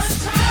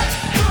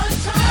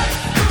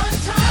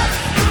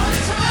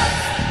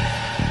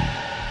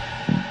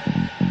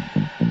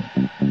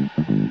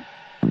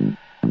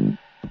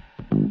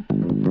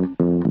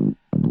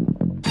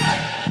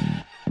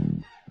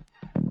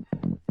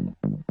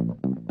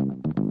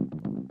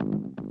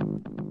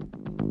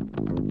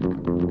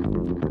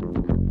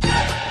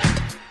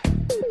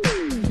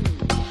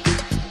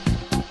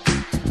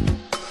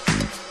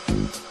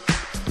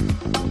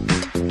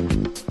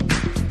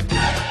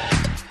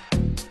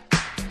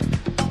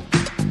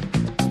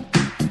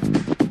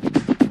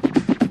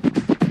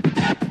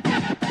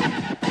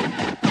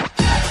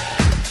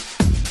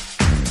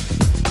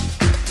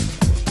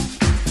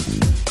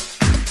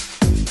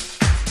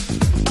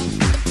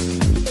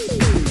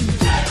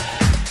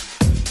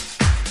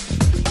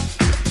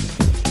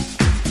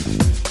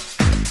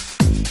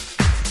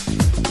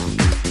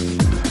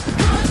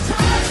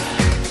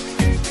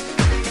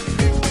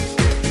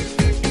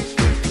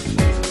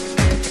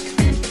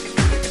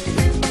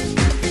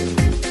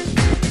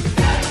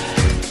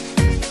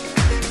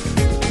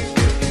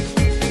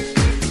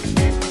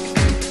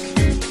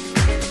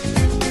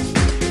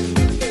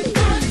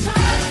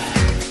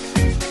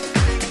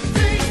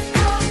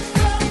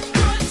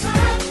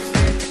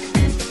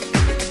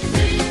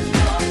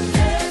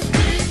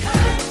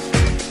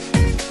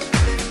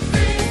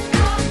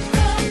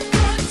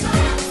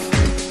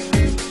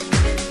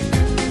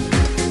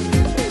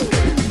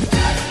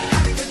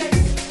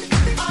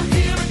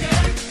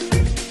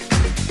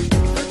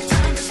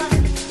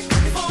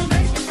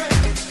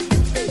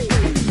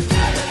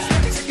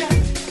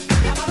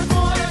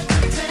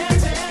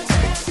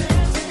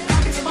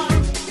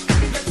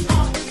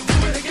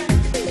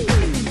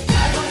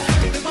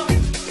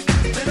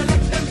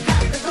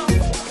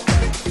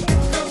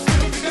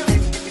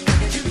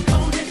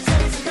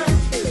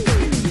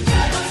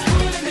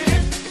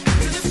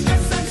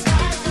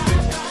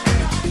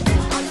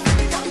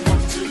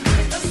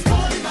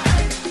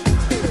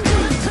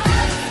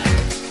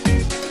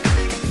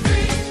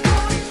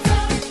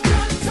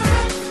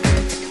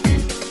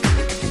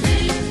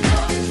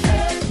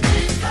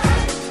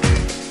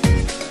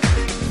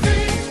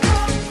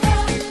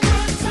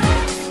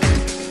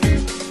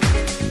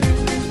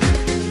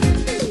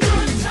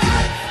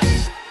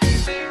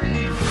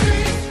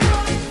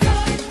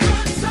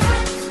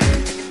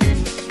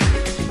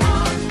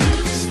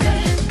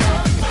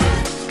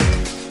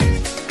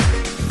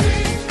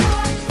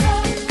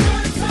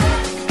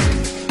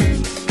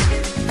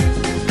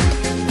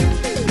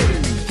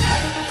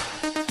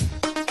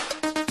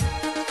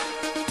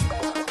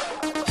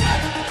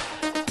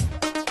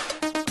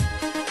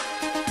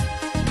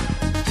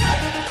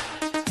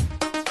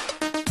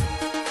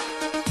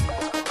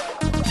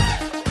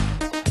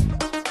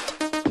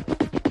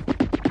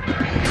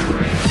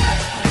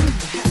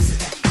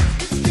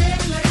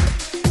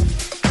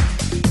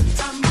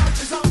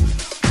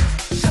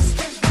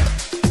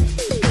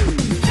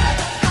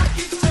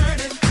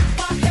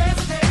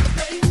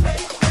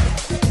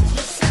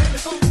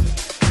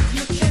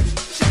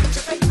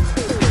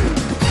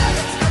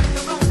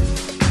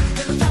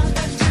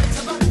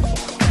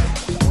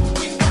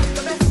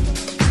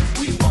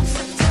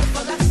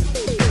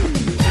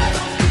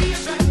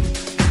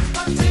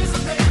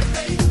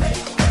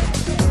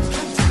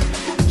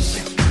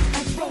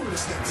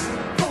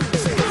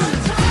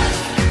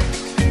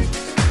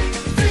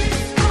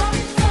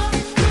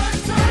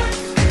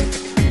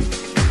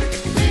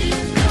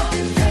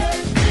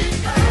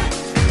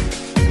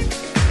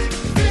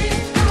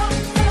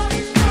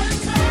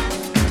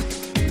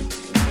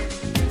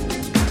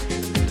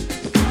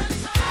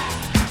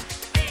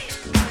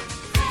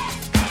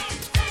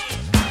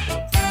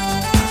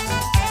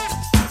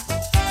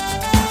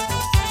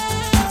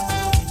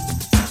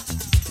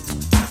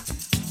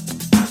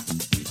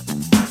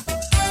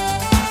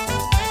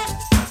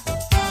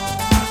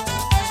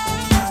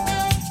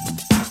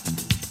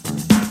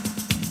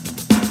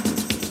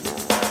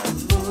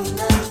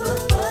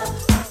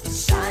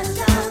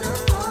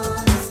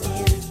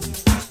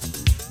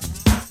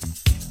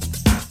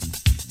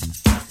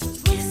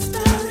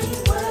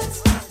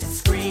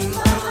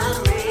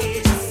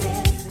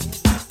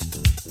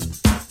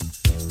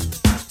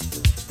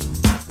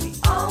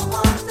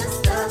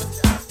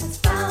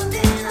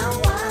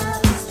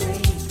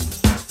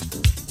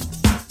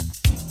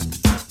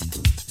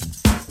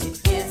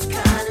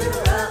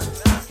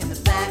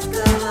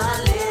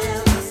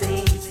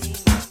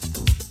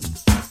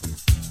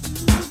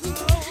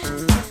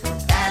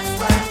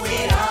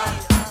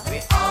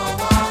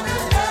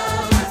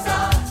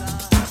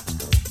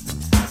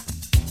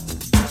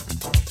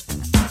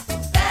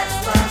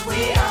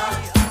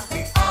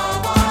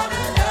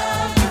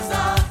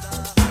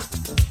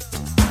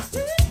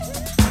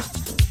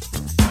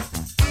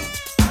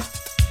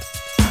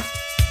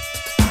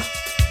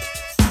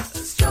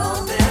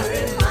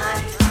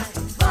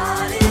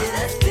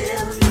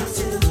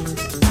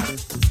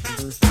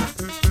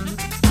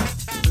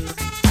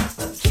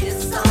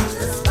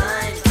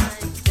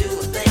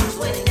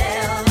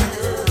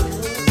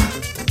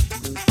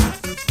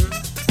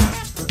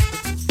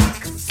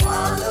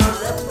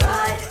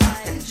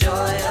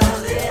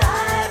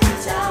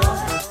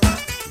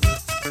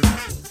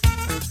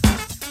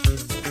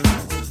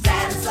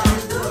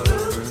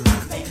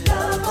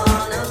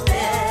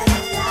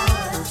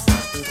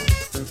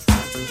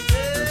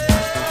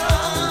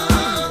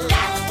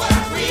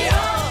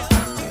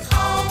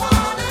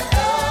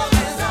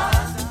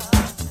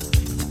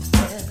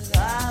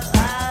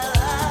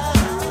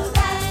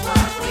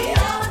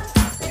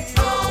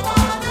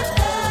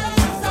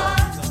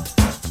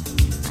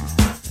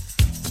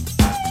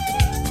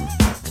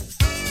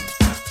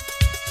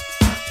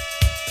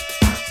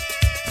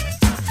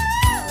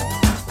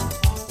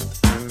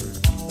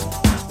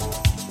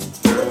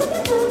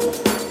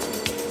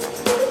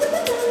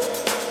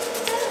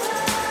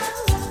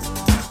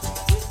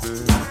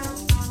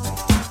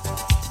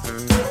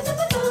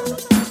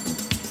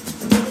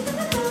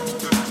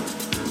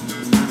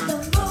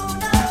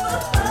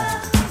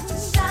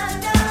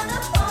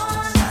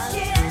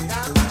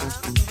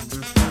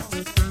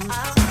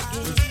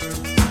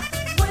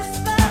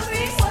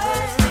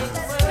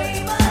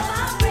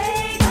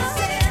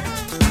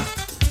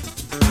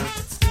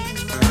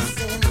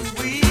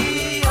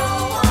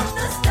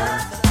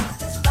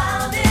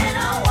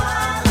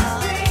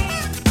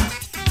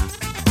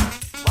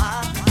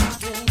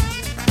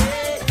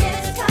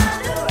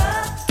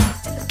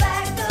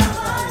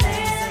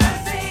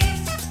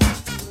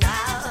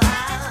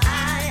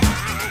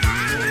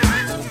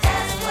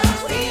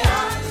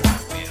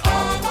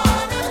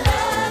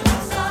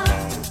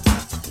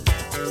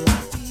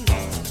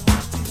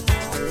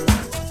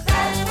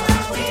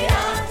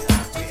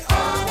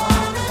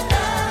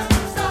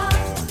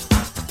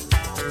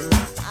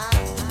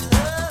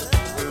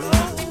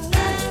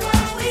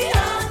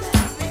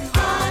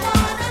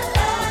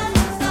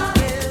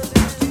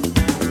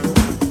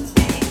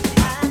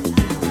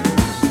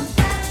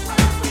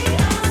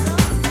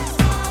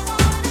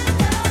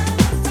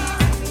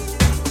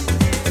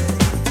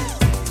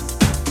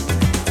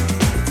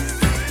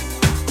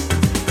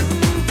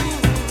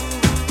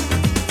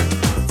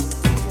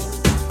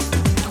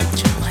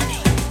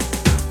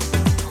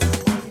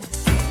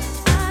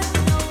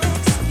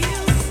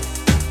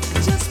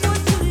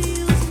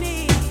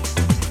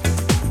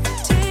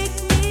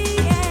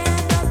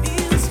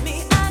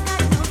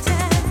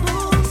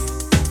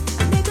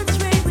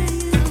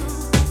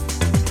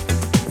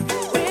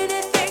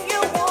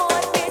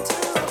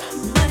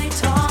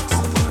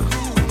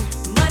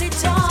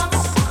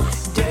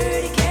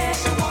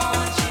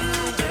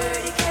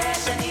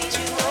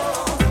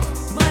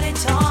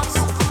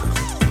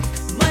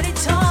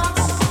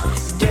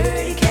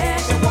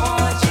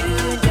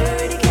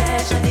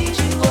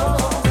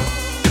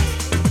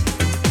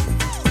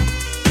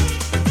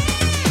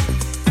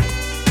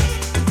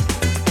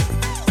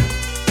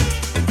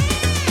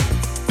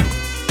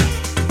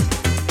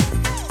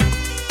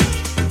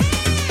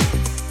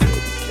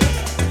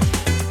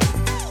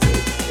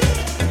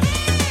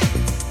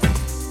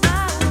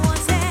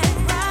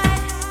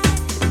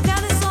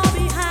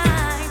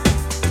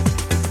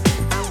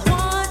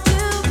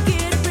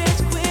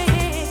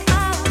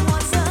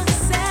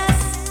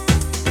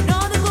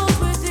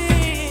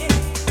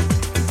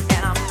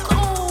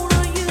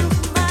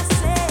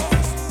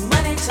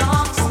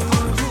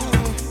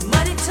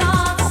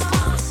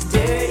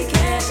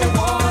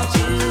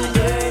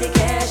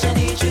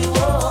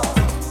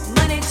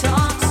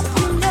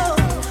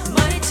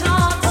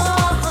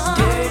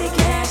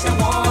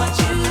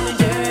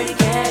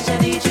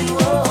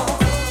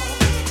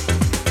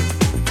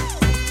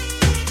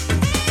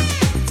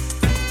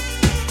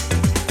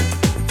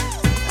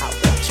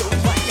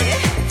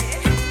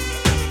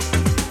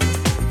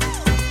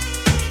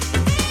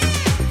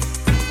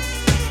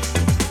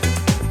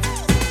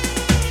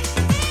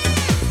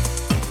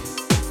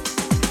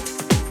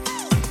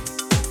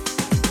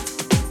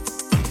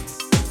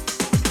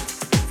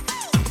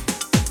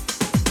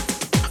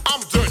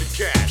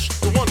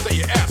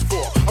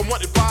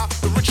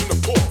 the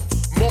poor.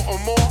 More or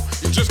more,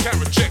 you just can't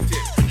reject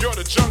it. You're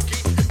the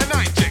junkie, and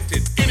I inject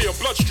it into your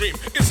bloodstream.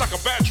 It's like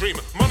a bad dream.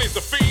 Money's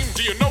the fiend.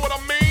 Do you know what I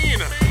mean?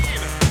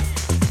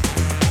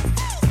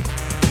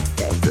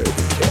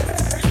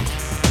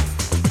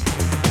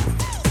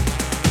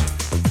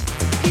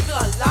 People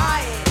are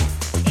lying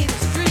in the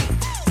street,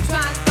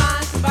 trying to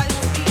find somebody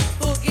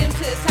who'll get them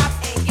to the top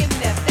and give them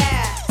that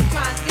fast.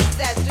 Trying to get to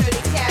that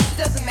dirty cash, it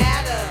doesn't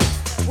matter.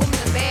 Woman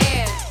or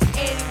man,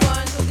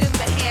 anyone who'll give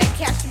them a hand,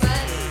 cash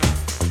money,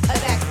 or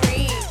that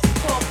green,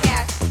 cold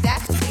cash,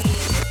 that's clean.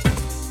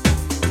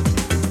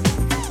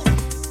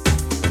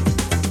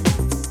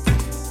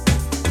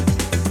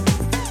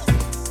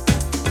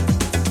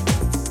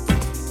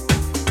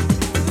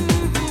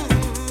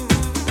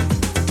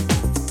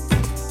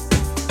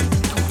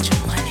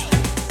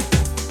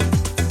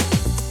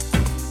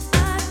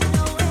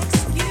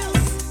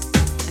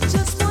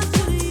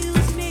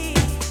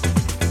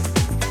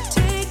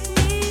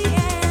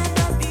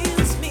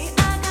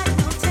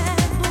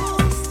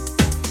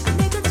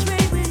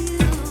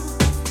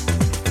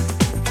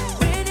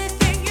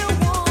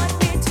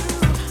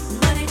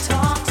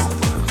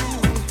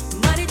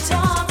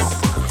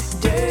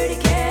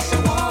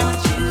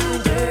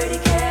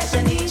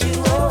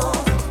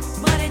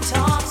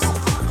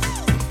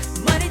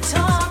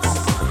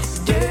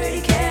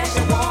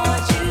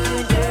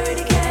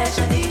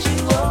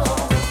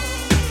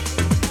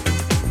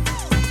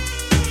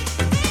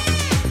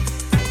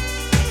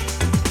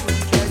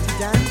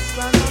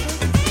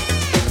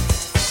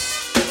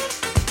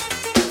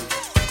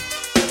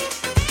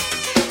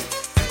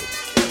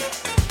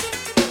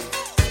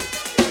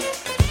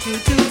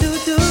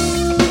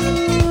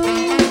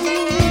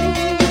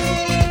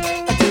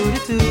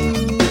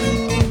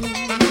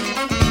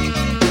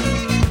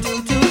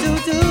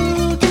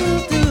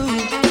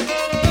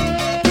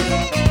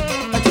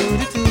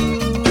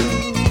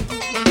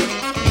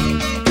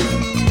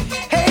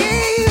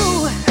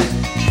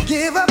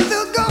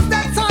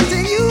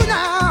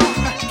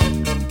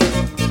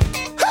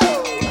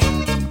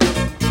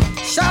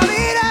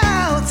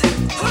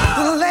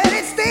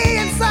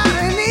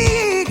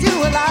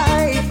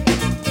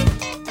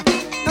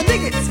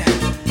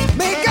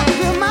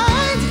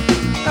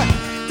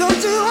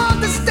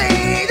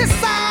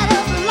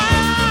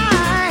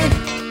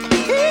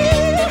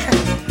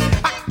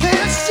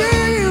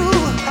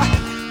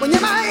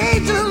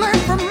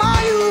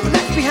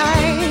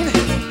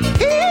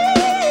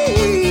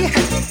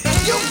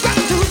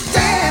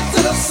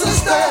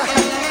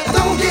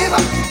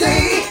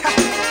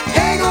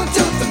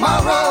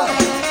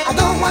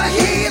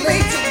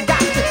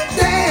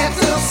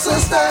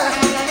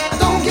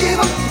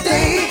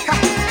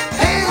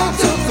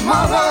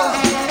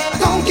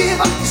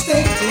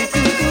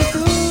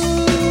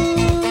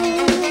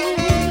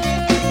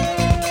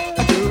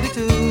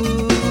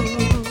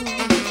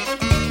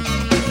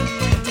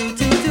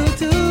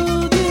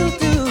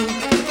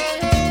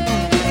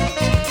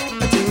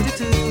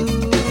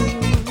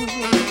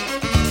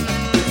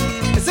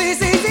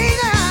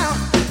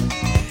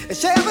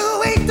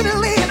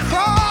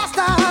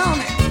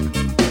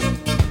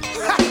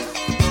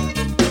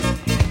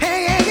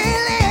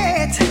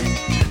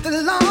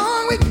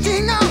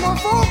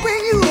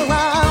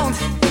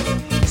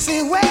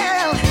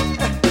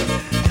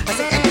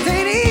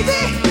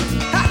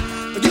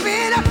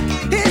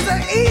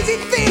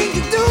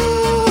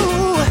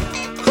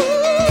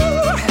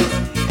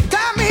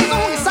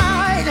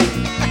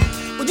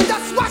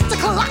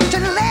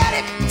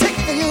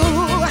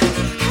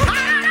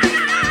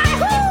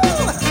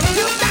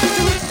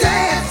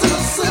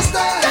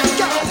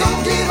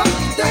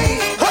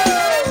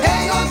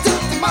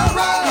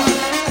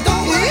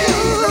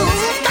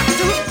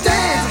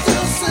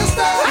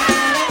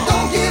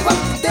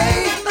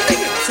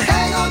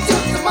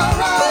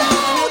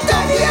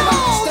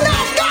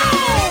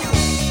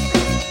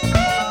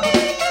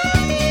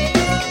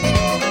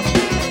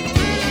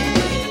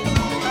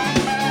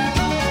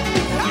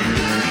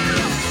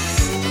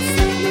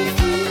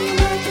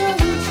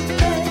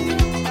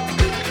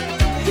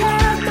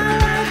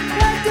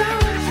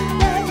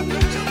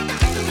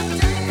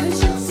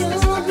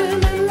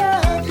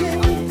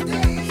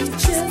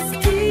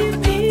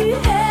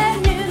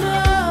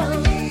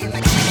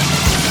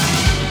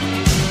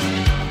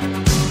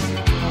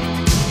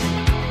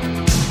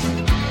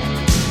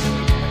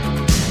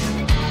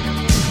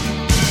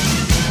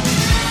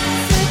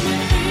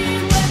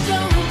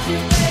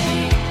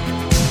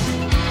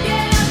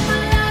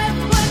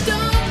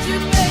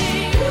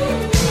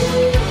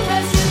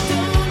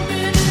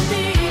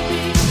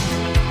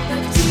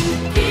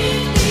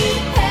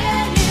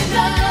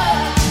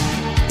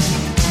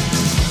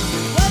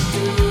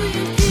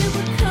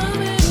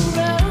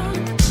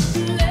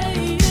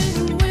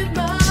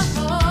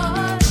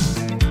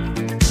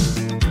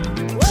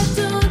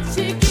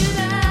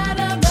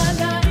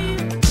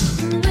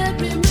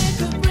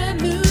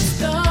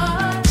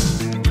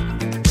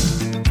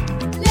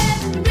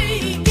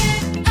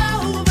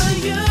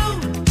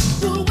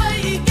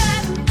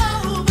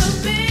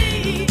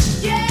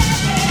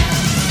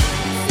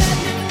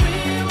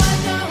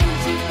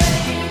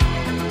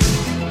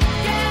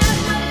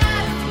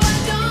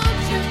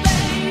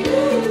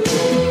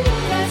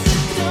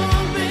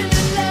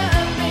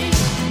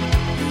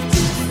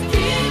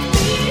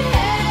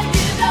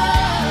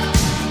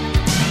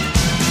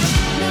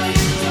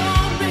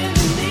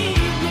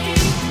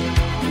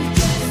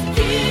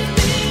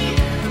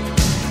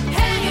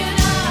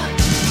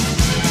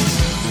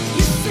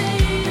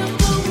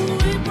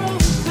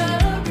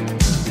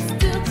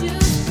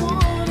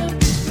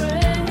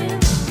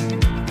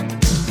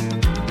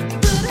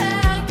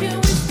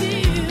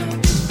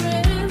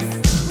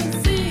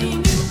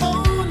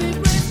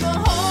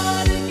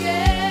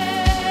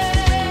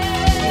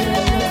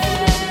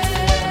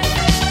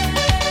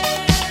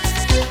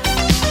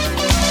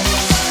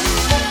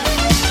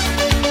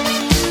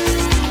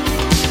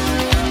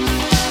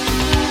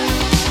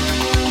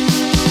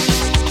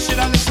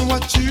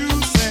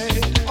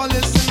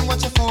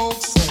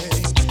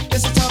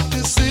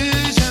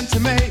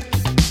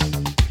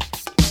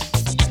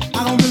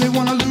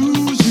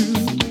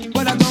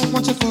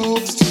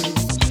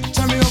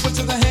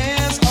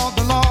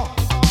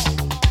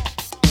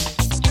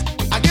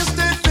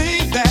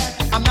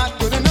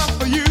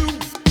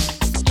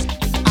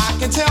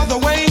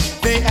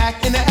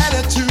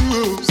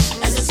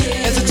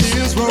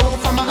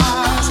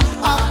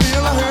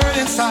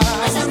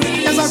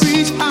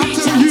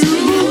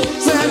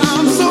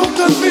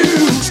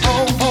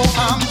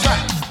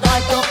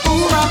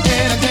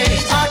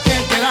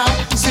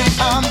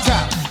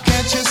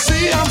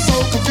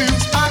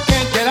 confused, I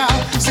can't get out.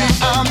 See,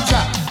 I'm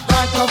trapped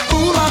like a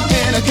fool, I'm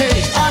in a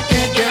cage. I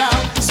can't get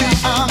out. See,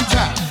 I'm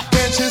trapped.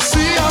 Can't you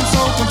see I'm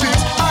so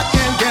confused, I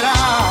can't get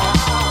out.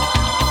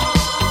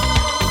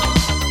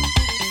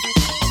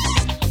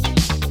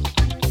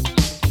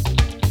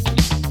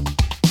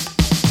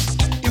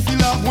 If we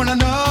love one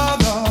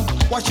another,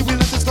 why should we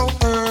let this go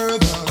further?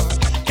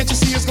 Can't you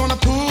see it's gonna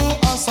pull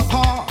us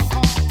apart?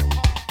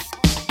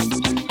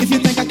 If you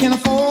think I can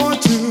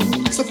afford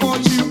to support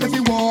you if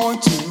you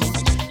want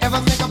to, ever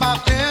think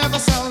about ever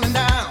settling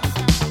down?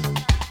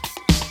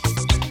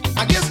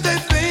 I guess they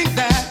think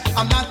that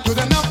I'm not good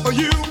enough for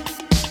you.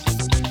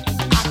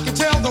 I can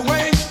tell the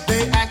way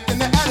they act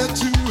and their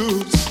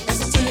attitudes.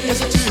 As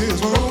the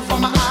tears roll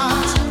from my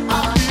eyes,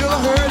 I feel a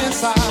hurt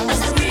inside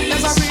as I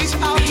reach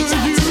out to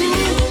you.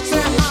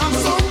 Say I'm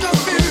so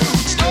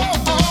confused.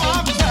 Oh,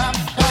 I'm trapped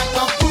like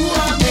a fool.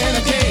 I'm in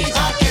a cage.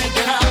 I can't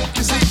get out.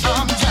 You see,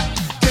 I'm trapped.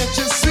 Can't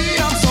you see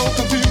I'm so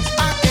confused?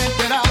 I can't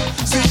get out.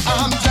 See,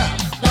 I'm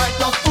trapped like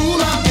a fool.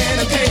 I'm in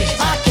a cage.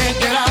 I can't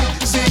get out.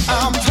 See,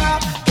 I'm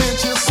trapped. Can't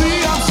you see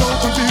I'm so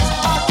confused?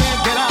 I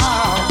can't get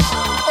out.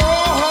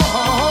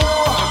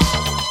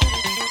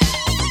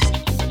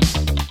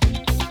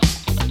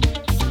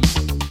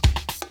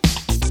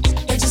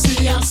 Can't you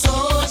see I'm so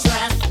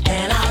trapped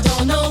and I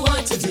don't know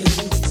what to do?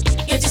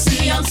 Can't you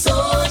see I'm so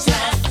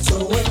trapped, so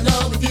in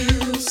love with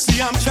you?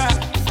 See, I'm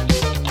trapped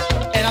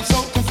and I'm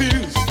so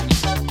confused.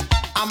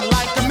 I'm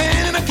like a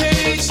man in a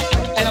cage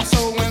and I'm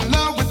so in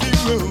love with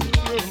you.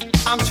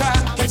 I'm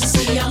trapped. Can't you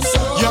see I'm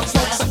so Your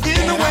folks trapped are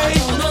in the and way I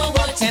don't know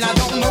what to and I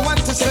do? don't know what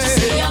to Can't you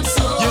say. see I'm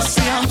so You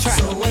see, I'm trapped, trapped.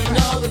 so in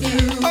love with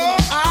you? Oh,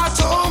 I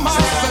told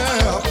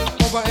myself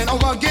over and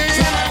over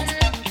again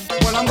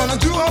what I'm gonna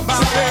do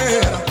about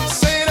it.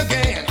 Say it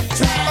again.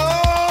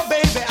 Oh,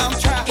 baby, I'm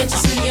trapped. Can't you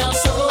see I'm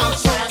so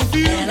trapped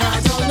confused. and I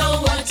don't know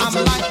what to I'm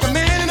do? like the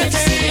man in a Can't you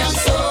see cage I'm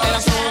so and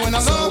I'm so in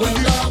trapped, love with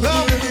you,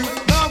 love with you,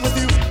 love with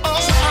you. Oh,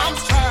 I'm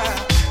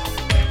trapped.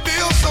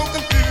 Feel so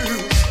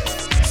confused,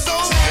 so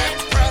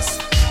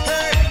depressed.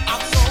 Hey,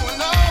 I'm so in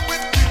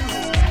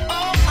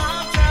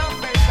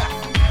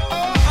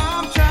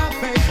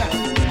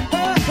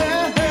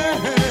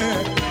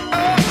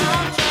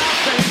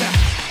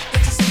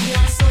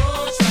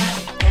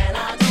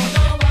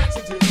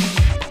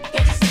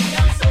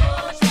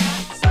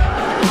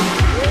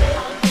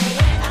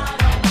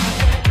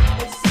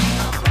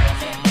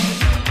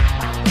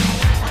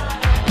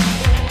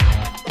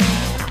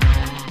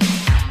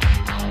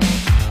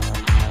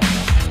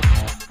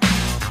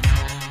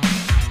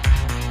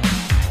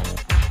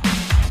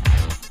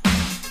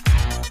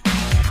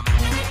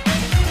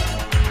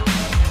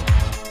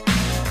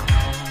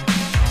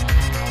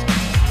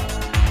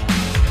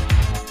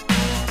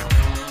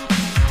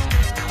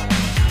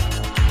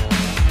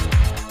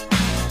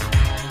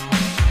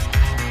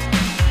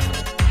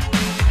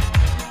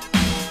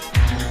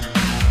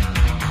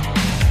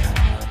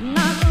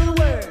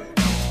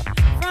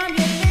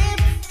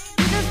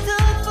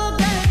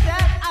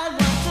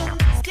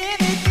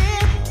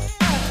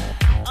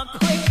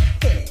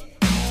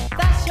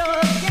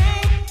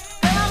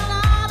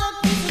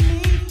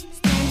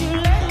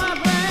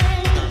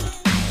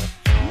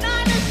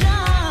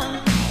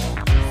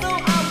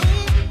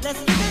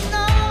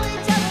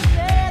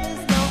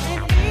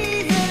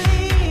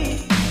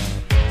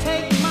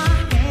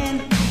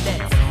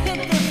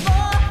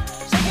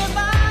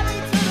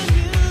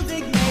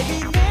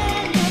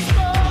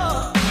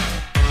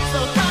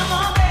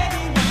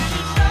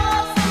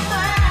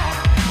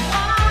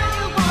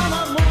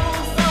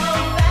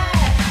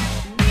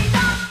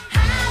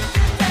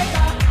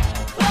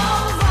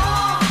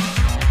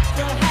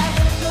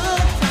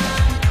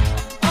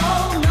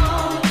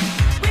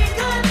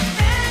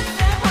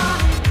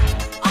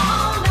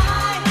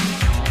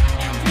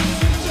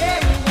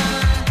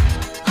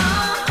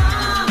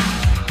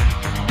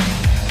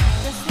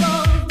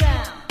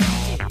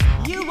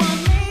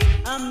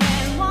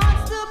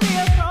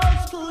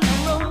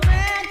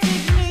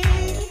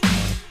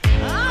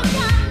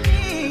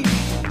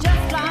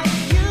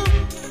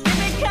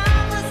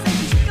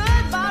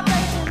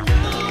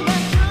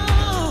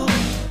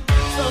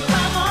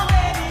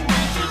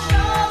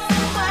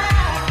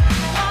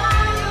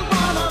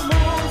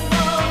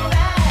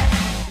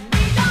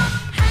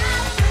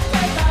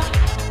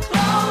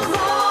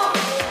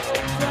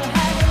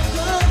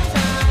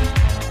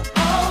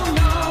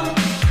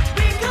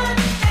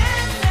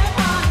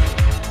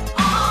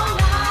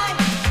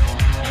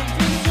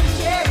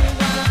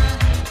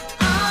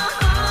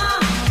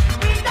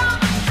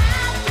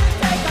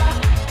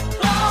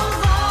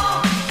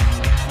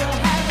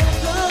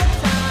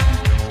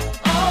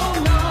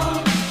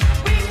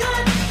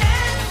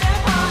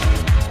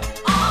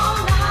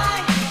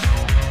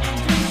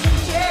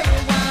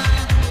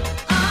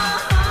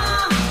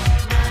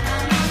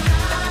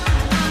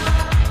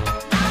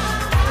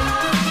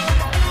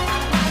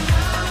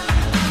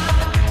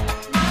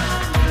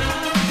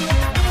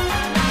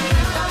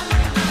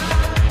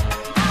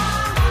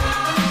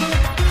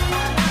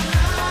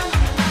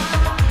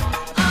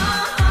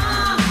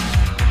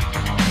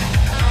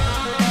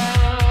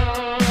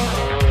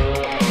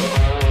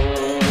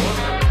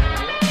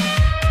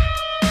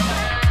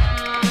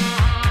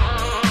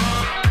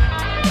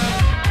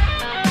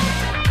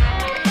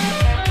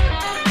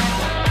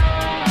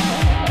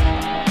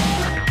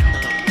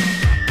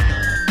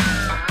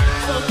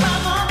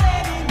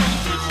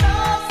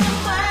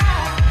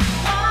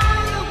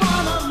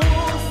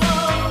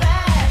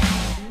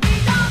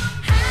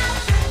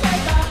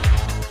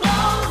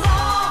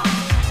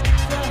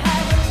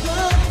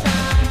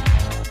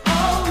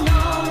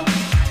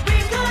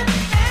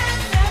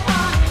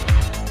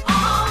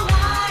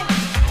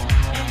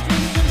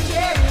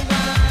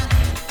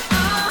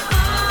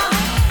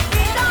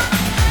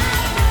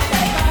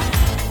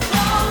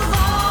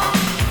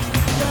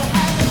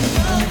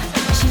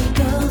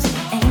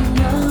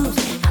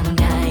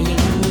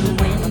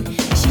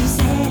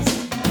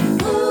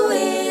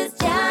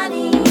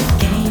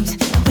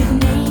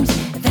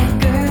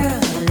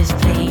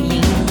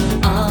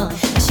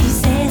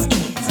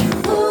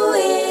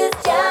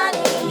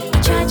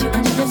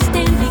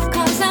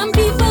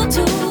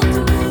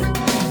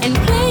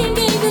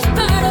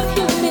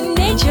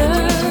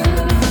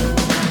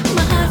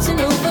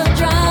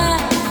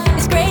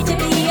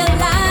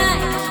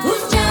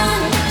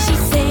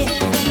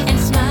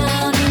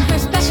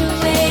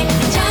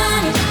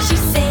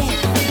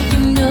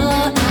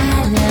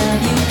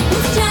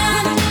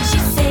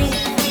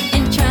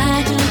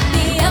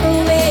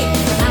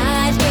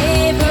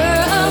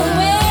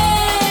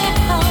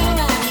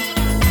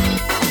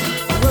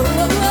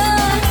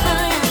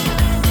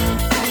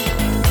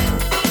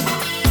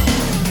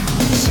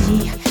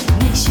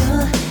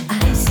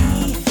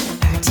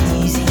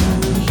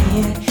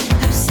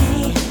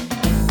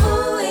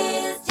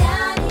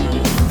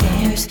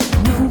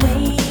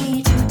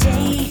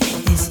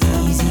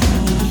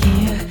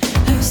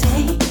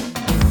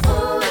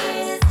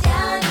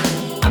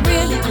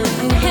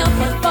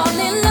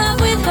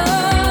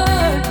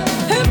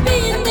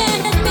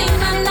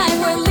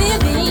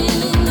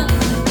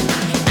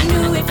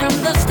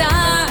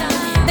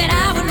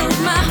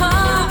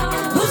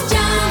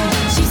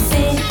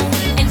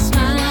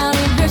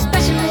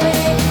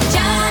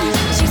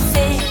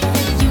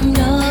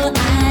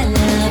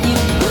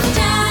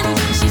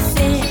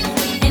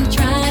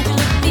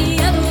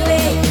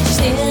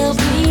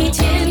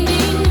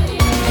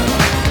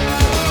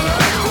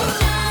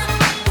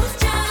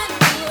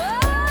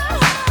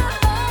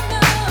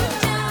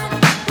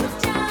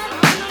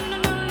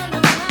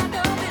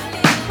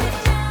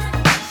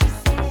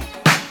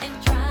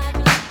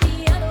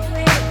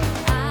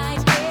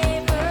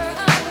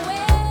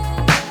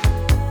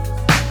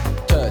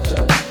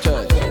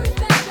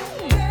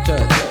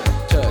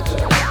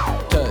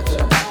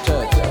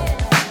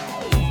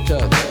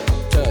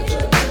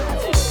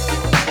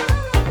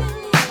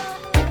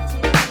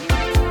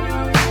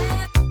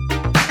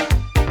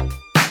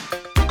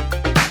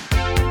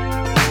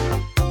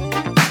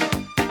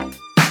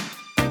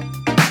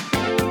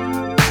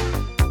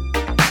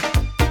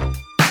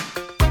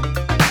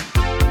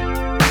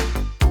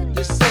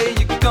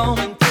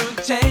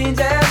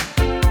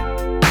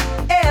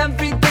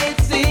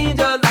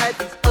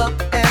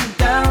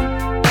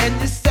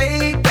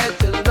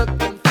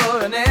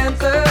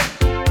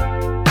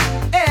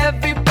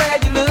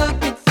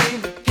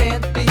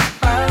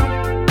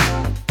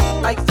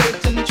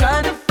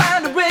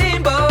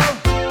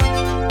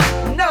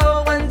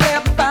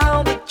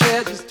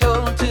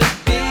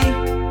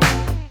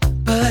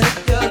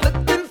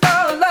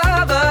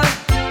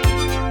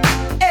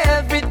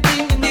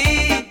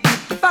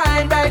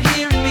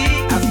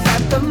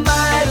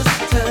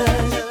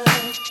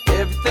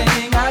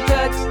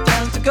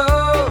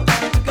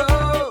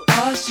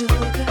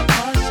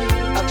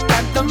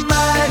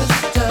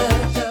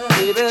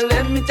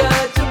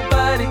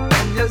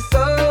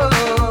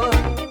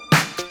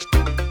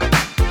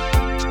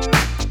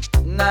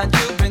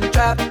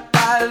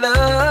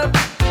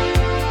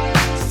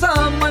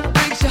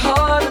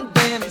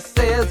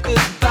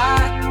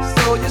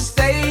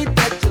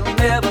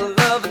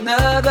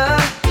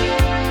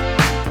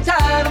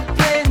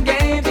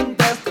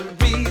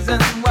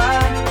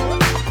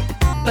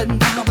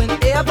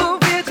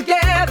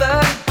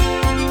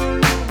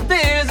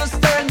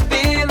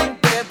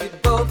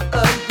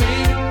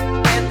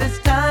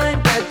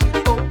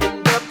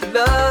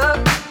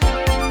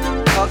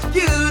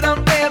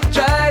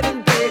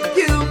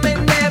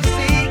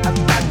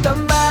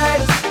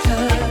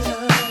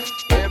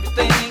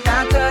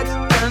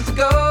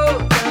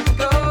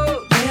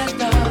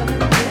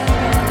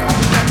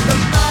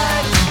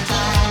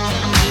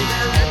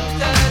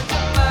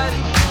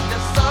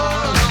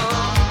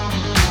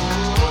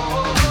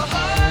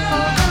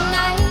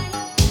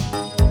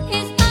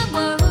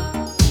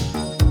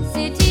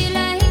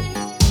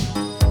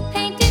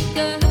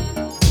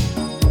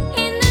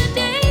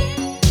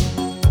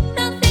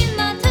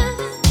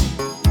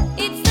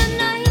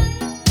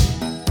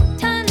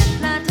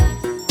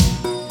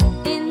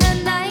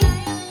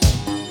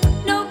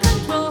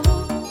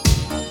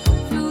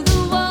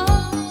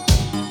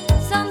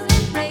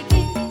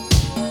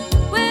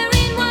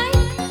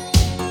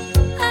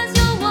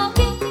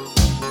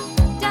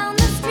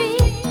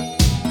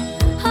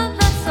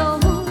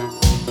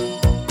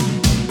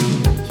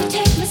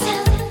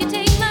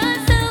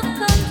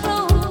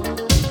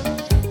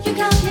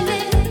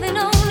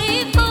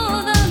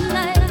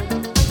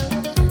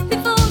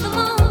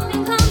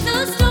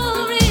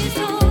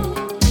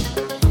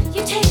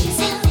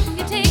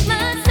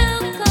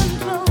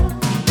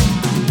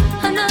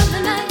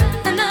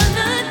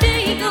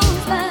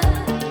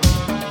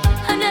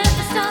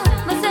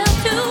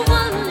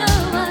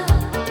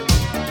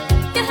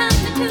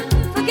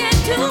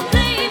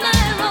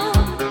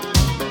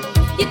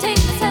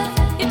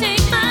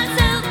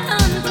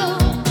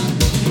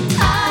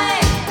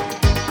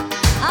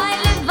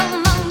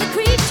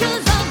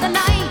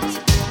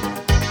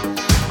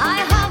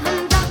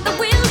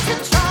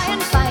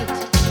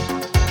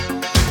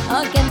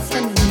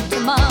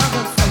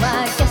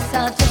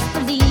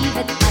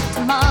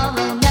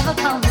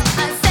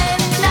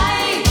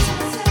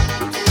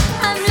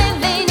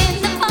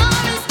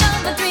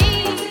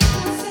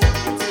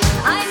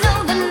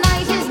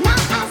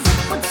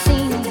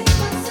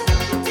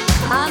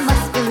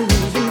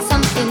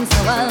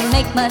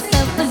make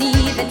myself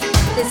believe it.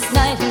 This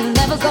night will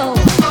never go.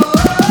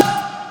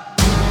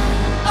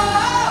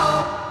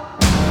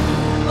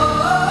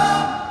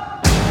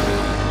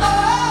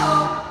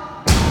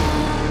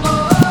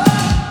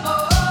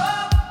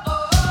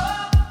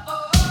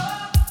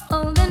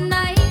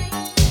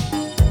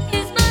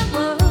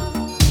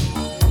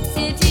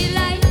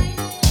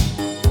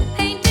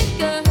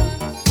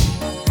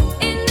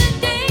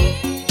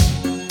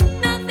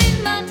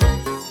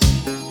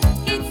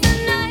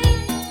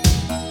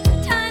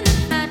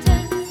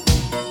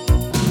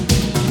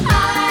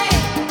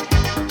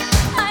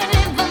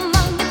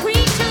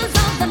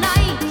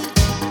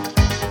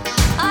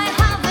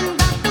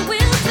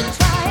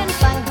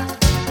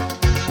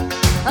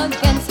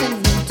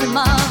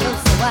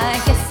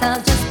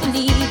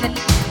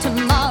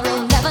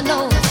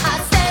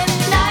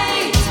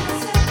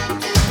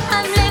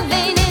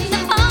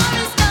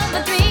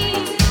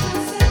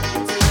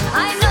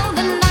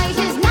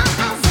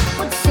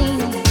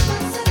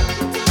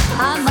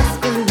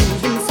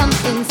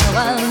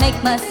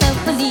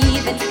 Myself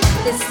believe it.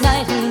 This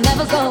night will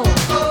never go.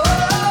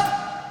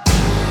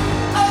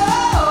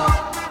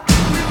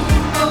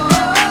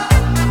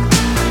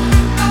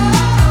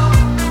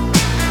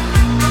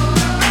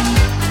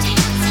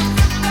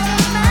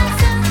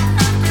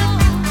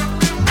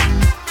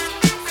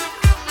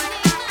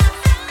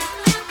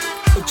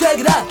 Check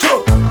it out,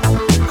 Joe.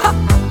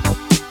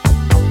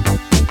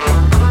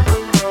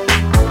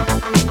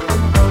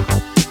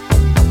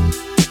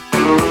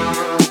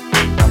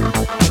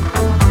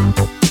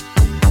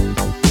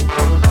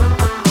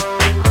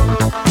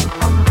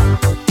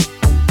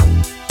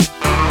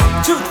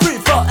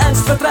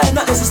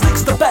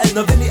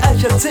 Wenn ich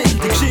euch erzähl die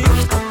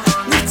Geschichte.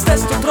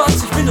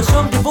 Nichtsdestotrotz, ich bin es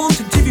schon gewohnt,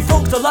 im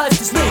TV-Funk, da läuft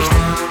es nicht.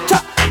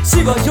 Tja,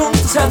 sie war jung,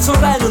 das Herz so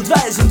rein und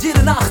weiß und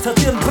jede Nacht hat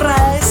ihren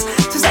Preis.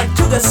 Sie sagt,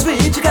 to the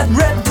sweet, you got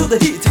rap to the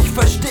heat, ich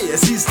verstehe,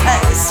 sie ist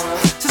heiß.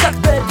 Sie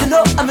sagt, babe, you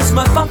know, I miss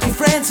my funky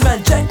friends,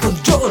 mein Jack und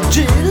Joe und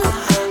Jill.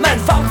 Mein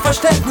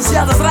Funkverständnis,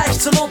 ja, das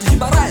reicht zur Not, ich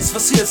überreiß,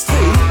 was sie jetzt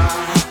will.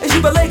 Ich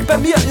überleg bei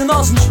mir, ihr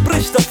Nasen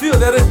spricht dafür,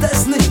 wäre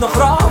das nicht noch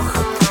Rauch?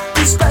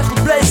 Die Special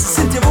Places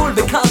sind dir wohl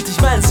bekannt,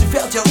 ich mein, sie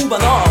fährt ja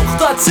U-Bahn auch.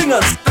 Dort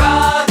singen's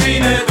Dreh dich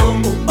nicht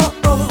um. Oh,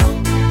 oh.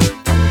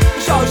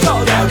 Schau, schau,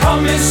 der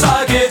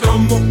Kommissar geht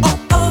um. Oh,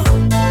 oh.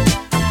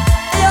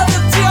 Er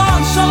wird dir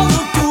anschauen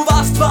und du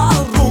weißt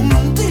warum.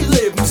 Die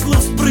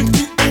Lebenslust bringt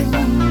die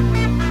um.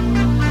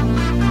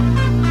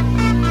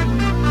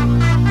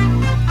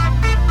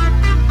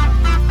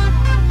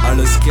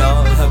 Alles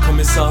klar, Herr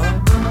Kommissar.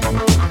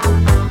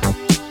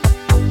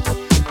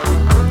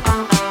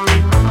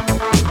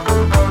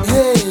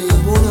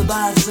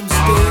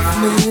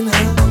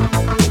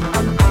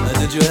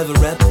 Did you ever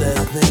rap that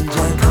thing,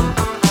 Jack?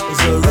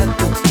 So rap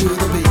it to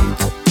the beat.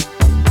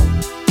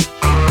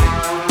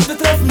 Wir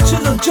treffen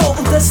Jill und Joe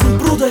und dessen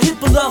Bruder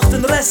Hip und auch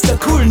den Rest der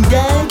coolen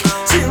Gang.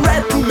 Sie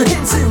rappen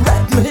hin, sie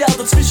rappen her,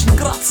 dazwischen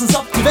kratzen's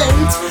ab die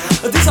Wand.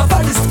 Dieser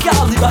Fall ist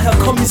klar, lieber Herr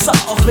Kommissar,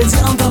 auch wenn Sie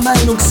anderer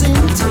Meinung sind.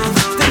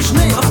 Den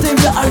Schnee, auf dem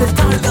wir alle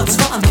talwärts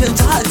fahren,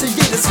 kennt heute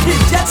jedes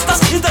Kind. Jetzt das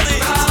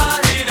Kinderlied.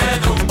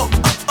 Oh, oh,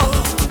 oh.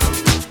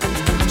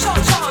 Schau,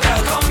 schau, der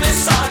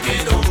Kommissar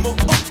geht um. Oh,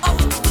 oh, oh.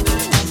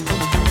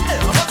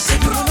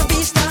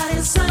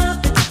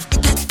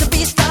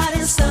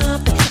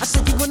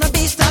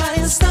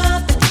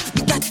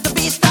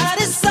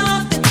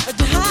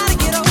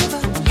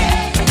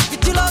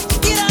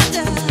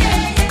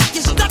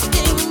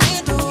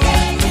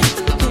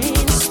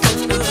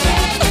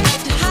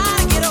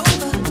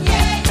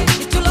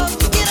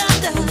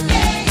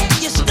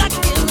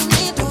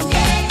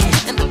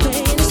 And the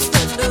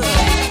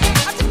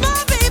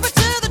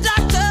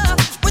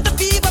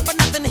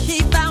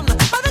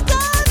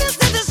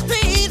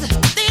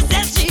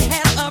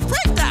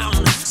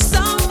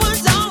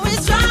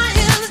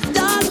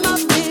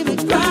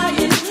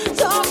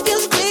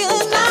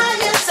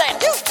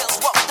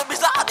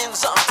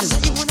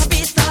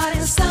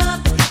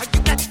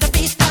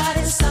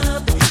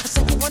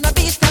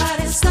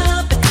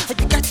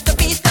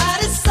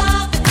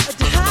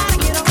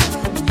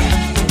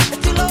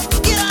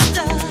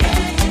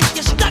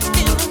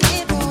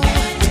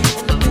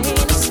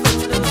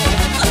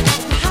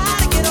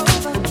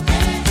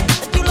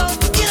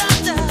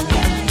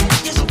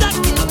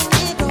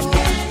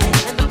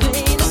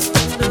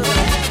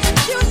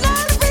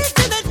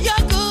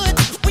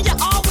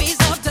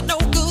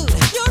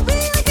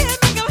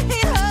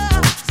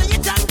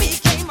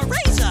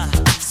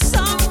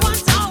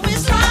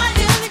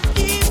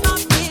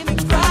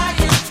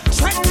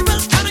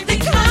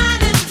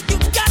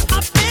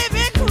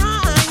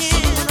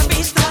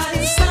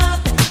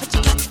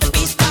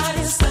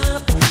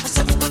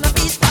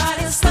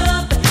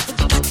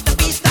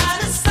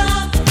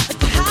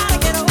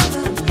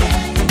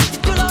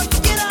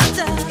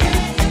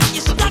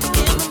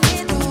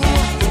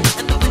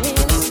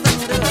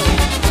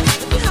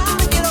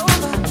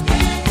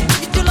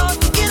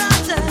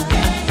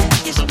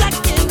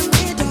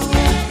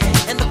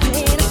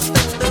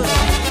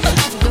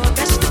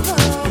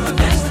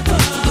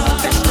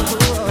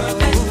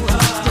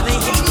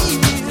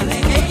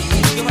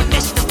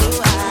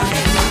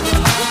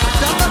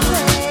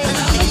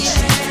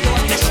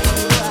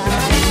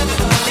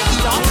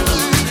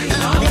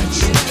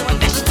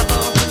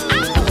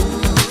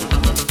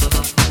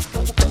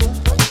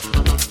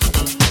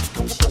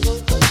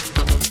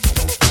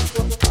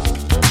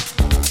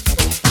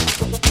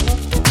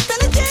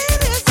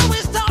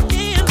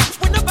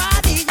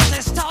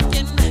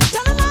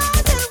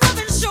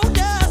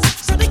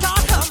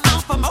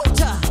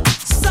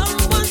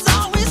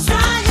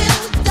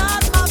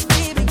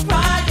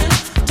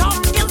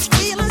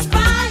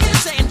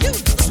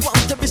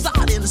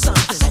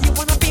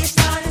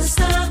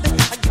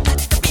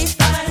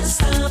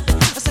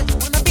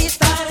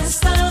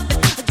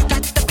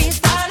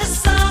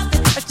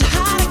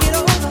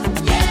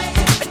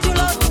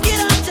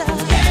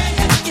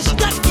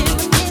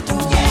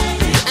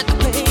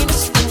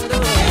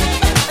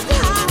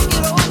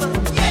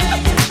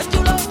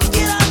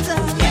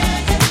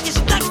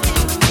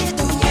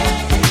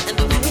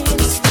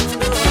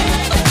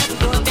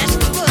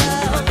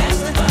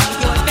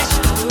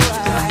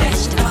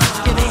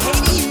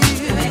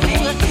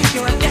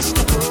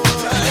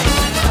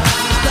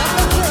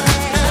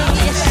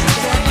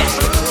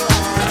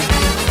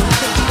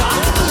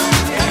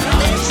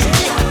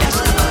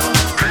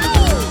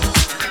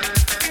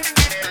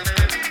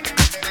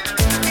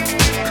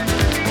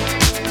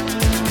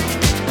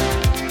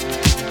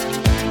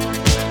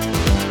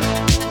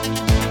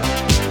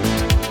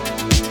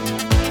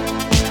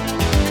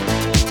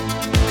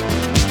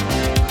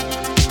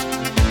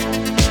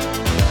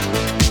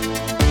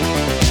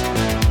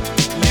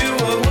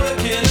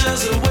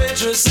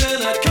waitress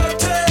in a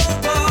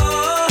cocktail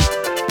bar.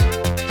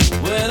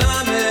 When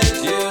I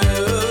met you,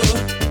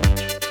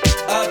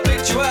 I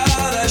picked you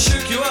out, I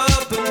shook you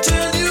up and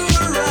turned you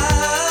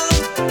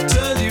around,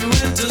 turned you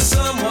into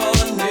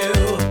someone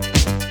new.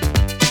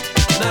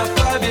 Now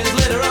 5 years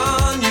later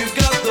on, you've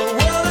got the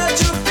world at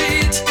your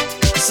feet.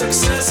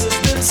 Success has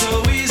been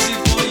so easy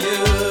for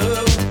you,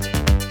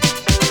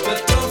 but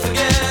don't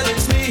forget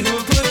it's me who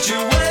put you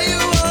where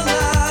you are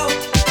now,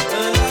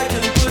 and I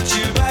can put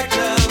you back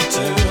down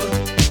too.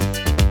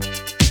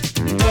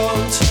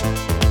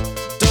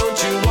 Don't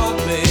you want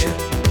me?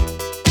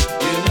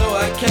 You know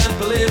I can't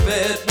believe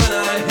it when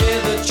I hear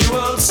that you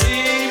won't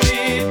see me.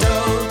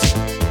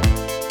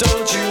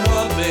 Don't you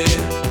want me?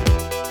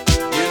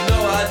 You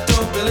know I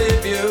don't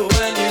believe you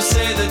when you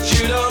say that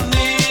you don't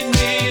need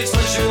me. It's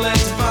much too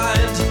late to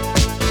find.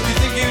 You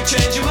think you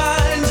change your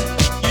mind?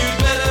 You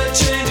better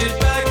change it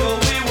back or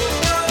we will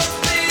both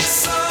be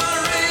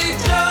sorry.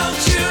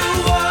 Don't you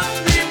want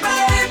me,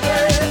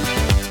 baby?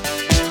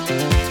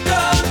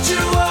 Don't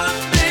you want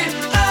me?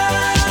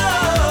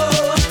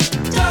 Oh,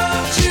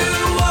 don't you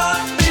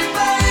want me,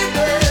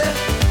 baby?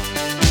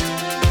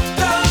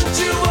 Don't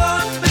you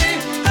want me?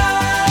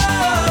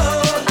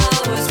 Oh. I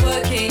was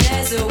working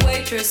as a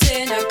waitress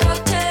in a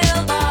cocktail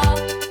bar.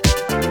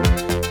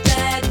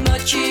 That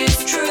much is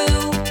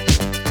true.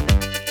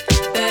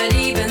 But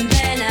even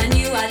then I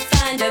knew I'd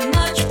find a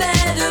much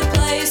better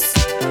place,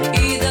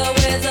 either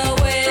with or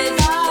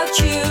without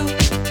you.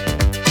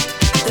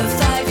 The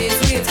 5 years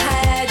we've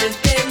had have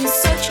been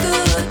such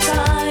good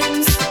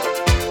times.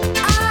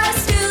 I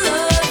still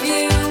love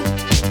you,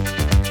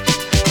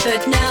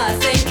 but now I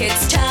think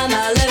it's time I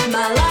live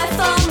my life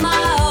on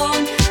my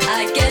own.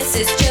 I guess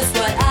it's just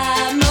what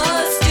I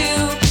must do.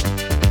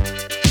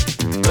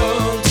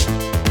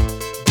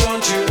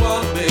 Don't you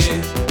want me?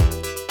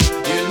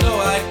 You know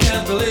I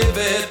can't believe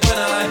it when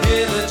I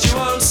hear that you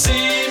won't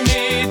see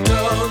me.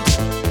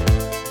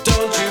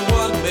 Don't you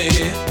want me?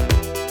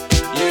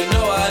 You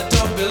know I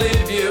don't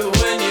believe you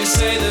when you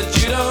say that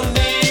you don't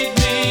need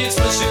me. It's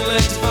much too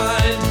late to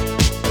find.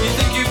 You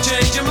think you've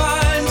changed your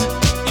mind?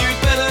 You'd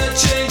better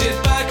change it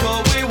back or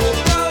we will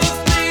both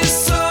be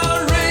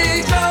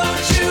sorry.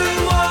 Don't you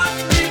want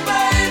me,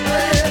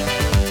 baby?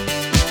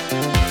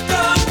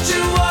 Don't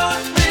you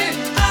want me?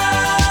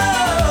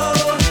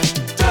 Oh,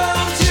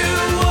 don't you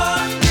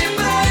want me,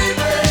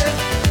 baby?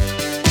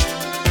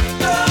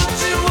 Don't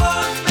you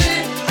want me?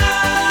 Oh.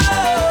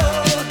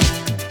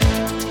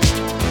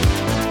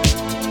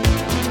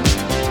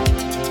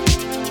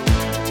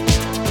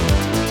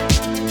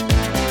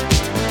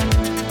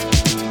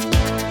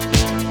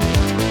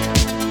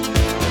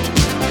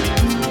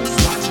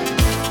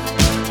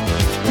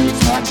 Who's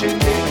watching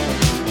me?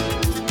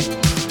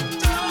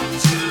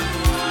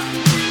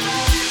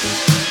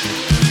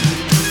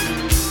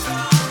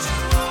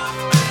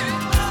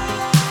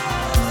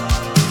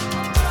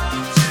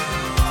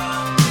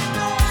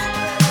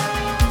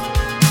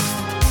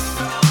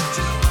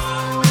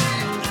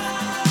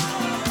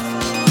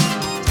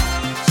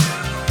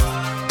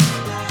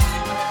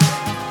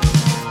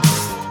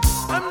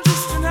 I'm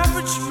just an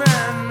average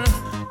man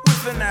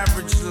with an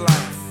average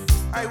life.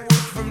 I work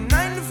from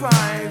 9 to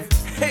 5.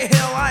 Hey,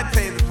 hell, I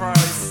pay the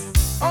price.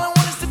 All I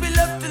want is to be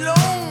left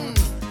alone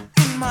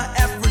in my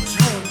average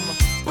home.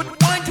 But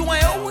why do I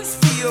always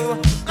feel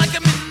like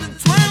I'm in the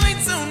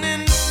twilight zone?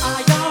 And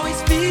I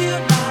always feel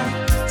like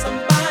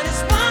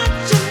somebody's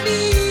watching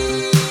me,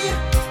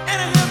 and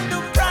I have no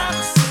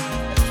privacy.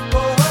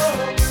 Oh,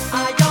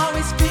 I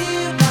always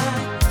feel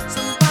like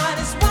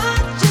somebody's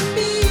watching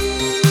me.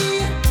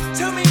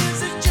 Tell me,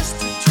 is it just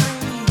a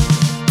dream?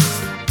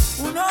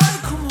 When I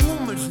come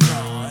home at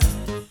night,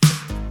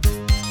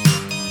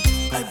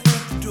 I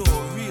bolt the door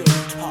real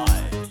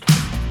tight.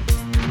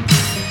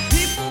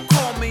 People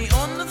call me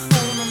on the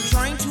phone, I'm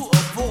trying to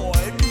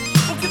avoid.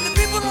 But can the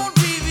people on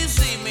TV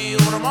see me,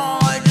 or am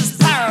I just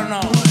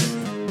paranoid?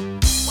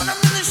 When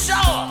I'm in the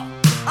shower,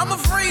 I'm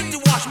afraid to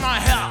wash my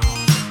hair,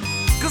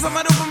 'cause I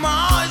might open my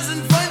eyes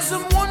and find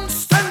someone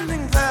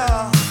standing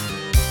there.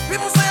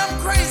 People say I'm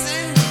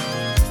crazy,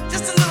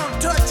 just a little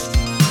touched,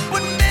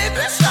 but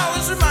maybe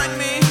showers remind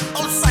me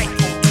of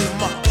psycho too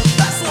much.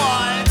 That's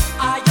why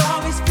I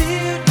always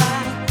feel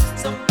like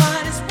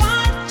somebody's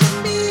watching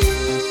me,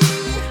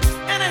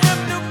 and I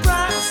have no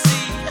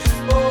privacy.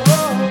 Oh,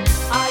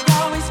 I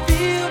always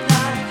feel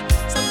like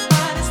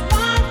somebody's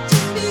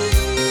watching me.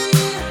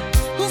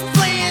 Who's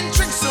playing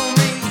tricks on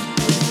me?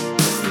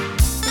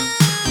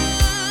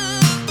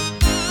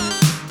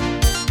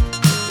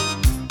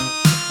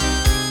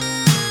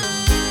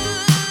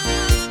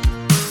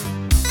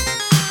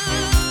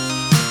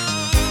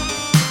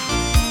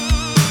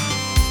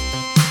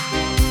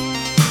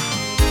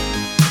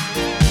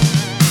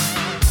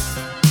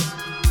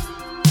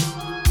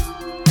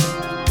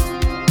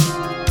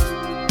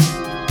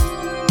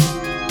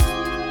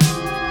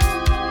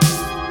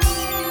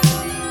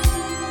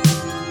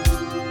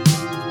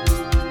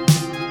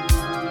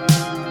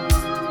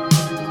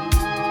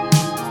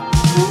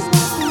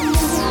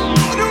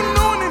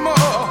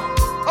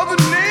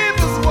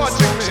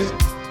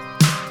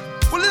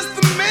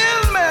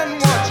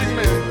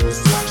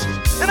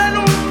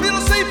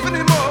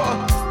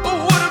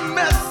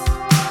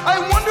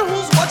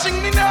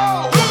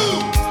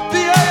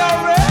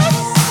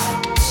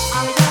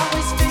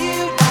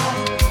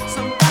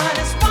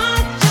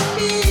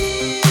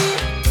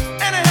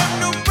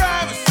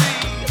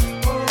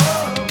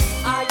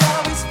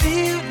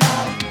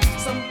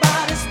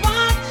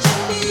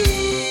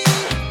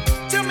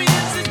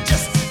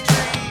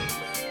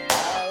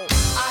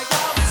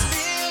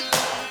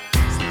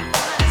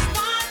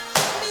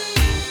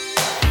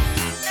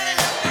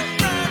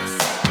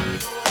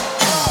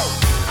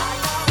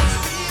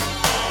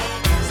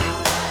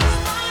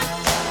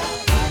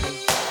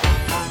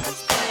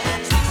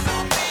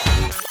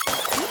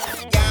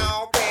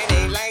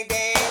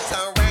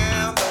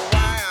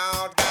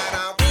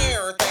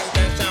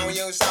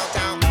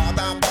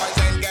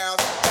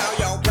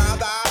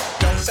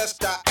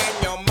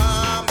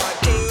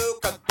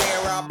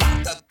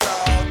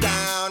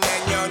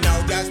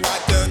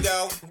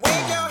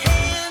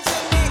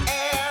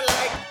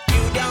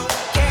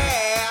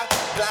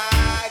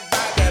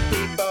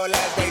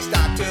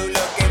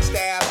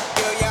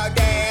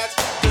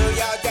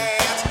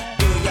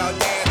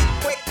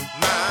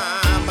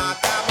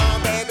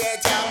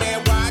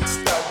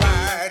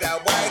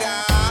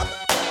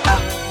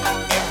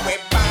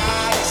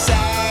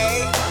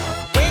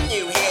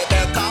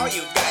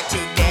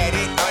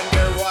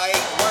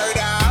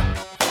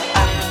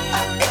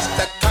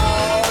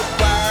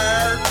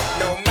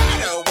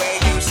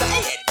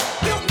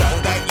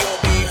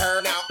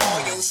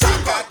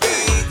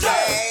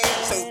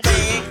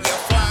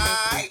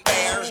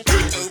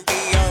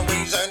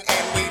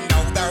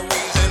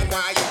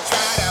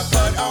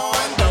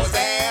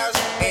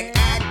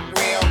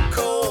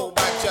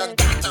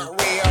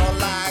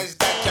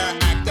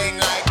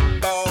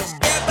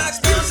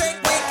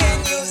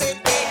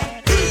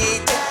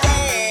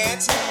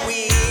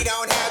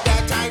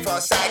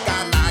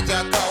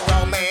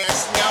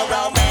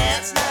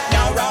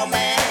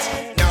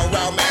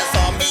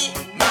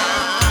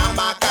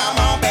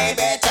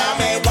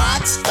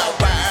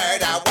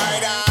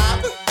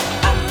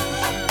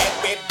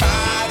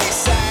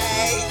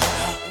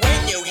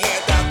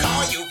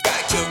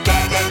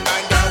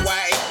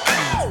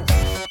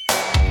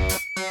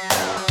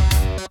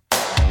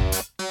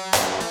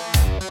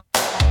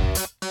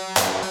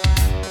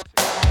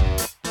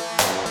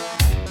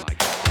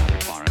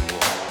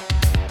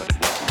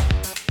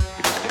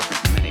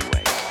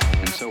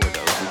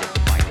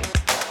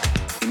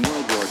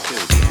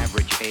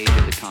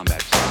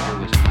 soldier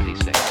was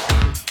 26.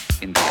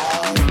 In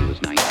Vietnam, he was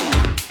 19.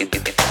 In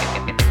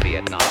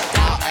Vietnam, he was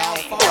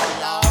 19.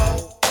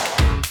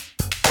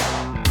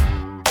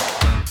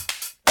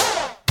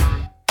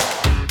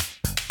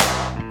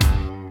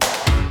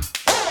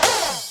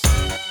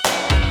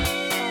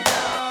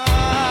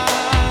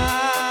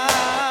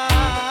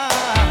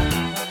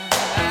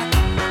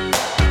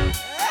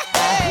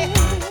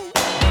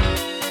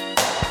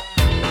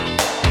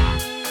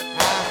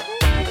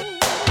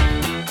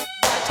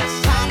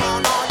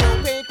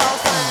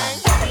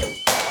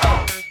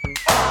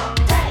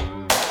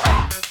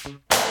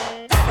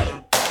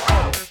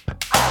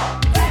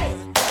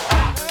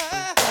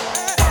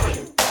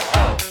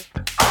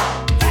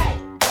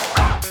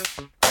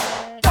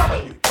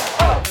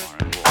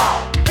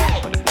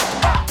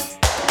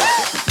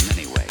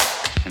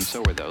 So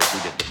were those who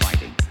did the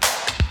fighting.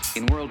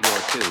 In World War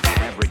II, the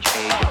average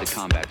age of the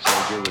combat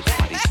soldier was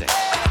 26.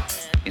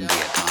 In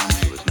Vietnam,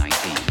 he was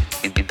 19.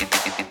 In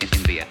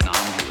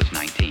Vietnam, he was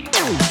 19.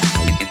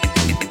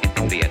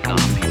 In Vietnam,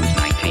 he was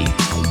 19.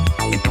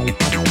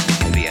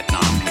 In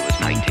Vietnam, he was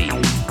 19.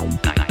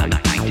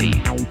 19.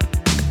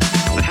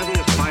 The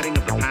heaviest fighting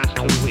of the past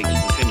 2 weeks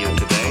continued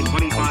today,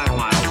 25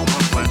 miles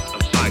northwest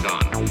of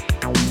Saigon.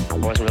 I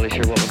wasn't really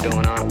sure what was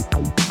going on.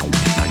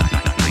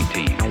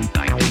 19.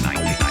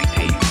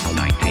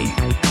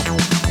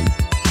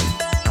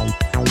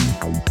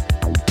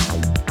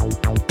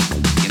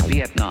 In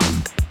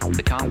Vietnam,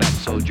 the combat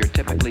soldier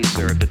typically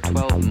served a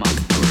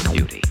 12-month tour of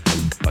duty,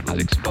 but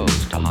was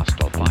exposed to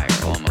hostile fire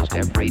almost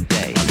every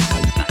day.